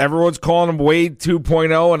 everyone's calling him Wade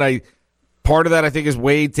 2.0. And part of that, I think, is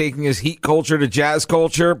Wade taking his Heat culture to Jazz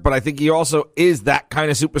culture. But I think he also is that kind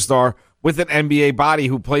of superstar with an NBA body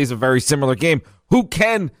who plays a very similar game. Who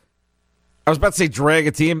can, I was about to say drag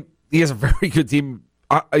a team. He has a very good team,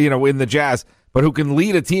 in the Jazz. But who can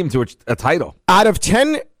lead a team to a title. Out of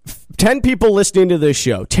 10 10 people listening to this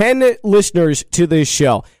show, 10 listeners to this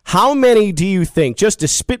show, how many do you think, just a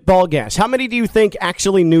spitball guess, how many do you think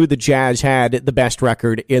actually knew the Jazz had the best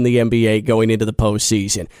record in the NBA going into the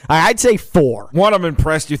postseason? I'd say 4. One, I'm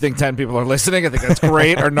impressed you think 10 people are listening. I think that's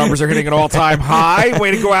great. Our numbers are hitting an all-time high.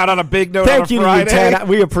 Way to go out on a big note on a Friday. Thank you, 10.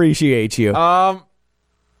 We appreciate you.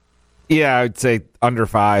 Yeah, I'd say under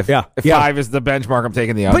 5. Yeah. If 5 is the benchmark, I'm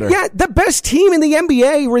taking the under. But yeah, the best team in the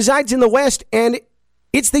NBA resides in the West, and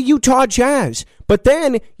it's the Utah Jazz. But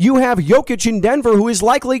then you have Jokic in Denver, who is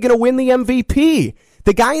likely going to win the MVP.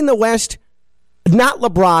 The guy in the West, not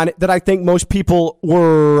LeBron, that I think most people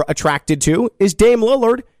were attracted to, is Dame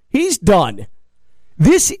Lillard. He's done.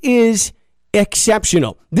 This is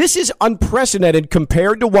exceptional. This is unprecedented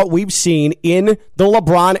compared to what we've seen in the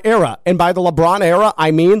LeBron era. And by the LeBron era,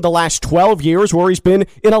 I mean the last 12 years where he's been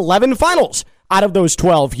in 11 finals out of those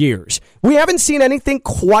 12 years. We haven't seen anything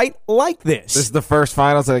quite like this. This is the first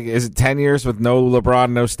finals. Is it 10 years with no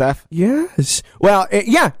LeBron, no Steph? Yes. Well,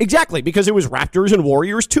 yeah, exactly, because it was Raptors and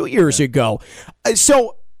Warriors 2 years ago.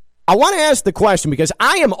 So I want to ask the question because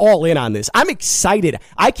I am all in on this. I'm excited.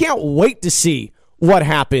 I can't wait to see what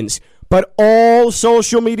happens. But all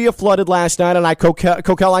social media flooded last night, and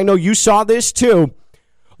Kokell, I know you saw this too.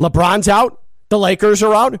 LeBron's out. The Lakers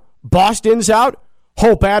are out. Boston's out.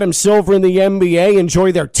 Hope Adam Silver and the NBA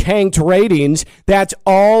enjoy their tanked ratings. That's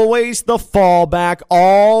always the fallback,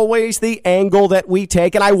 always the angle that we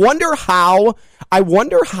take. And I wonder how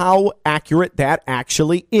accurate that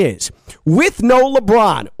actually is. With no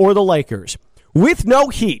LeBron or the Lakers, with no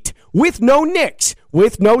Heat, with no Knicks,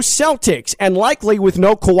 with no Celtics, and likely with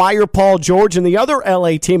no Kawhi or Paul George and the other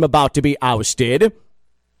LA team about to be ousted,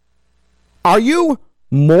 are you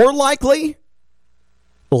more likely,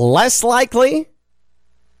 less likely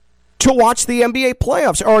to watch the NBA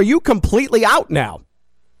playoffs? Or are you completely out now?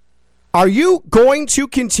 Are you going to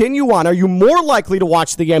continue on? Are you more likely to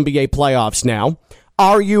watch the NBA playoffs now?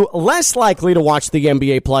 Are you less likely to watch the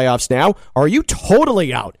NBA playoffs now? Or are you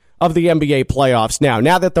totally out of the NBA playoffs now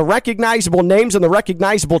that the recognizable names and the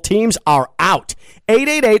recognizable teams are out?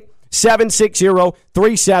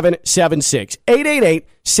 888-760-3776.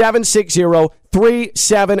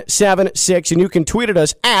 888-760-3776. And you can tweet at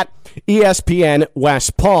us at ESPN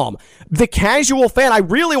West Palm. The casual fan, I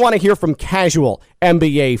really want to hear from casual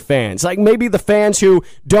NBA fans, like maybe the fans who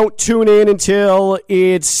don't tune in until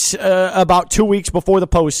it's about 2 weeks before the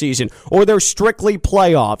postseason, or they're strictly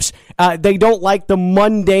playoffs. They don't like the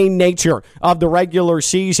mundane nature of the regular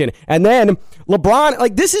season. And then LeBron,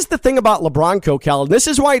 like this is the thing about LeBron, Kokell, and this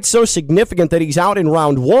is why it's so significant that he's out in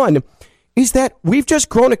round 1, is that we've just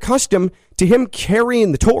grown accustomed to him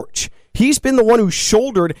carrying the torch. He's been the one who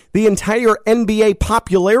shouldered the entire NBA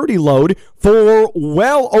popularity load for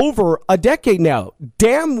well over a decade now,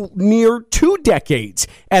 damn near 2 decades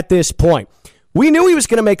at this point. We knew he was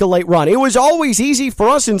going to make a late run. It was always easy for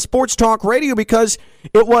us in sports talk radio because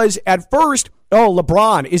it was at first, oh,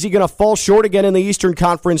 LeBron, is he going to fall short again in the Eastern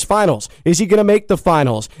Conference Finals? Is he going to make the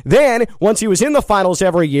finals? Then, once he was in the finals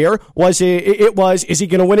every year, is he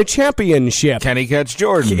going to win a championship? Can he catch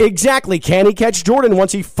Jordan? Exactly. Can he catch Jordan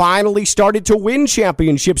once he finally started to win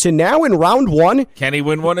championships? And now in round 1, can he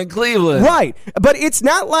win one in Cleveland? Right. But it's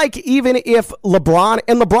not like even if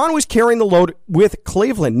LeBron was carrying the load with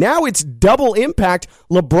Cleveland. Now it's double impact.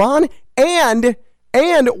 LeBron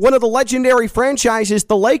and one of the legendary franchises,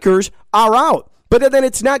 the Lakers, are out. But then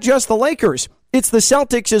it's not just the Lakers. It's the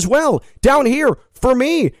Celtics as well. Down here, for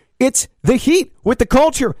me, it's the Heat with the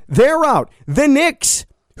culture. They're out. The Knicks,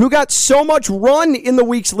 who got so much run in the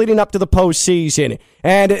weeks leading up to the postseason.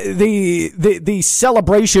 And the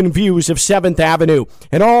celebration views of 7th Avenue.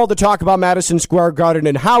 And all the talk about Madison Square Garden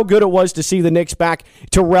and how good it was to see the Knicks back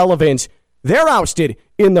to relevance. They're ousted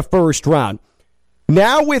in the first round.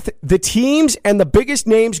 Now with the teams and the biggest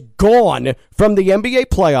names gone from the NBA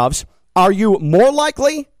playoffs, are you more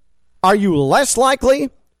likely? Are you less likely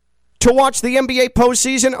to watch the NBA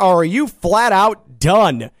postseason? Or are you flat out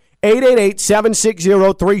done?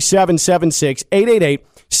 888-760-3776.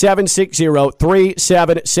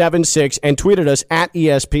 888-760-3776. And tweet at us at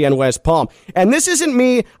ESPN West Palm. And this isn't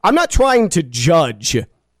me. I'm not trying to judge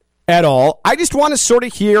at all. I just want to sort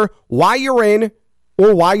of hear why you're in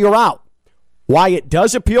or why you're out. Why it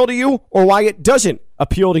does appeal to you or why it doesn't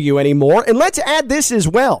appeal to you anymore. And let's add this as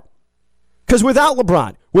well. Because without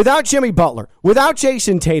LeBron, without Jimmy Butler, without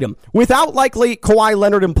Jason Tatum, without likely Kawhi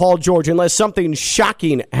Leonard and Paul George, unless something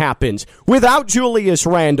shocking happens, without Julius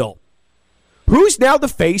Randle, who's now the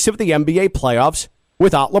face of the NBA playoffs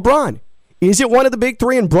without LeBron? Is it one of the big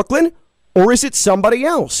 3 in Brooklyn or is it somebody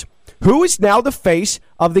else? Who is now the face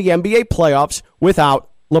of the NBA playoffs without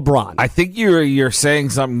LeBron. I think you're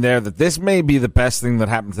saying something there that this may be the best thing that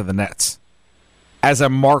happened to the Nets as a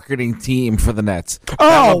marketing team for the Nets.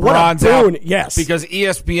 Oh, what a boon. Yes. Because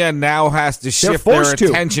ESPN now has to shift their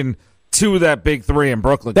attention to that big three in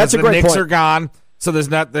Brooklyn. That's a great point. The Knicks are gone, so there's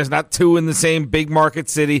not two in the same big market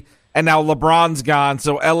city, and now LeBron's gone,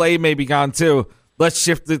 so LA may be gone too. Let's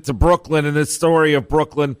shift it to Brooklyn and the story of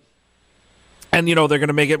Brooklyn. And, they're going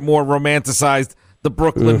to make it more romanticized, the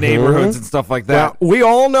Brooklyn neighborhoods and stuff like that. Well, we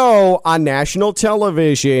all know on national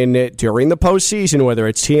television during the postseason, whether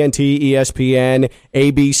it's TNT, ESPN,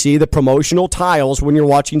 ABC, the promotional tiles, when you're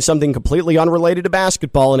watching something completely unrelated to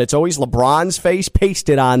basketball, and it's always LeBron's face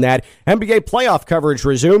pasted on that. NBA playoff coverage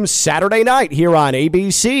resumes Saturday night here on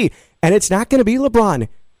ABC, and it's not going to be LeBron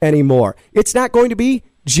anymore. It's not going to be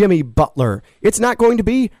Jimmy Butler. It's not going to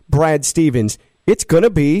be Brad Stevens. It's going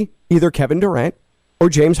to be either Kevin Durant or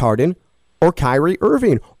James Harden or Kyrie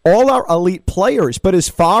Irving. All are elite players, but as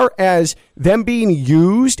far as them being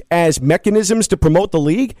used as mechanisms to promote the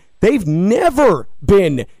league, they've never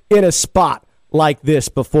been in a spot like this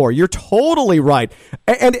before. You're totally right.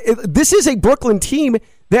 And this is a Brooklyn team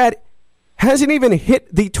that hasn't even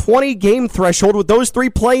hit the 20-game threshold with those three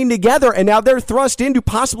playing together, and now they're thrust into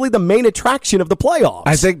possibly the main attraction of the playoffs.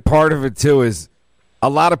 I think part of it, too, is a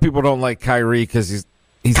lot of people don't like Kyrie because he's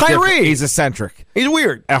Kyrie. Different. He's eccentric. He's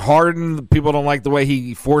weird. At Harden, people don't like the way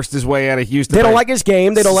he forced his way out of Houston. They don't like his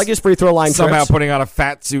game. They don't like his free throw line somehow trips. Putting on a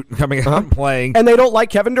fat suit and coming out and playing. And they don't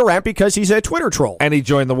like Kevin Durant because he's a Twitter troll. And he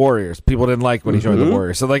joined the Warriors. People didn't like when he joined the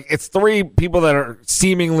Warriors. So, it's three people that are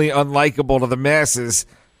seemingly unlikable to the masses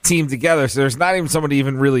teamed together. So there's not even someone to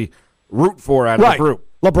even really root for out of the group.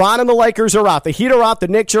 LeBron and the Lakers are out. The Heat are out. The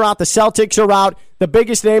Knicks are out. The Celtics are out. The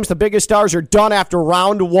biggest names, the biggest stars are done after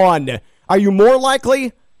round one. Are you more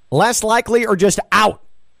likely, less likely, or just out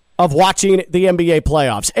of watching the NBA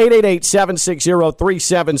playoffs?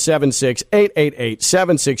 888-760-3776.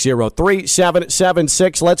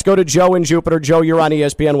 888-760-3776. Let's go to Joe in Jupiter. Joe, you're on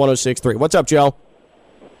ESPN 106.3. What's up, Joe?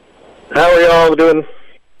 How are y'all doing?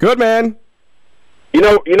 Good, man. You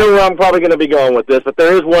know where I'm probably going to be going with this, but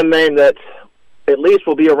there is one name that at least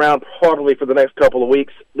will be around probably for the next couple of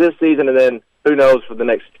weeks this season, and then who knows for the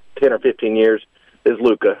next 10 or 15 years, is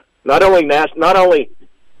Luka. Not only in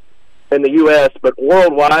the U.S., but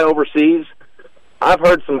worldwide, overseas. I've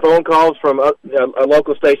heard some phone calls from a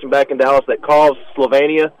local station back in Dallas that calls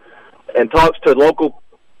Slovenia and talks to local,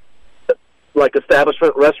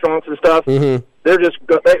 establishment restaurants and stuff. Mm-hmm. They're just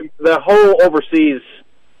the whole overseas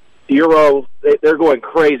Euro. They're going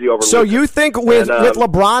crazy over. So Luka. you think with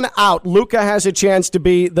LeBron out, Luka has a chance to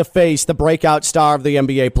be the face, the breakout star of the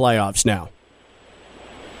NBA playoffs now?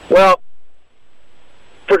 Well,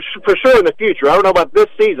 for sure in the future. I don't know about this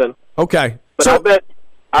season. Okay, but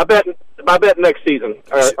I bet next season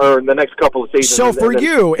or the next couple of seasons. So for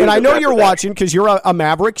you, and I know you're watching because you're a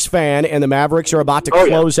Mavericks fan, and the Mavericks are about to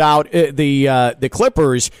close out the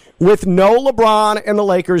Clippers with no LeBron and the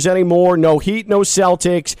Lakers anymore, no Heat, no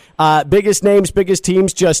Celtics, biggest names, biggest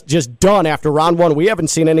teams just done after round one. We haven't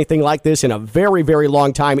seen anything like this in a very, very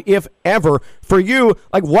long time, if ever. For you,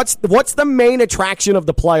 what's the main attraction of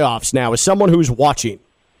the playoffs now as someone who's watching?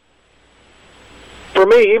 For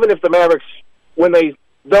me, even if the Mavericks, when they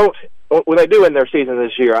do end their season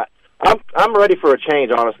this year, I'm ready for a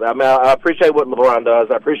change, honestly. I mean, I appreciate what LeBron does.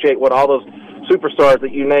 I appreciate what all those superstars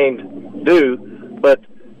that you named do, but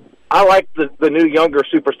I like the new younger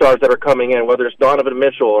superstars that are coming in, whether it's Donovan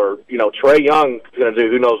Mitchell or, Trae Young is going to do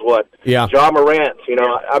who knows what. Yeah. Ja Morant,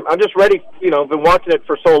 I'm just ready. I've been watching it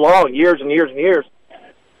for so long, years and years and years.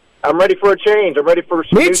 I'm ready for a change. I'm ready for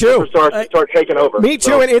some new superstars to start taking over. Me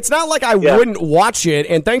too, and it's not like I wouldn't watch it,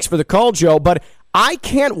 and thanks for the call, Joe, but I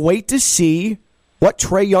can't wait to see what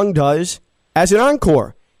Trae Young does as an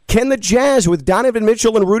encore. Can the Jazz with Donovan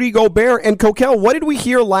Mitchell and Rudy Gobert and Kokell, what did we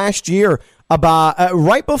hear last year about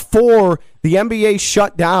right before the NBA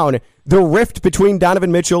shut down, the rift between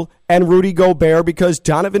Donovan Mitchell and Rudy Gobert because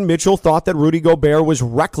Donovan Mitchell thought that Rudy Gobert was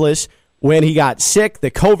reckless when he got sick,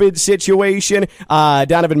 the COVID situation.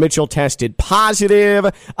 Donovan Mitchell tested positive.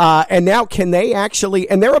 And now can they actually,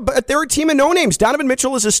 and they're a team of no-names. Donovan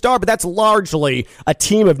Mitchell is a star, but that's largely a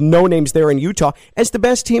team of no-names there in Utah as the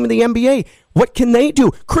best team in the NBA. What can they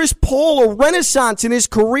do? Chris Paul, a renaissance in his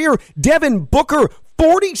career. Devin Booker,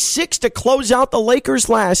 46 to close out the Lakers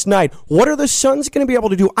last night. What are the Suns going to be able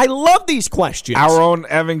to do? I love these questions. Our own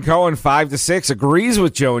Evan Cohen, 5-6, agrees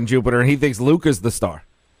with Joe in Jupiter, and he thinks Luka's the star.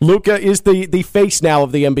 Luka is the face now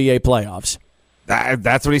of the NBA playoffs.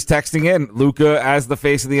 That's what he's texting in. Luka as the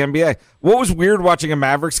face of the NBA. What was weird watching a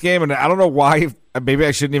Mavericks game, and I don't know why, maybe I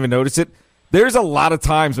shouldn't even notice it, there's a lot of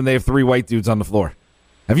times when they have three white dudes on the floor.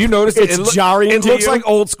 Have you noticed It's jarring It to looks you? like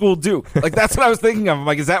old school Duke. Like, that's what I was thinking of. I'm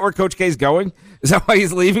like, is that where Coach K's going? Is that why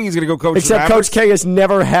he's leaving? He's going to go coach the Except Mavericks? Coach K has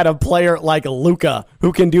never had a player like Luka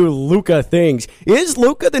who can do Luka things. Is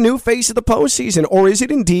Luka the new face of the postseason, or is it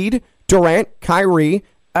indeed Durant, Kyrie,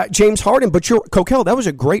 James Harden? But Kokell, that was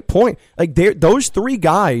a great point. Like, those three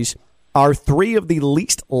guys are three of the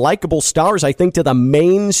least likable stars, I think, to the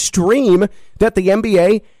mainstream that the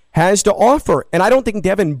NBA has to offer. And I don't think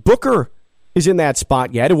Devin Booker is in that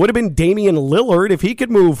spot yet. It would have been Damian Lillard if he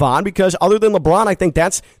could move on, because other than LeBron, I think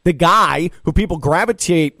that's the guy who people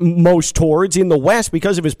gravitate most towards in the West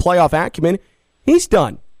because of his playoff acumen. He's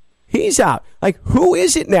done. He's out. Like, who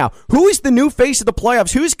is it now? Who is the new face of the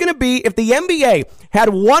playoffs? Who's going to be, if the NBA had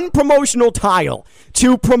one promotional tile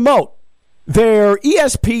to promote their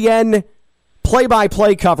ESPN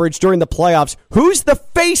play-by-play coverage during the playoffs, who's the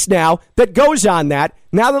face now that goes on that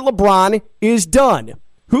now that LeBron is done?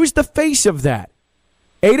 Who's the face of that?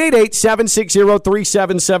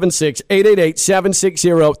 888-760-3776,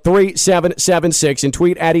 888-760-3776, and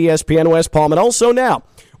tweet at ESPN West Palm. And also now,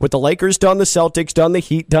 with the Lakers done, the Celtics done, the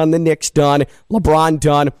Heat done, the Knicks done, LeBron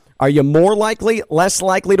done, are you more likely, less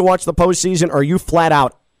likely to watch the postseason, or are you flat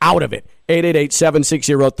out of it?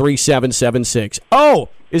 888-760-3776. Oh,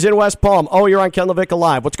 is in West Palm. Oh, you're on Ken LaVicka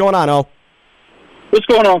Live. What's going on, Oh? What's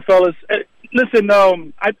going on, fellas? Listen,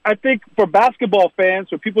 I think for basketball fans,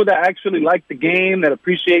 for people that actually like the game, that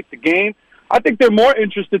appreciate the game, I think they're more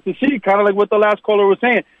interested to see, kind of like what the last caller was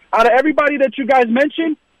saying. Out of everybody that you guys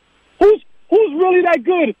mentioned, who's really that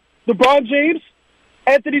good? LeBron James,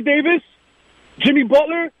 Anthony Davis, Jimmy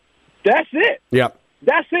Butler. That's it. Yep.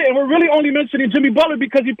 That's it. And we're really only mentioning Jimmy Butler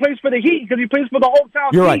because he plays for the Heat, because he plays for the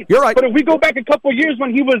hometown You're team. right. You're right. But if we go back a couple of years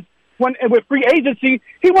when with free agency,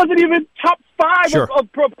 he wasn't even top 5 Sure.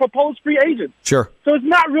 of proposed free agents. Sure. So it's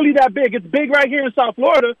not really that big. It's big right here in South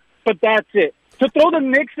Florida, but that's it. To throw the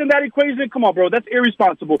Knicks in that equation, come on, bro, that's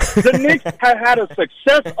irresponsible. The Knicks have had a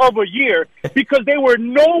success of a year because they were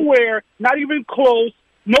nowhere, not even close,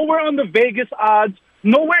 nowhere on the Vegas odds,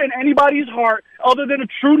 nowhere in anybody's heart other than a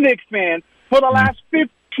true Knicks fan for the last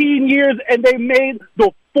 15 years, and they made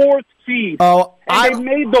the 4th seed. Oh, they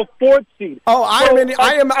made the 4th seed. Oh,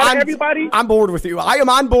 everybody. I'm bored with you. I am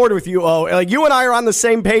on board with you. Oh, like you and I are on the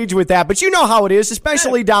same page with that. But you know how it is,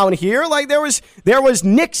 especially down here. Like there was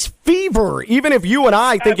Knicks fever. Even if you and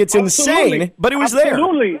I think it's insane, but it was there.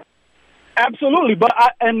 Absolutely. But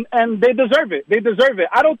and they deserve it. They deserve it.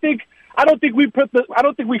 I don't think we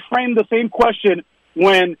framed the same question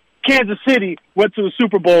when Kansas City went to the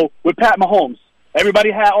Super Bowl with Pat Mahomes.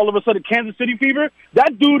 Everybody had all of a sudden Kansas City fever.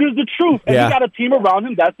 That dude is the truth, and he got a team around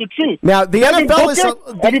him. That's the truth. Now the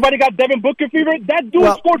NFL everybody got Devin Booker fever. That dude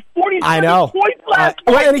scored 47 points last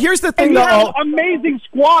night. And here's the thing, and he though. has an amazing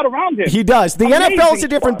squad around him. He does. The NFL is a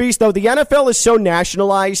different beast, though. The NFL is so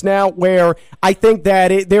nationalized now, where I think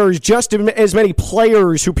that there is just as many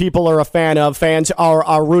players who people are a fan of, fans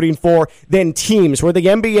are rooting for, than teams. Where the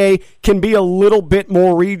NBA can be a little bit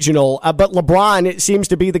more regional, but LeBron seems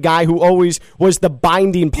to be the guy who always was the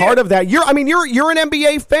binding part of that. You're an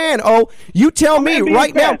NBA fan. Oh, you tell me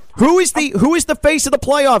right now, who is the face of the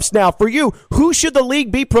playoffs now for you? Who should the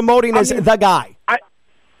league be promoting as the guy?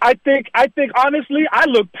 I think honestly, I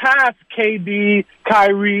look past KD,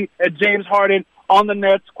 Kyrie, and James Harden on the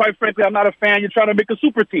Nets. Quite frankly, I'm not a fan. You're trying to make a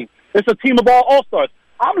super team. It's a team of all stars.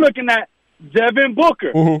 I'm looking at Devin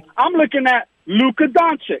Booker. Mm-hmm. I'm looking at Luka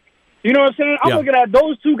Doncic. You know what I'm saying? I'm looking at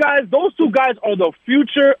those two guys. Those two guys are the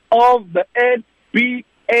future of the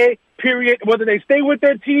NBA, period. Whether they stay with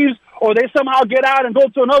their teams or they somehow get out and go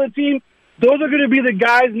to another team, those are going to be the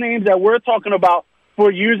guys' names that we're talking about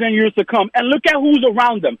for years and years to come. And look at who's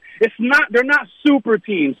around them. They're not super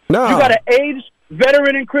teams. No. You got an aged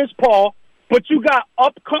veteran in Chris Paul, but you got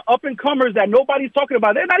up-and-comers that nobody's talking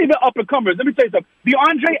about. They're not even up-and-comers. Let me tell you something.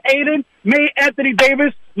 DeAndre Ayton made Anthony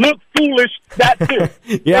Davis look foolish that year.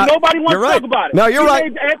 And nobody wants to talk about it. No, you're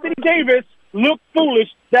right. Made Anthony Davis look foolish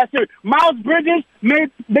that year. Miles Bridges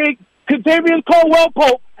made Kentavious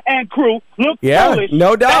Caldwell-Pope and crew look foolish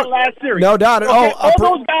no doubt. that last series. No doubt. Okay,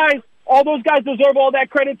 all those guys deserve all that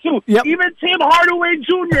credit, too. Yep. Even Tim Hardaway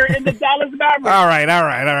Jr. in the Dallas Mavericks. All right.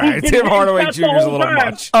 Tim Hardaway Jr. is a little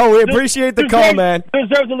much. Oh, we appreciate the call, man.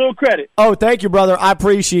 Deserves a little credit. Oh, thank you, brother. I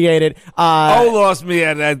appreciate it. Lost me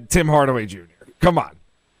at Tim Hardaway Jr. Come on.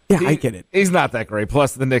 Yeah, I get it. He's not that great.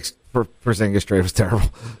 Plus, the Knicks for Porzingis trade was terrible.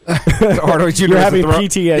 Hardaway Jr. You're having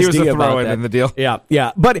PTSD he was a about throw-in that. in the deal.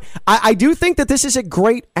 Yeah. But I do think that this is a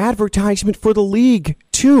great advertisement for the league,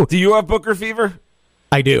 too. Do you have Booker fever?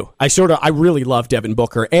 I do. I really love Devin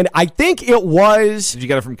Booker. And I think it was... Did you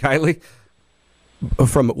get it from Kylie?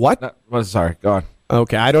 From what? Sorry, go on.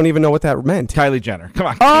 Okay, I don't even know what that meant. Kylie Jenner. Come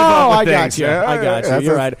on. Oh, I got you.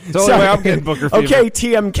 You're right. It's the only way I'm getting Booker fever. Okay,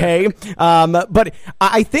 TMK. But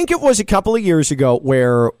I think it was a couple of years ago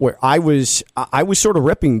where I was sort of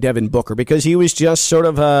ripping Devin Booker because he was just sort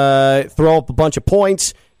of throw up a bunch of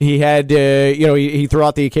points. He had, he threw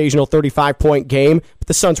out the occasional 35-point game, but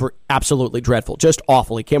the Suns were absolutely dreadful, just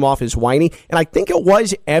awful. He came off as whiny, and I think it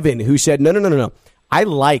was Evan who said, no. I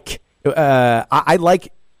like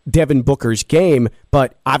Devin Booker's game,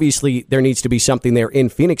 but obviously there needs to be something there in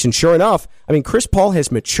Phoenix. And sure enough, I mean, Chris Paul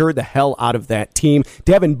has matured the hell out of that team.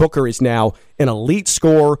 Devin Booker is now an elite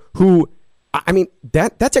scorer who, I mean,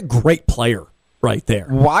 that's a great player right there.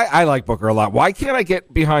 Why I like Booker a lot. Why can't I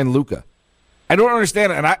get behind Luka? I don't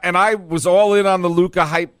understand it. And I was all in on the Luka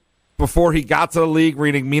hype before he got to the league,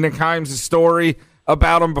 reading Mina Kimes' story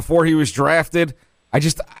about him before he was drafted. I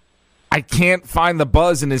can't find the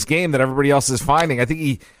buzz in his game that everybody else is finding. I think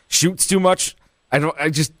he shoots too much.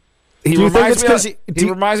 He reminds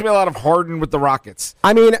me a lot of Harden with the Rockets.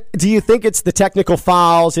 I mean, do you think it's the technical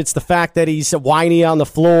fouls? It's the fact that he's whiny on the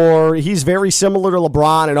floor. He's very similar to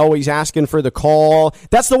LeBron and always asking for the call.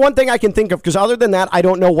 That's the one thing I can think of, because other than that, I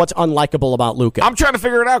don't know what's unlikable about Luka. I'm trying to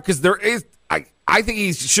figure it out, because I think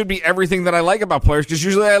he should be everything that I like about players, because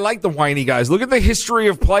usually I like the whiny guys. Look at the history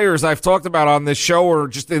of players I've talked about on this show or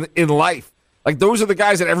just in life. Like, those are the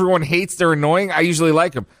guys that everyone hates. They're annoying. I usually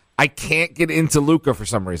like them. I can't get into Luka for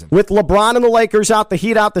some reason. With LeBron and the Lakers out, the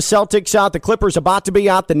Heat out, the Celtics out, the Clippers about to be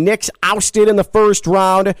out, the Knicks ousted in the first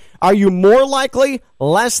round, are you more likely,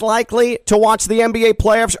 less likely to watch the NBA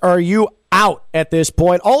playoffs, or are you out at this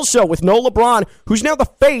point? Also, with no LeBron, who's now the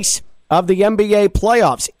face of the NBA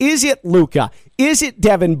playoffs, is it Luka? Is it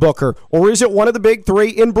Devin Booker? Or is it one of the big three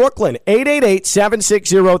in Brooklyn?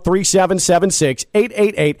 888-760-3776.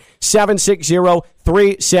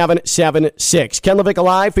 888-760-3776. Ken LaVicka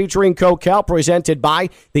Live featuring Kokell, presented by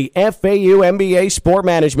the FAU MBA Sport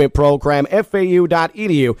Management Program.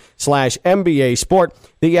 FAU.edu/MBA Sport.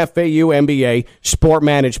 The FAU MBA Sport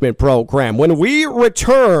Management Program. When we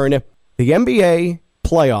return, the NBA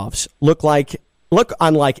playoffs look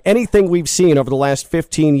unlike anything we've seen over the last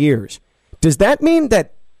 15 years. Does that mean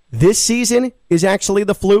that this season is actually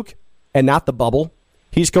the fluke and not the bubble?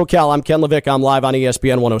 He's Kokell. I'm Ken LaVicka. I'm live on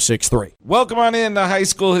ESPN 106.3. Welcome on in to High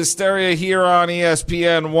School Hysteria here on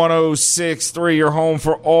ESPN 106.3, your home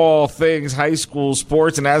for all things high school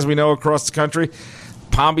sports. And as we know across the country,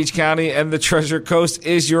 Palm Beach County and the Treasure Coast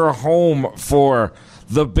is your home for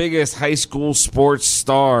the biggest high school sports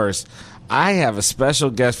stars. I have a special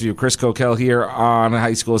guest for you, Chris Kokell, here on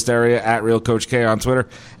High School Hysteria, at Real Coach K on Twitter,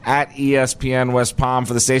 at ESPN West Palm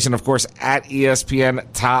for the station, of course, at ESPN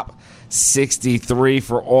Top 63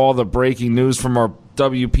 for all the breaking news from our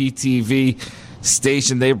WPTV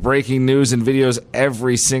station. They're breaking news and videos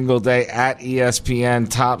every single day at ESPN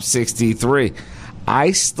Top 63.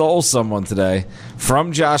 I stole someone today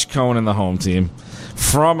from Josh Cohen and the home team.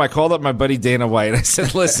 I called up my buddy Dana White. I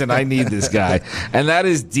said, listen, I need this guy. And that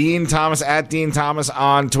is Dean Thomas, at Dean Thomas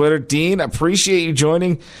on Twitter. Dean, appreciate you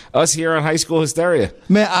joining us here on High School Hysteria.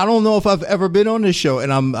 Man, I don't know if I've ever been on this show,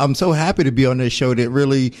 and I'm so happy to be on this show that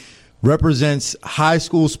really represents high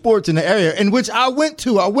school sports in the area, in which I went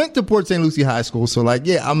to. I went to Port St. Lucie High School, so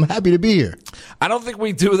I'm happy to be here. I don't think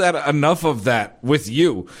we do that enough of that with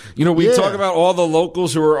you. We talk about all the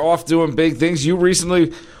locals who are off doing big things. You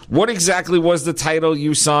recently, what exactly was the title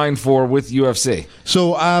you signed for with UFC?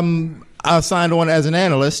 So I signed on as an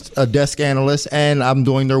analyst, a desk analyst, and I'm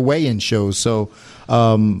doing their weigh-in shows. So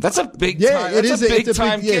that's a big time. That's a big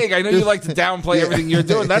time gig. I know you like to downplay everything you're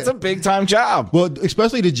doing. That's a big time job. Well,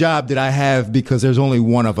 especially the job that I have, because there's only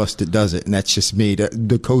one of us that does it, and that's just me,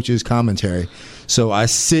 the coach's commentary. So I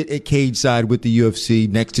sit at cage side with the UFC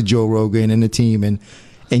next to Joe Rogan and the team, and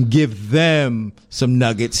give them some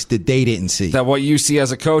nuggets that they didn't see. That what you see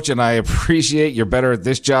as a coach, and I appreciate you're better at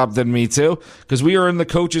this job than me too, because we are in the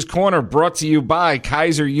Coach's Corner, brought to you by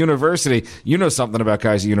Kaiser University. You know something about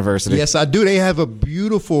Kaiser University. Yes, I do. They have a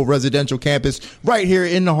beautiful residential campus right here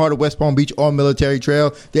in the heart of West Palm Beach on Military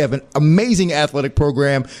Trail. They have an amazing athletic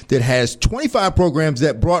program that has 25 programs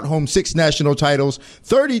that brought home 6 national titles,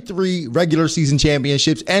 33 regular season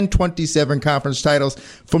championships, and 27 conference titles.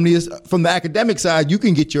 From the academic side, you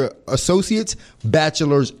can get your associates,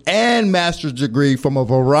 bachelor's, and master's degree from a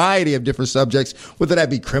variety of different subjects, whether that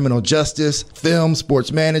be criminal justice, film,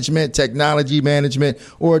 sports management, technology management,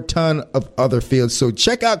 or a ton of other fields. So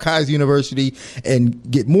check out Kaiser University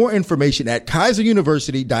and get more information at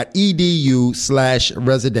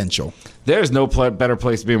kaiseruniversity.edu/residential. There's no better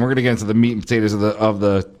place to be. And we're going to get into the meat and potatoes of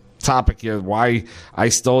the topic here, why I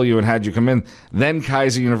stole you and had you come in. Then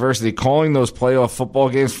Kaiser University calling those playoff football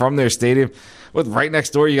games from their stadium. With right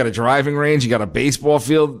next door, you got a driving range, you got a baseball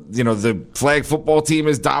field. The flag football team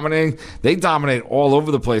is dominating. They dominate all over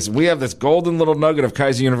the place. We have this golden little nugget of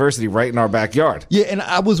Kaiser University right in our backyard. Yeah, and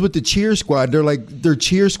I was with the cheer squad. Their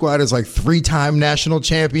cheer squad is like 3-time national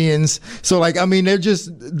champions. So they're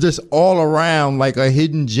just all around like a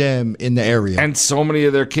hidden gem in the area. And so many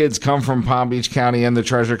of their kids come from Palm Beach County and the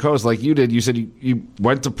Treasure Coast, like you did. You said you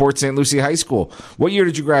went to Port St. Lucie High School. What year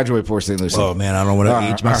did you graduate Port St. Lucie? Oh man, I don't want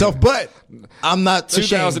to age myself, but I'm not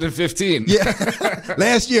 2015. Yeah,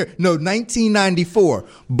 last year. No, 1994.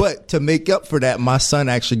 But to make up for that, my son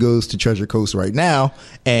actually goes to Treasure Coast right now,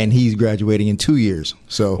 and he's graduating in 2 years.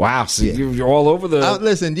 So wow, so you're all over the.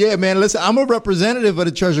 Listen, I'm a representative of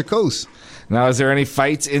the Treasure Coast. Now, is there any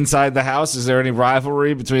fights inside the house? Is there any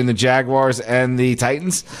rivalry between the Jaguars and the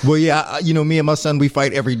Titans? Well, yeah, me and my son, we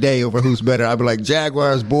fight every day over who's better. I'd be like,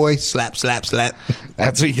 Jaguars, boy, slap, slap, slap.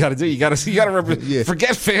 That's what you got to do. You got to represent. Yeah.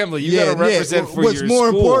 Forget family. You got to represent for your school. What's more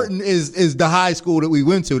important is the high school that we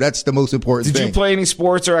went to. That's the most important thing. Did you play any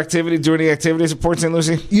sports or do any activities at Port St.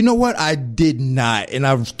 Lucie? You know what? I did not, and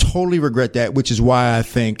I totally regret that, which is why I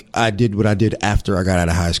think I did what I did after I got out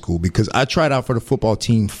of high school, because I tried out for the football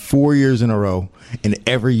team 4 years in a row, and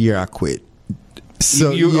every year I quit.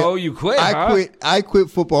 So you quit? I quit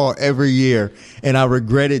football every year, and I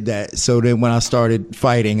regretted that. So then when I started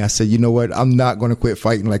fighting, I said, you know what? I'm not going to quit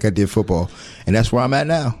fighting like I did football, and that's where I'm at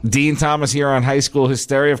now. Dean Thomas here on High School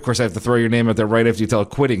Hysteria. Of course, I have to throw your name out there right after you tell a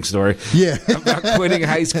quitting story. Yeah, about quitting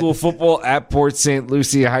high school football at Port St.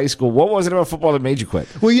 Lucie High School. What was it about football that made you quit?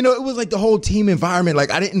 Well, it was like the whole team environment. Like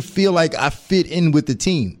I didn't feel like I fit in with the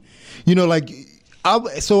team.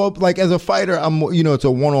 As a fighter, it's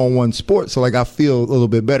a one-on-one sport, so I feel a little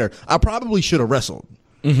bit better. I probably should have wrestled.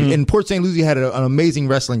 Mm-hmm. And Port St. Lucie had an amazing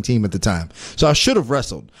wrestling team at the time, so I should have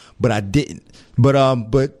wrestled, but I didn't.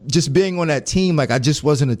 But just being on that team, I just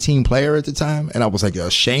wasn't a team player at the time, and I was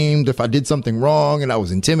ashamed if I did something wrong, and I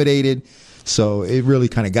was intimidated. So it really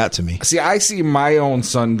kind of got to me. See, I see my own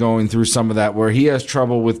son going through some of that where he has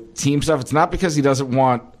trouble with team stuff. It's not because he doesn't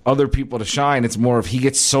want other people to shine. It's more of he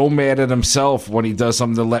gets so mad at himself when he does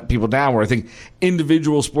something to let people down, where I think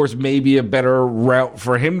individual sports may be a better route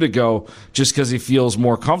for him to go just because he feels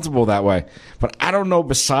more comfortable that way. But I don't know,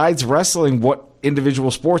 besides wrestling, what individual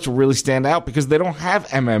sports will really stand out, because they don't have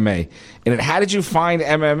MMA in it. How did you find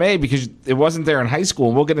MMA? Because it wasn't there in high school,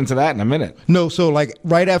 and we'll get into that in a minute. No, so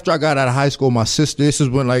right after I got out of high school, my sister, this is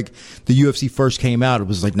when the UFC first came out. It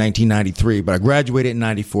was 1993, but I graduated in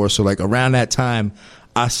 94. So around that time,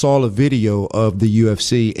 I saw a video of the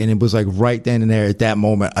UFC, and it was right then and there at that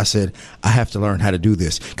moment, I said, I have to learn how to do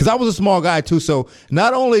this. Because I was a small guy too, so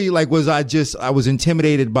not only was I was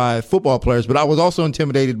intimidated by football players, but I was also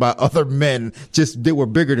intimidated by other men that were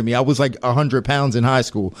bigger than me. I was 100 pounds in high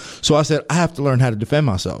school. So I said, I have to learn how to defend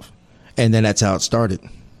myself. And then that's how it started.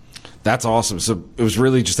 That's awesome. So it was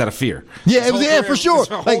really just out of fear. Yeah, it was for sure.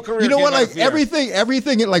 You know what?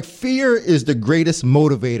 Everything. Fear is the greatest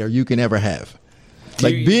motivator you can ever have.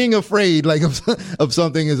 Being afraid of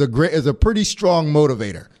something is a pretty strong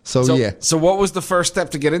motivator. So yeah. So what was the first step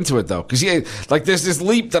to get into it though? Because there's this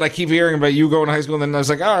leap that I keep hearing about you going to high school, and then I was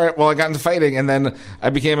like, all right, well I got into fighting, and then I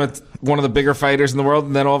became one of the bigger fighters in the world,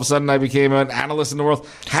 and then all of a sudden I became an analyst in the world.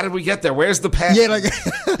 How did we get there? Where's the path? Yeah,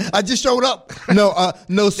 I just showed up.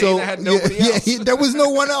 No. So I had nobody else. There was no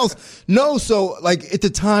one else. No, so at the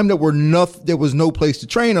time there was no place to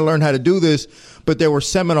train and learn how to do this. But there were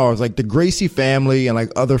seminars, the Gracie family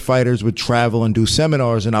and other fighters would travel and do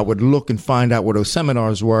seminars, and I would look and find out where those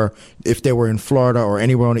seminars were, if they were in Florida or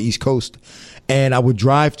anywhere on the East Coast. And I would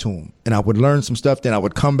drive to them, and I would learn some stuff. Then I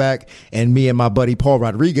would come back, and me and my buddy Paul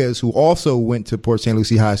Rodriguez, who also went to Port St.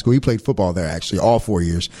 Lucie High School, he played football there actually all 4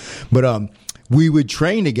 years. But we would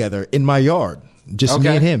train together in my yard. Just me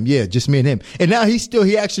and him. Yeah, just me and him. And now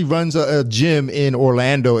he actually runs a gym in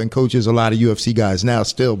Orlando and coaches a lot of UFC guys now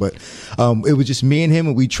still. But it was just me and him,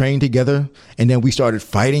 and we trained together. And then we started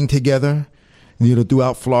fighting together,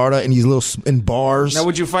 throughout Florida in bars. Now,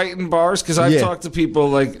 would you fight in bars? Because I've talked to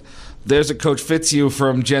people there's a Coach Fitzhugh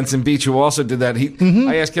from Jensen Beach who also did that.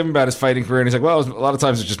 I asked him about his fighting career, and he's like, well, a lot of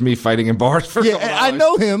times it's just me fighting in bars for I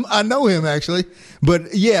know him actually.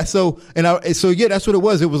 But that's what it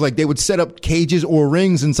was. It was they would set up cages or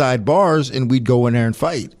rings inside bars, and we'd go in there and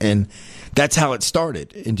fight. And that's how it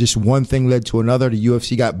started. And just one thing led to another. The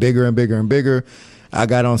UFC got bigger and bigger and bigger. I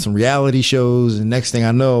got on some reality shows, and next thing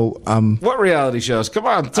I know, What reality shows? Come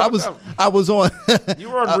on, I was on. You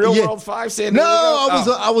were on Real World 5 San Diego?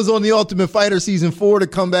 No, I was on the Ultimate Fighter season 4, the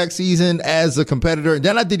comeback season as a competitor. And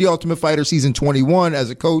then I did the Ultimate Fighter season 21 as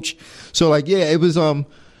a coach. So it was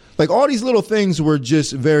like all these little things were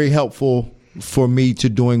just very helpful for me to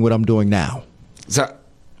doing what I'm doing now. So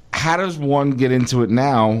how does one get into it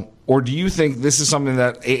now? Or do you think this is something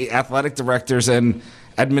that athletic directors and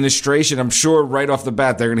administration, I'm sure right off the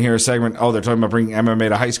bat, they're going to hear a segment, oh, they're talking about bringing MMA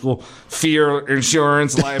to high school. Fear,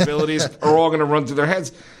 insurance, liabilities are all going to run through their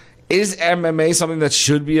heads. Is MMA something that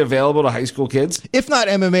should be available to high school kids? If not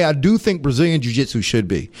MMA, I do think Brazilian Jiu-Jitsu should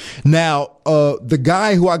be. Now, the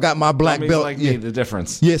guy who I got my black belt... like me, the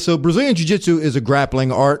difference. Yeah, so Brazilian Jiu-Jitsu is a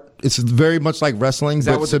grappling art. It's very much like wrestling, Is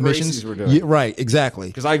that but what submissions. the Gracies were doing? Yeah, right, exactly.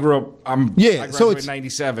 Because I grew up... I graduated in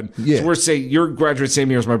 97. Yeah. So we're saying you're graduated same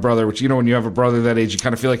year as my brother, which, when you have a brother that age, you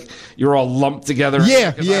kind of feel like you're all lumped together.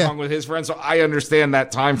 Yeah, because I hung with his friends. So I understand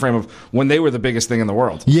that time frame of when they were the biggest thing in the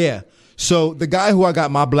world. Yeah. So the guy who I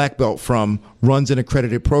got my black belt from runs an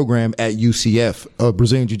accredited program at UCF, a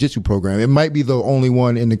Brazilian Jiu-Jitsu program. It might be the only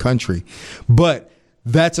one in the country, but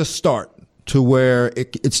that's a start to where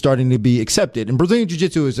it's starting to be accepted. And Brazilian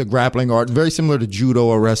Jiu-Jitsu is a grappling art, very similar to judo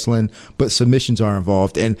or wrestling, but submissions are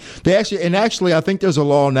involved. And actually, I think there's a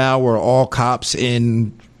law now where all cops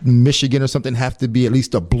in Michigan or something have to be at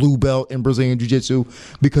least a blue belt in Brazilian Jiu-Jitsu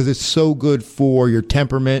because it's so good for your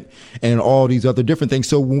temperament and all these other different things.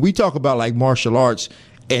 So when we talk about like martial arts,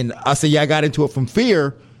 and I say, I got into it from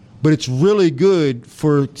fear, but it's really good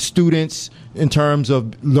for students in terms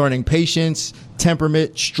of learning patience,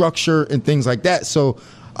 temperament, structure, and things like that. So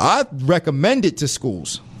I recommend it to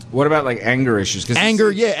schools. What about like anger issues?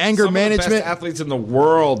 Anger management. Of the best athletes in the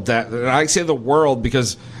world, and I say the world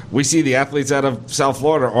because we see the athletes out of South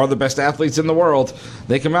Florida are the best athletes in the world.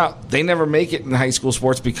 They come out. They never make it in high school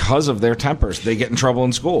sports because of their tempers. They get in trouble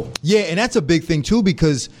in school. Yeah, and that's a big thing too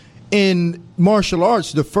because in martial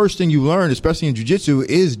arts, the first thing you learn, especially in jiu-jitsu,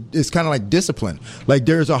 is kind of like discipline. Like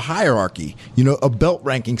there's a hierarchy, a belt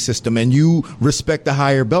ranking system, and you respect the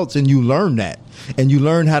higher belts, and you learn that. And you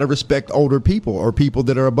learn how to respect older people or people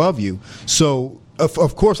that are above you. So,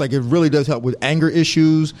 of course, like it really does help with anger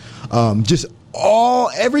issues, just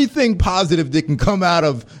everything positive that can come out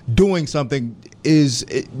of doing something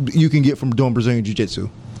you can get from doing Brazilian Jiu-Jitsu.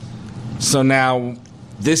 So now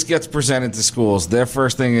this gets presented to schools. Their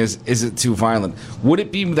first thing is it too violent? Would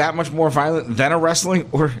it be that much more violent than a wrestling?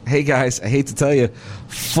 Or, hey guys, I hate to tell you,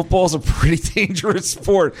 football's a pretty dangerous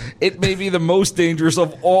sport. It may be the most dangerous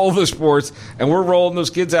of all the sports, and we're rolling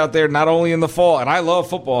those kids out there not only in the fall, and I love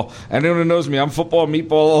football. Anyone who knows me, I'm football,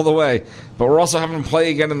 meatball all the way. But we're also having them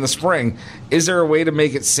play again in the spring. Is there a way to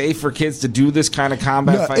make it safe for kids to do this kind of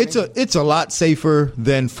combat fighting? It's a lot safer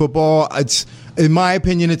than football. In my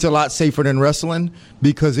opinion, it's a lot safer than wrestling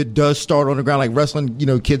because it does start on the ground. Like wrestling,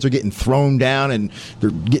 kids are getting thrown down and they're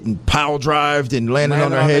getting pile drived and landing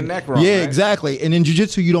on their head. Neck wrong, yeah, right? exactly. And in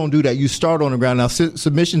jiu-jitsu, you don't do that. You start on the ground. Now,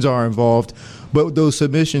 submissions are involved, but with those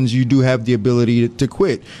submissions, you do have the ability to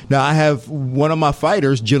quit. Now, I have one of my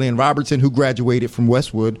fighters, Jillian Robertson, who graduated from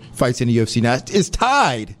Westwood, fights in the UFC now, is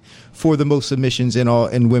tied for the most submissions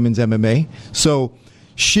in women's MMA. So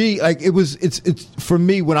it's for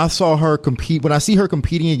me when I saw her compete, when I see her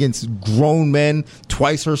competing against grown men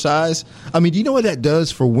twice her size. I mean, do you know what that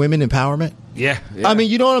does for women empowerment? Yeah. I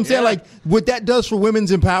mean, you know what I'm saying? Like what that does for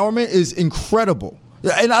women's empowerment is incredible.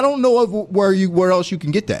 And I don't know where else you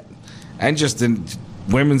can get that. And just in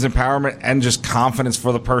women's empowerment and just confidence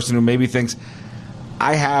for the person who maybe thinks,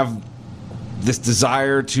 I have this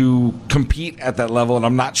desire to compete at that level, and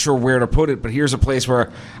I'm not sure where to put it, but here's a place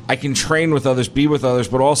where I can train with others, be with others,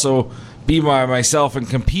 but also be by myself and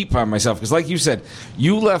compete by myself. Because like you said,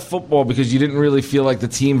 you left football because you didn't really feel like the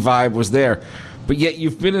team vibe was there. But yet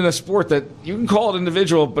you've been in a sport that you can call it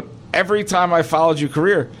individual, but every time I followed your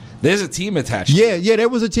career, there's a team attached. Yeah, there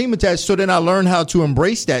was a team attached. So then I learned how to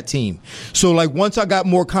embrace that team. So like once I got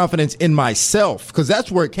more confidence in myself, because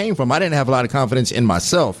that's where it came from. I didn't have a lot of confidence in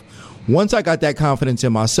myself. Once I got that confidence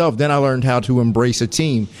in myself, then I learned how to embrace a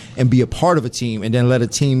team and be a part of a team, and then let a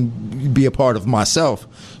team be a part of myself.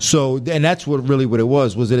 So, and that's what it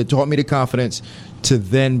was that it taught me the confidence to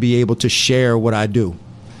then be able to share what I do.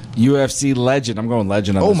 UFC legend. I'm going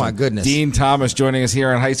legend on this my one. goodness. Dean Thomas joining us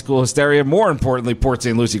here on High School Hysteria. More importantly, Port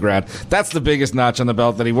St. Lucie grad. That's the biggest notch on the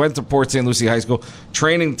belt, that he went to Port St. Lucie High School,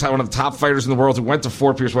 training one of the top fighters in the world who went to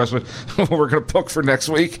Fort Pierce Westwood. We're going to book for next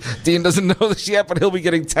week. Dean doesn't know this yet, but he'll be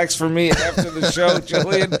getting texts from me after the show.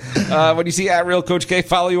 Jillian, when you see @RealCoachK,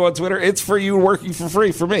 follow you on Twitter. It's for you, working for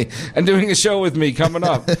free for me and doing a show with me coming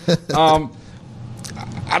up.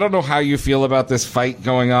 I don't know how you feel about this fight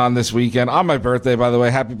going on this weekend. On my birthday, by the way.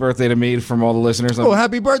 Happy birthday to me from all the listeners. Oh,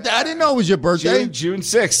 happy birthday. I didn't know it was your birthday. June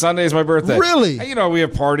 6th. Sunday is my birthday. Really? And, you know, we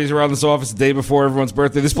have parties around this office the day before everyone's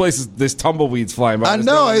birthday. This place there's tumbleweeds flying by. I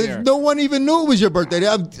know. No one even knew it was your birthday.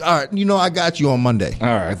 All right. You know, I got you on Monday. All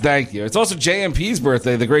right. Thank you. It's also JMP's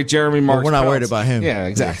birthday, the great Jeremy Marks. We're not worried about him. Yeah,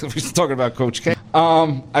 exactly. We're just talking about Coach K.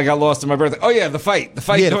 I got lost in my birthday. Oh, yeah, the fight. The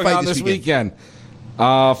fight going on this weekend.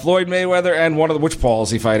 Floyd Mayweather and which Paul is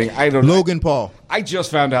he fighting? I don't know. Logan Paul. I just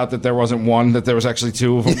found out that there wasn't one, that there was actually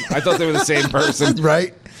two of them. I thought they were the same person.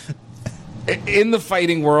 Right. In the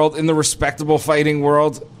fighting world, in the respectable fighting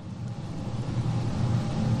world,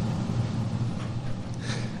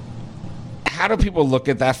 how do people look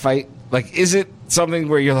at that fight? Like, is it something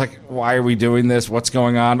where you're like, why are we doing this? What's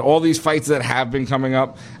going on? All these fights that have been coming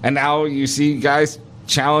up, and now you see guys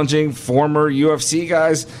challenging former UFC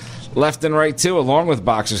guys left and right, too, along with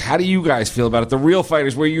boxers. How do you guys feel about it? The real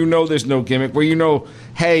fighters, where you know there's no gimmick, where you know,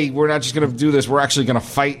 hey, we're not just going to do this, we're actually going to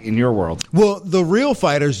fight in your world. Well, the real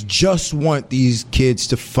fighters just want these kids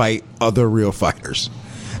to fight other real fighters.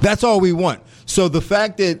 That's all we want. So the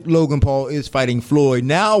fact that Logan Paul is fighting Floyd,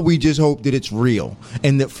 now we just hope that it's real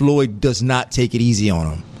and that Floyd does not take it easy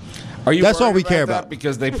on him. That's all we care about.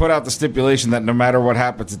 Because they put out the stipulation that no matter what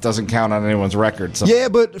happens, it doesn't count on anyone's record. So. Yeah,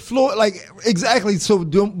 but Floyd, exactly. So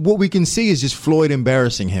what we can see is just Floyd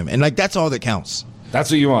embarrassing him, and that's all that counts. That's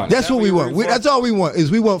what you want. That's what we want. That's all we want. Is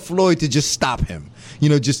we want Floyd to just stop him. You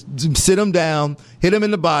know, just sit him down, hit him in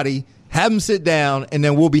the body, have him sit down, and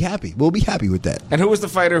then we'll be happy. We'll be happy with that. And who was the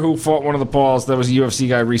fighter who fought one of the Pauls that was a UFC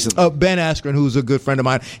guy recently? Ben Askren, who's a good friend of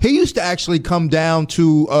mine. He used to actually come down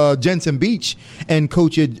to Jensen Beach and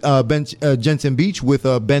coach at Jensen Beach with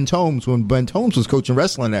Ben Tomes when Ben Tomes was coaching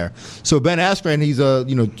wrestling there. So Ben Askren, he's a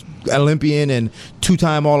Olympian and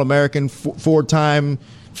two-time All-American, four-time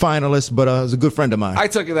finalist, but is a good friend of mine. I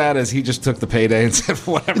took that as he just took the payday and said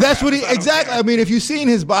whatever. That's what exactly. I mean, if you've seen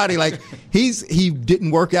his body, he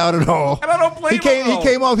didn't work out at all. And I don't blame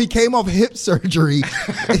him. He came off hip surgery.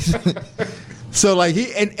 So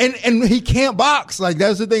he can't box.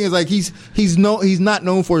 That's the thing is he's not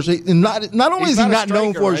known for not only is he not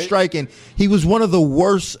known for striking, he was one of the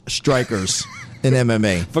worst strikers in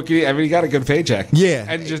MMA. But he got a good paycheck. Yeah.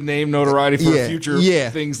 And just name notoriety for future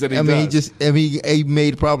things that he does. He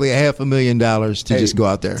made probably $500,000 to just go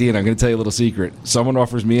out there. Dean, I'm going to tell you a little secret. Someone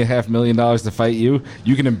offers me $500,000 to fight you.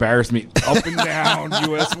 You can embarrass me up and down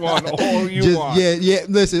US 1 all you want. Yeah.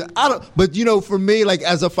 Listen, I don't. But for me,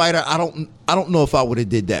 as a fighter, I don't know if I would have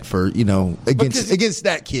did that for against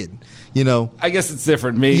that kid. I guess it's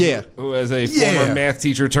different. Me, who as a former math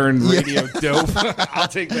teacher turned radio dope, I'll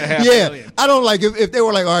take the $500,000. I don't if they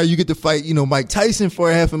were all right, you get to fight, Mike Tyson for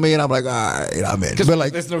 $500,000. I'm like, all right, I'm in.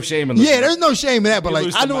 But there's no shame in that. Yeah, there's no shame in that.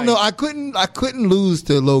 But I don't know. I couldn't lose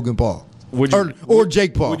to Logan Paul or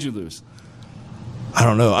Jake Paul. Would you lose? I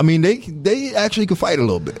don't know. I mean, they actually can fight a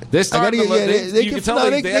little bit. They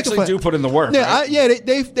actually do put in the work. Yeah, right?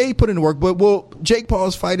 They put in the work. But Jake Paul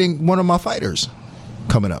is fighting one of my fighters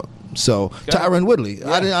coming up. So Tyron Woodley.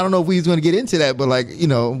 Yeah. I don't know if he's going to get into that, but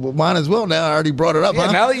mine as well. Now I already brought it up.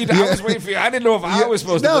 Yeah, now that I was waiting for you. I didn't know if I was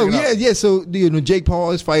supposed to. Bring it up. So Jake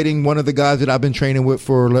Paul is fighting one of the guys that I've been training with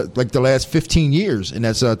for the last 15 years, and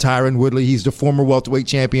that's Tyron Woodley. He's the former welterweight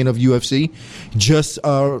champion of UFC. Just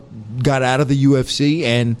got out of the UFC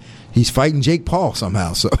and he's fighting Jake Paul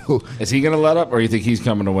somehow. So is he going to let up, or you think he's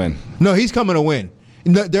coming to win? No, he's coming to win.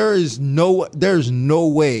 No, there's no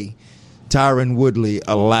way Tyron Woodley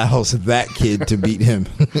allows that kid to beat him.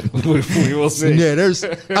 We will see. Yeah,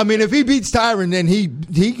 if he beats Tyron, then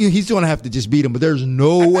he's going to have to just beat him. But there's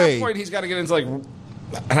no way. At that point, he's got to get into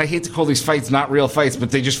and I hate to call these fights not real fights,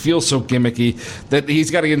 but they just feel so gimmicky that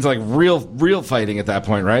he's got to get into real fighting at that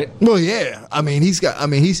point, right? Well, yeah. But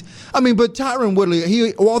Tyron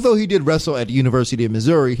Woodley, although he did wrestle at the University of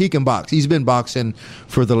Missouri, he can box. He's been boxing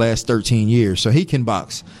for the last 13 years, so he can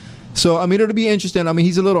box. So, it'll be interesting.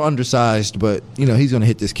 He's a little undersized, but, he's going to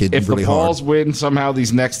hit this kid really hard. If the Pauls win somehow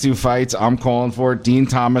these next two fights, I'm calling for it. Dean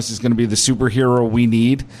Thomas is going to be the superhero we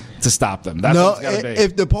need to stop them. That's what it's got to be.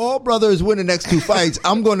 If the Paul brothers win the next two fights,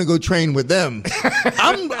 I'm going to go train with them.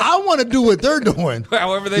 I want to do what they're doing.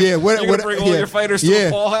 However you're going to bring all your fighters to the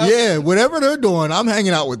Paul house? Yeah, whatever they're doing, I'm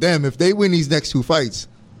hanging out with them if they win these next two fights.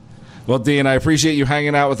 Well, Dean, I appreciate you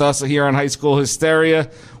hanging out with us here on High School Hysteria.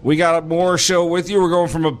 We got more show with you. We're going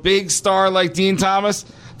from a big star like Dean Thomas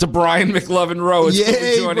to Brian McLovin Rhodes.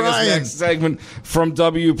 Yay, joining us next segment from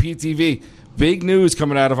WPTV. Big news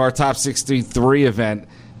coming out of our Top 63 event.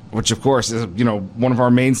 which of course is, one of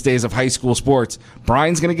our mainstays of high school sports.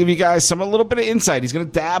 Brian's going to give you guys a little bit of insight. He's going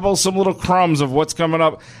to dabble some little crumbs of what's coming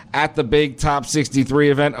up at the big Top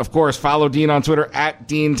 63 event. Of course, follow Dean on Twitter at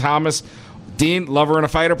Dean Thomas. Dean, Lover and a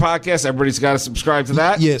Fighter podcast. Everybody's got to subscribe to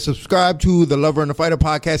that. Yeah, subscribe to the Lover and a Fighter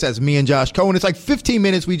podcast. That's me and Josh Cohen. It's like 15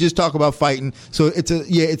 minutes. We just talk about fighting. So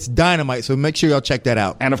it's dynamite. So make sure y'all check that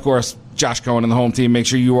out. And of course, Josh Cohen and the home team. Make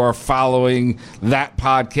sure you are following that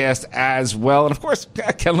podcast as well. And of course,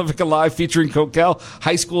 Ken LaVicka Live featuring Kokell,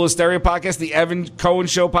 High School Hysteria podcast, the Evan Cohen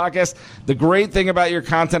Show podcast. The great thing about your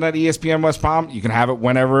content at ESPN West Palm, you can have it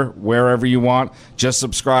whenever, wherever you want. Just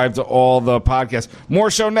subscribe to all the podcasts.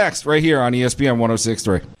 More show next right here on ESPN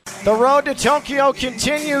 106.3. The road to Tokyo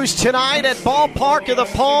continues tonight at Ballpark of the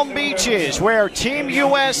Palm Beaches, where Team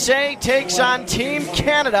USA takes on Team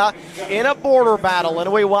Canada in a border battle.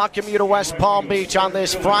 And we welcome you to West Palm Beach on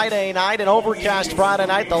this Friday night, an overcast Friday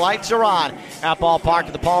night. The lights are on at Ballpark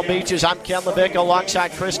of the Palm Beaches. I'm Ken LaVicka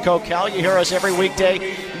alongside Chris Kokell. You hear us every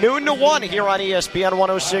weekday, noon to 1 here on ESPN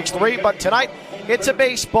 106.3. But tonight, it's a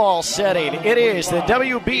baseball setting. It is the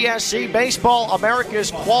WBSC Baseball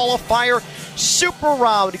America's Qualifier Super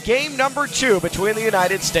Round, game number 2 between the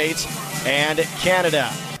United States and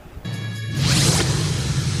Canada.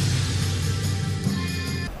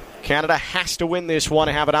 Canada has to win this one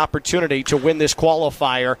to have an opportunity to win this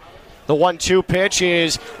qualifier. The 1-2 pitch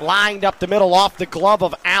is lined up the middle off the glove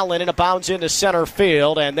of Allen, and it bounds into center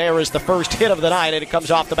field. And there is the first hit of the night, and it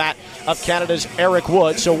comes off the bat of Canada's Eric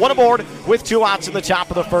Wood. So one aboard with 2 outs in the top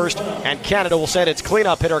of the first, and Canada will send its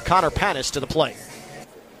cleanup hitter Connor Panis to the plate.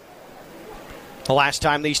 The last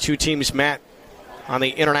time these two teams met on the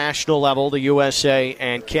international level, the USA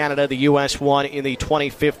and Canada, the U.S. won in the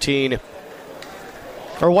 2015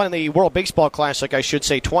 or won in the World Baseball Classic, I should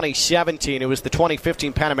say, 2017. It was the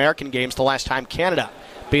 2015 Pan American Games, the last time Canada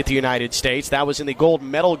beat the United States. That was in the gold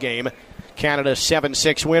medal game. Canada's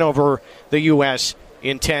 7-6 win over the U.S.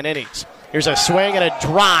 in 10 innings. Here's a swing and a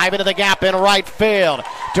drive into the gap in right field.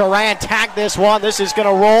 Durant tagged this one. This is going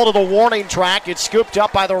to roll to the warning track. It's scooped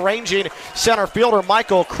up by the ranging center fielder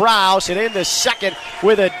Michael Krause. And in the second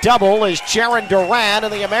with a double is Jaron Durant,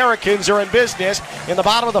 and the Americans are in business. In the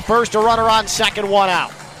bottom of the first, a runner on second, 1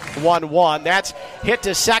 out. 1-1. That's hit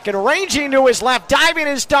to second. Ranging to his left. Diving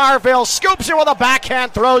is Darville. Scoops it with a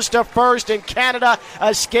backhand. Throws to first, and Canada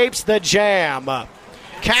escapes the jam.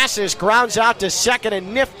 Cassis grounds out to second, a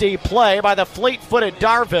nifty play by the fleet-footed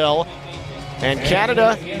Darville. And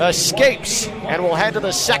Canada escapes and will head to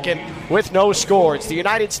the second with no score. It's the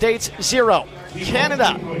United States 0,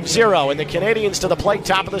 Canada 0, and the Canadians to the plate,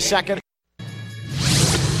 top of the second.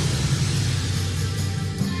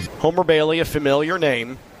 Homer Bailey, a familiar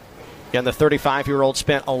name. And the 35-year-old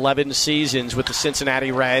spent 11 seasons with the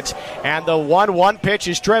Cincinnati Reds. And the 1-1 pitch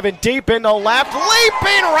is driven deep into left.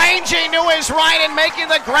 Leaping, ranging to his right, and making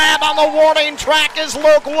the grab on the warning track is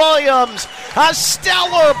Luke Williams. A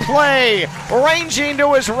stellar play. Ranging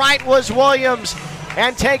to his right was Williams,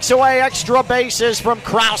 and takes away extra bases from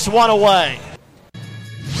Krause, 1 away.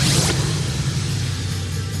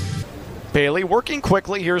 Bailey working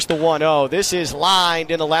quickly. Here's the 1-0. This is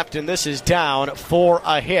lined in the left, and this is down for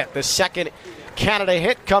a hit. The second Canada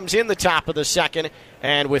hit comes in the top of the second,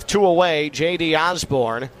 and with 2 away, J.D.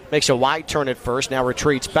 Osborne makes a wide turn at first, now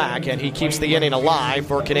retreats back, and he keeps the inning alive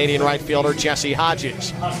for Canadian right fielder Jesse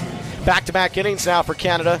Hodges. Back-to-back innings now for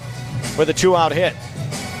Canada with a 2-out hit.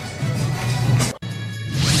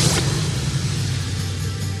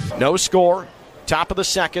 No score. Top of the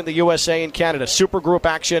second, the USA and Canada. Supergroup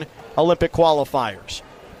action. Olympic qualifiers.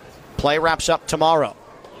 Play wraps up tomorrow.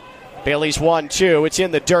 Bailey's 1-2. It's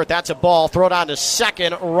in the dirt. That's a ball. Throw down to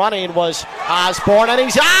second. Running was Osborne, and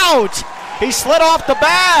he's out. He slid off the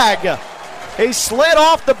bag. He slid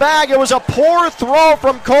off the bag. It was a poor throw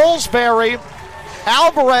from Colesbury.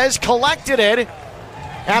 Alvarez collected it,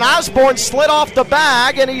 and Osborne slid off the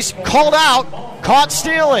bag, and he's called out. Caught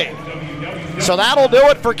stealing. So that'll do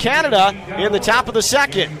it for Canada in the top of the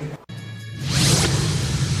second.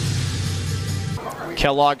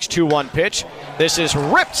 Kellogg's 2-1 pitch. This is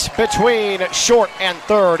ripped between short and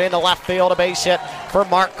third into left field. A base hit for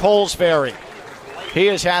Mark Colesbury. He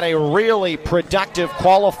has had a really productive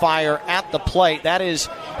qualifier at the plate. That is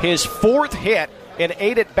his 4th hit in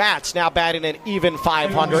 8 at-bats, now batting an even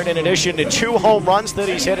 .500, in addition to 2 home runs that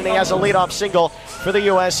he's hit, and he has a leadoff single for the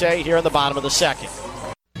USA here in the bottom of the second.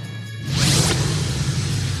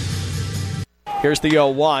 Here's the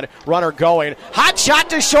 0-1. Runner going. Hot shot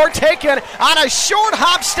to short, taken on a short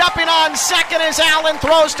hop. Stepping on second as Allen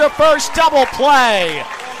throws to first. Double play.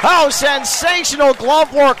 Oh, sensational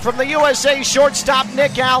glove work from the USA shortstop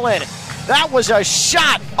Nick Allen. That was a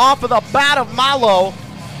shot off of the bat of Malo.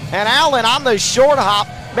 And Allen on the short hop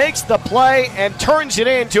makes the play and turns it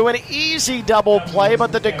into an easy double play,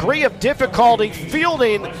 but the degree of difficulty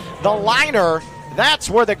fielding the liner, that's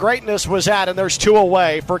where the greatness was at, and there's 2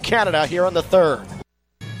 away for Canada here in the third.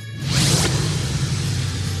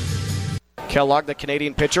 Kellogg, the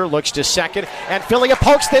Canadian pitcher, looks to second, and Philia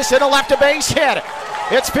pokes this in a left-to-base hit.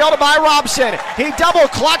 It's fielded by Robson. He double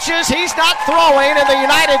clutches. He's not throwing, and the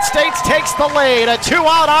United States takes the lead. A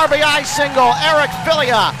 2-out RBI single, Eric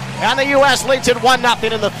Philia, and the U.S. leads it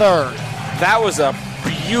 1-0 in the third. That was a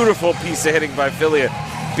beautiful piece of hitting by Philia.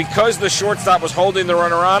 Because the shortstop was holding the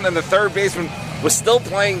runner on and the third baseman was still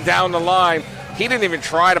playing down the line, he didn't even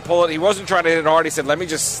try to pull it. He wasn't trying to hit it hard. He said, let me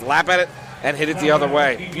just slap at it and hit it the other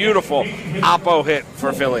way. Beautiful oppo hit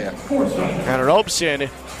for Philia. And Robson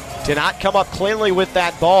did not come up cleanly with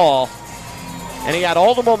that ball. And he had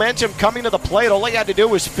all the momentum coming to the plate. All he had to do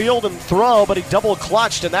was field and throw, but he double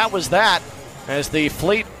clutched, and that was that. As the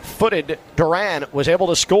fleet-footed Duran was able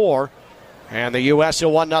to score, and the U.S. a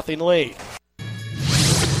 1-0 lead.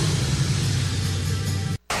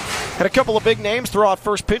 Had a couple of big names throw out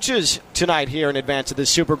first pitches tonight here in advance of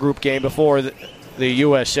this Supergroup game before the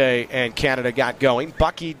USA and Canada got going.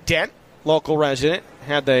 Bucky Dent, local resident,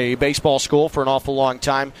 had the baseball school for an awful long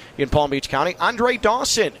time in Palm Beach County. Andre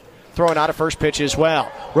Dawson throwing out a first pitch as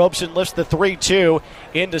well. Robeson lifts the 3-2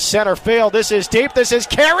 into center field. This is deep. This is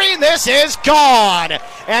carrying. This is gone.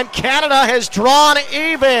 And Canada has drawn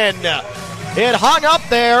even. It hung up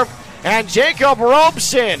there, and Jacob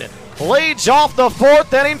Robeson leads off the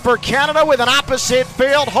fourth inning for Canada with an opposite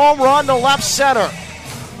field home run to left center.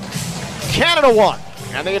 Canada won,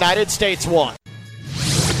 and the United States won.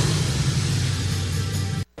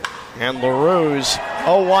 And LaRue's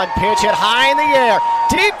 0-1 pitch hit high in the air,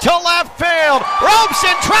 deep to left field.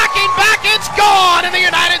 Robeson tracking back, it's gone, and the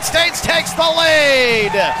United States takes the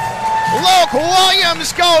lead. Luke Williams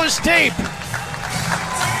goes deep,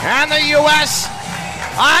 and the U.S.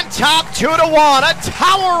 on top 2-1. A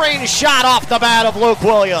towering shot off the bat of Luke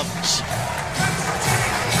Williams.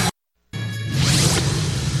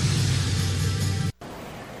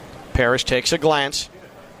 Parrish takes a glance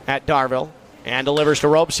at Darvill and delivers to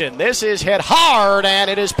Robeson. This is hit hard, and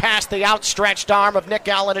it is past the outstretched arm of Nick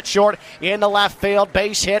Allen at short in the left field.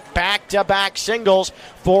 Base hit, back-to-back singles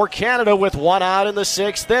for Canada with 1 out in the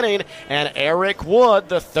 6th inning. And Eric Wood,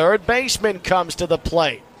 the third baseman, comes to the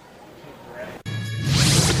plate.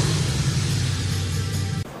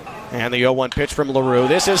 And the 0-1 pitch from LaRue.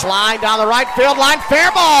 This is lined down the right field line.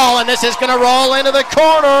 Fair ball, and this is going to roll into the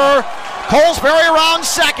corner. Colesbury around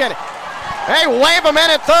second. They wave him in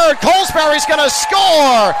at third. Colesbury's going to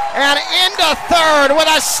score. And into third with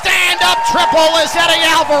a stand-up triple is Eddie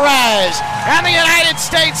Alvarez. And the United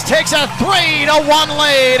States takes a 3-1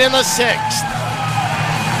 lead in the 6th.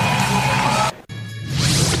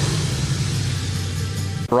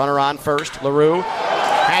 Runner on first. LaRue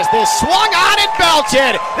has this swung on and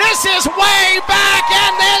belted. This is way back,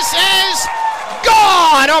 and this is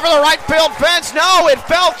gone over the right field fence. No, it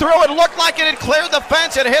fell through. It looked like it had cleared the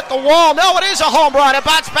fence and hit the wall. No, it is a home run. It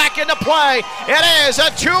bounced back into play. It is a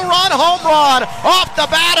 2-run home run off the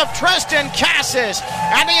bat of Tristan Cassis.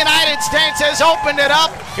 And the United States has opened it up.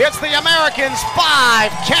 It's the Americans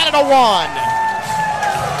 5, Canada 1.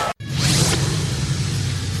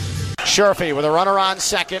 Sherfy with a runner on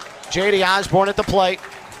second. J.D. Osborne at the plate.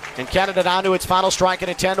 And Canada down to its final strike in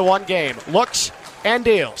a 10-1 game. Looks and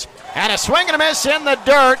deals. And a swing and a miss in the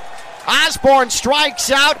dirt. Osborne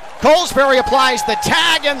strikes out. Colesbury applies the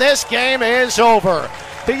tag, and this game is over.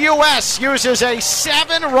 The U.S. uses a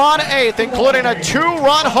 7-run 8th, including a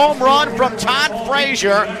 2-run home run from Todd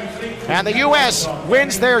Frazier. And the U.S.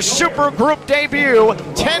 wins their Super Group debut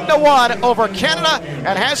 10-1 over Canada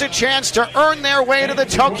and has a chance to earn their way to the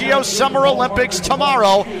Tokyo Summer Olympics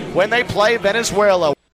tomorrow when they play Venezuela.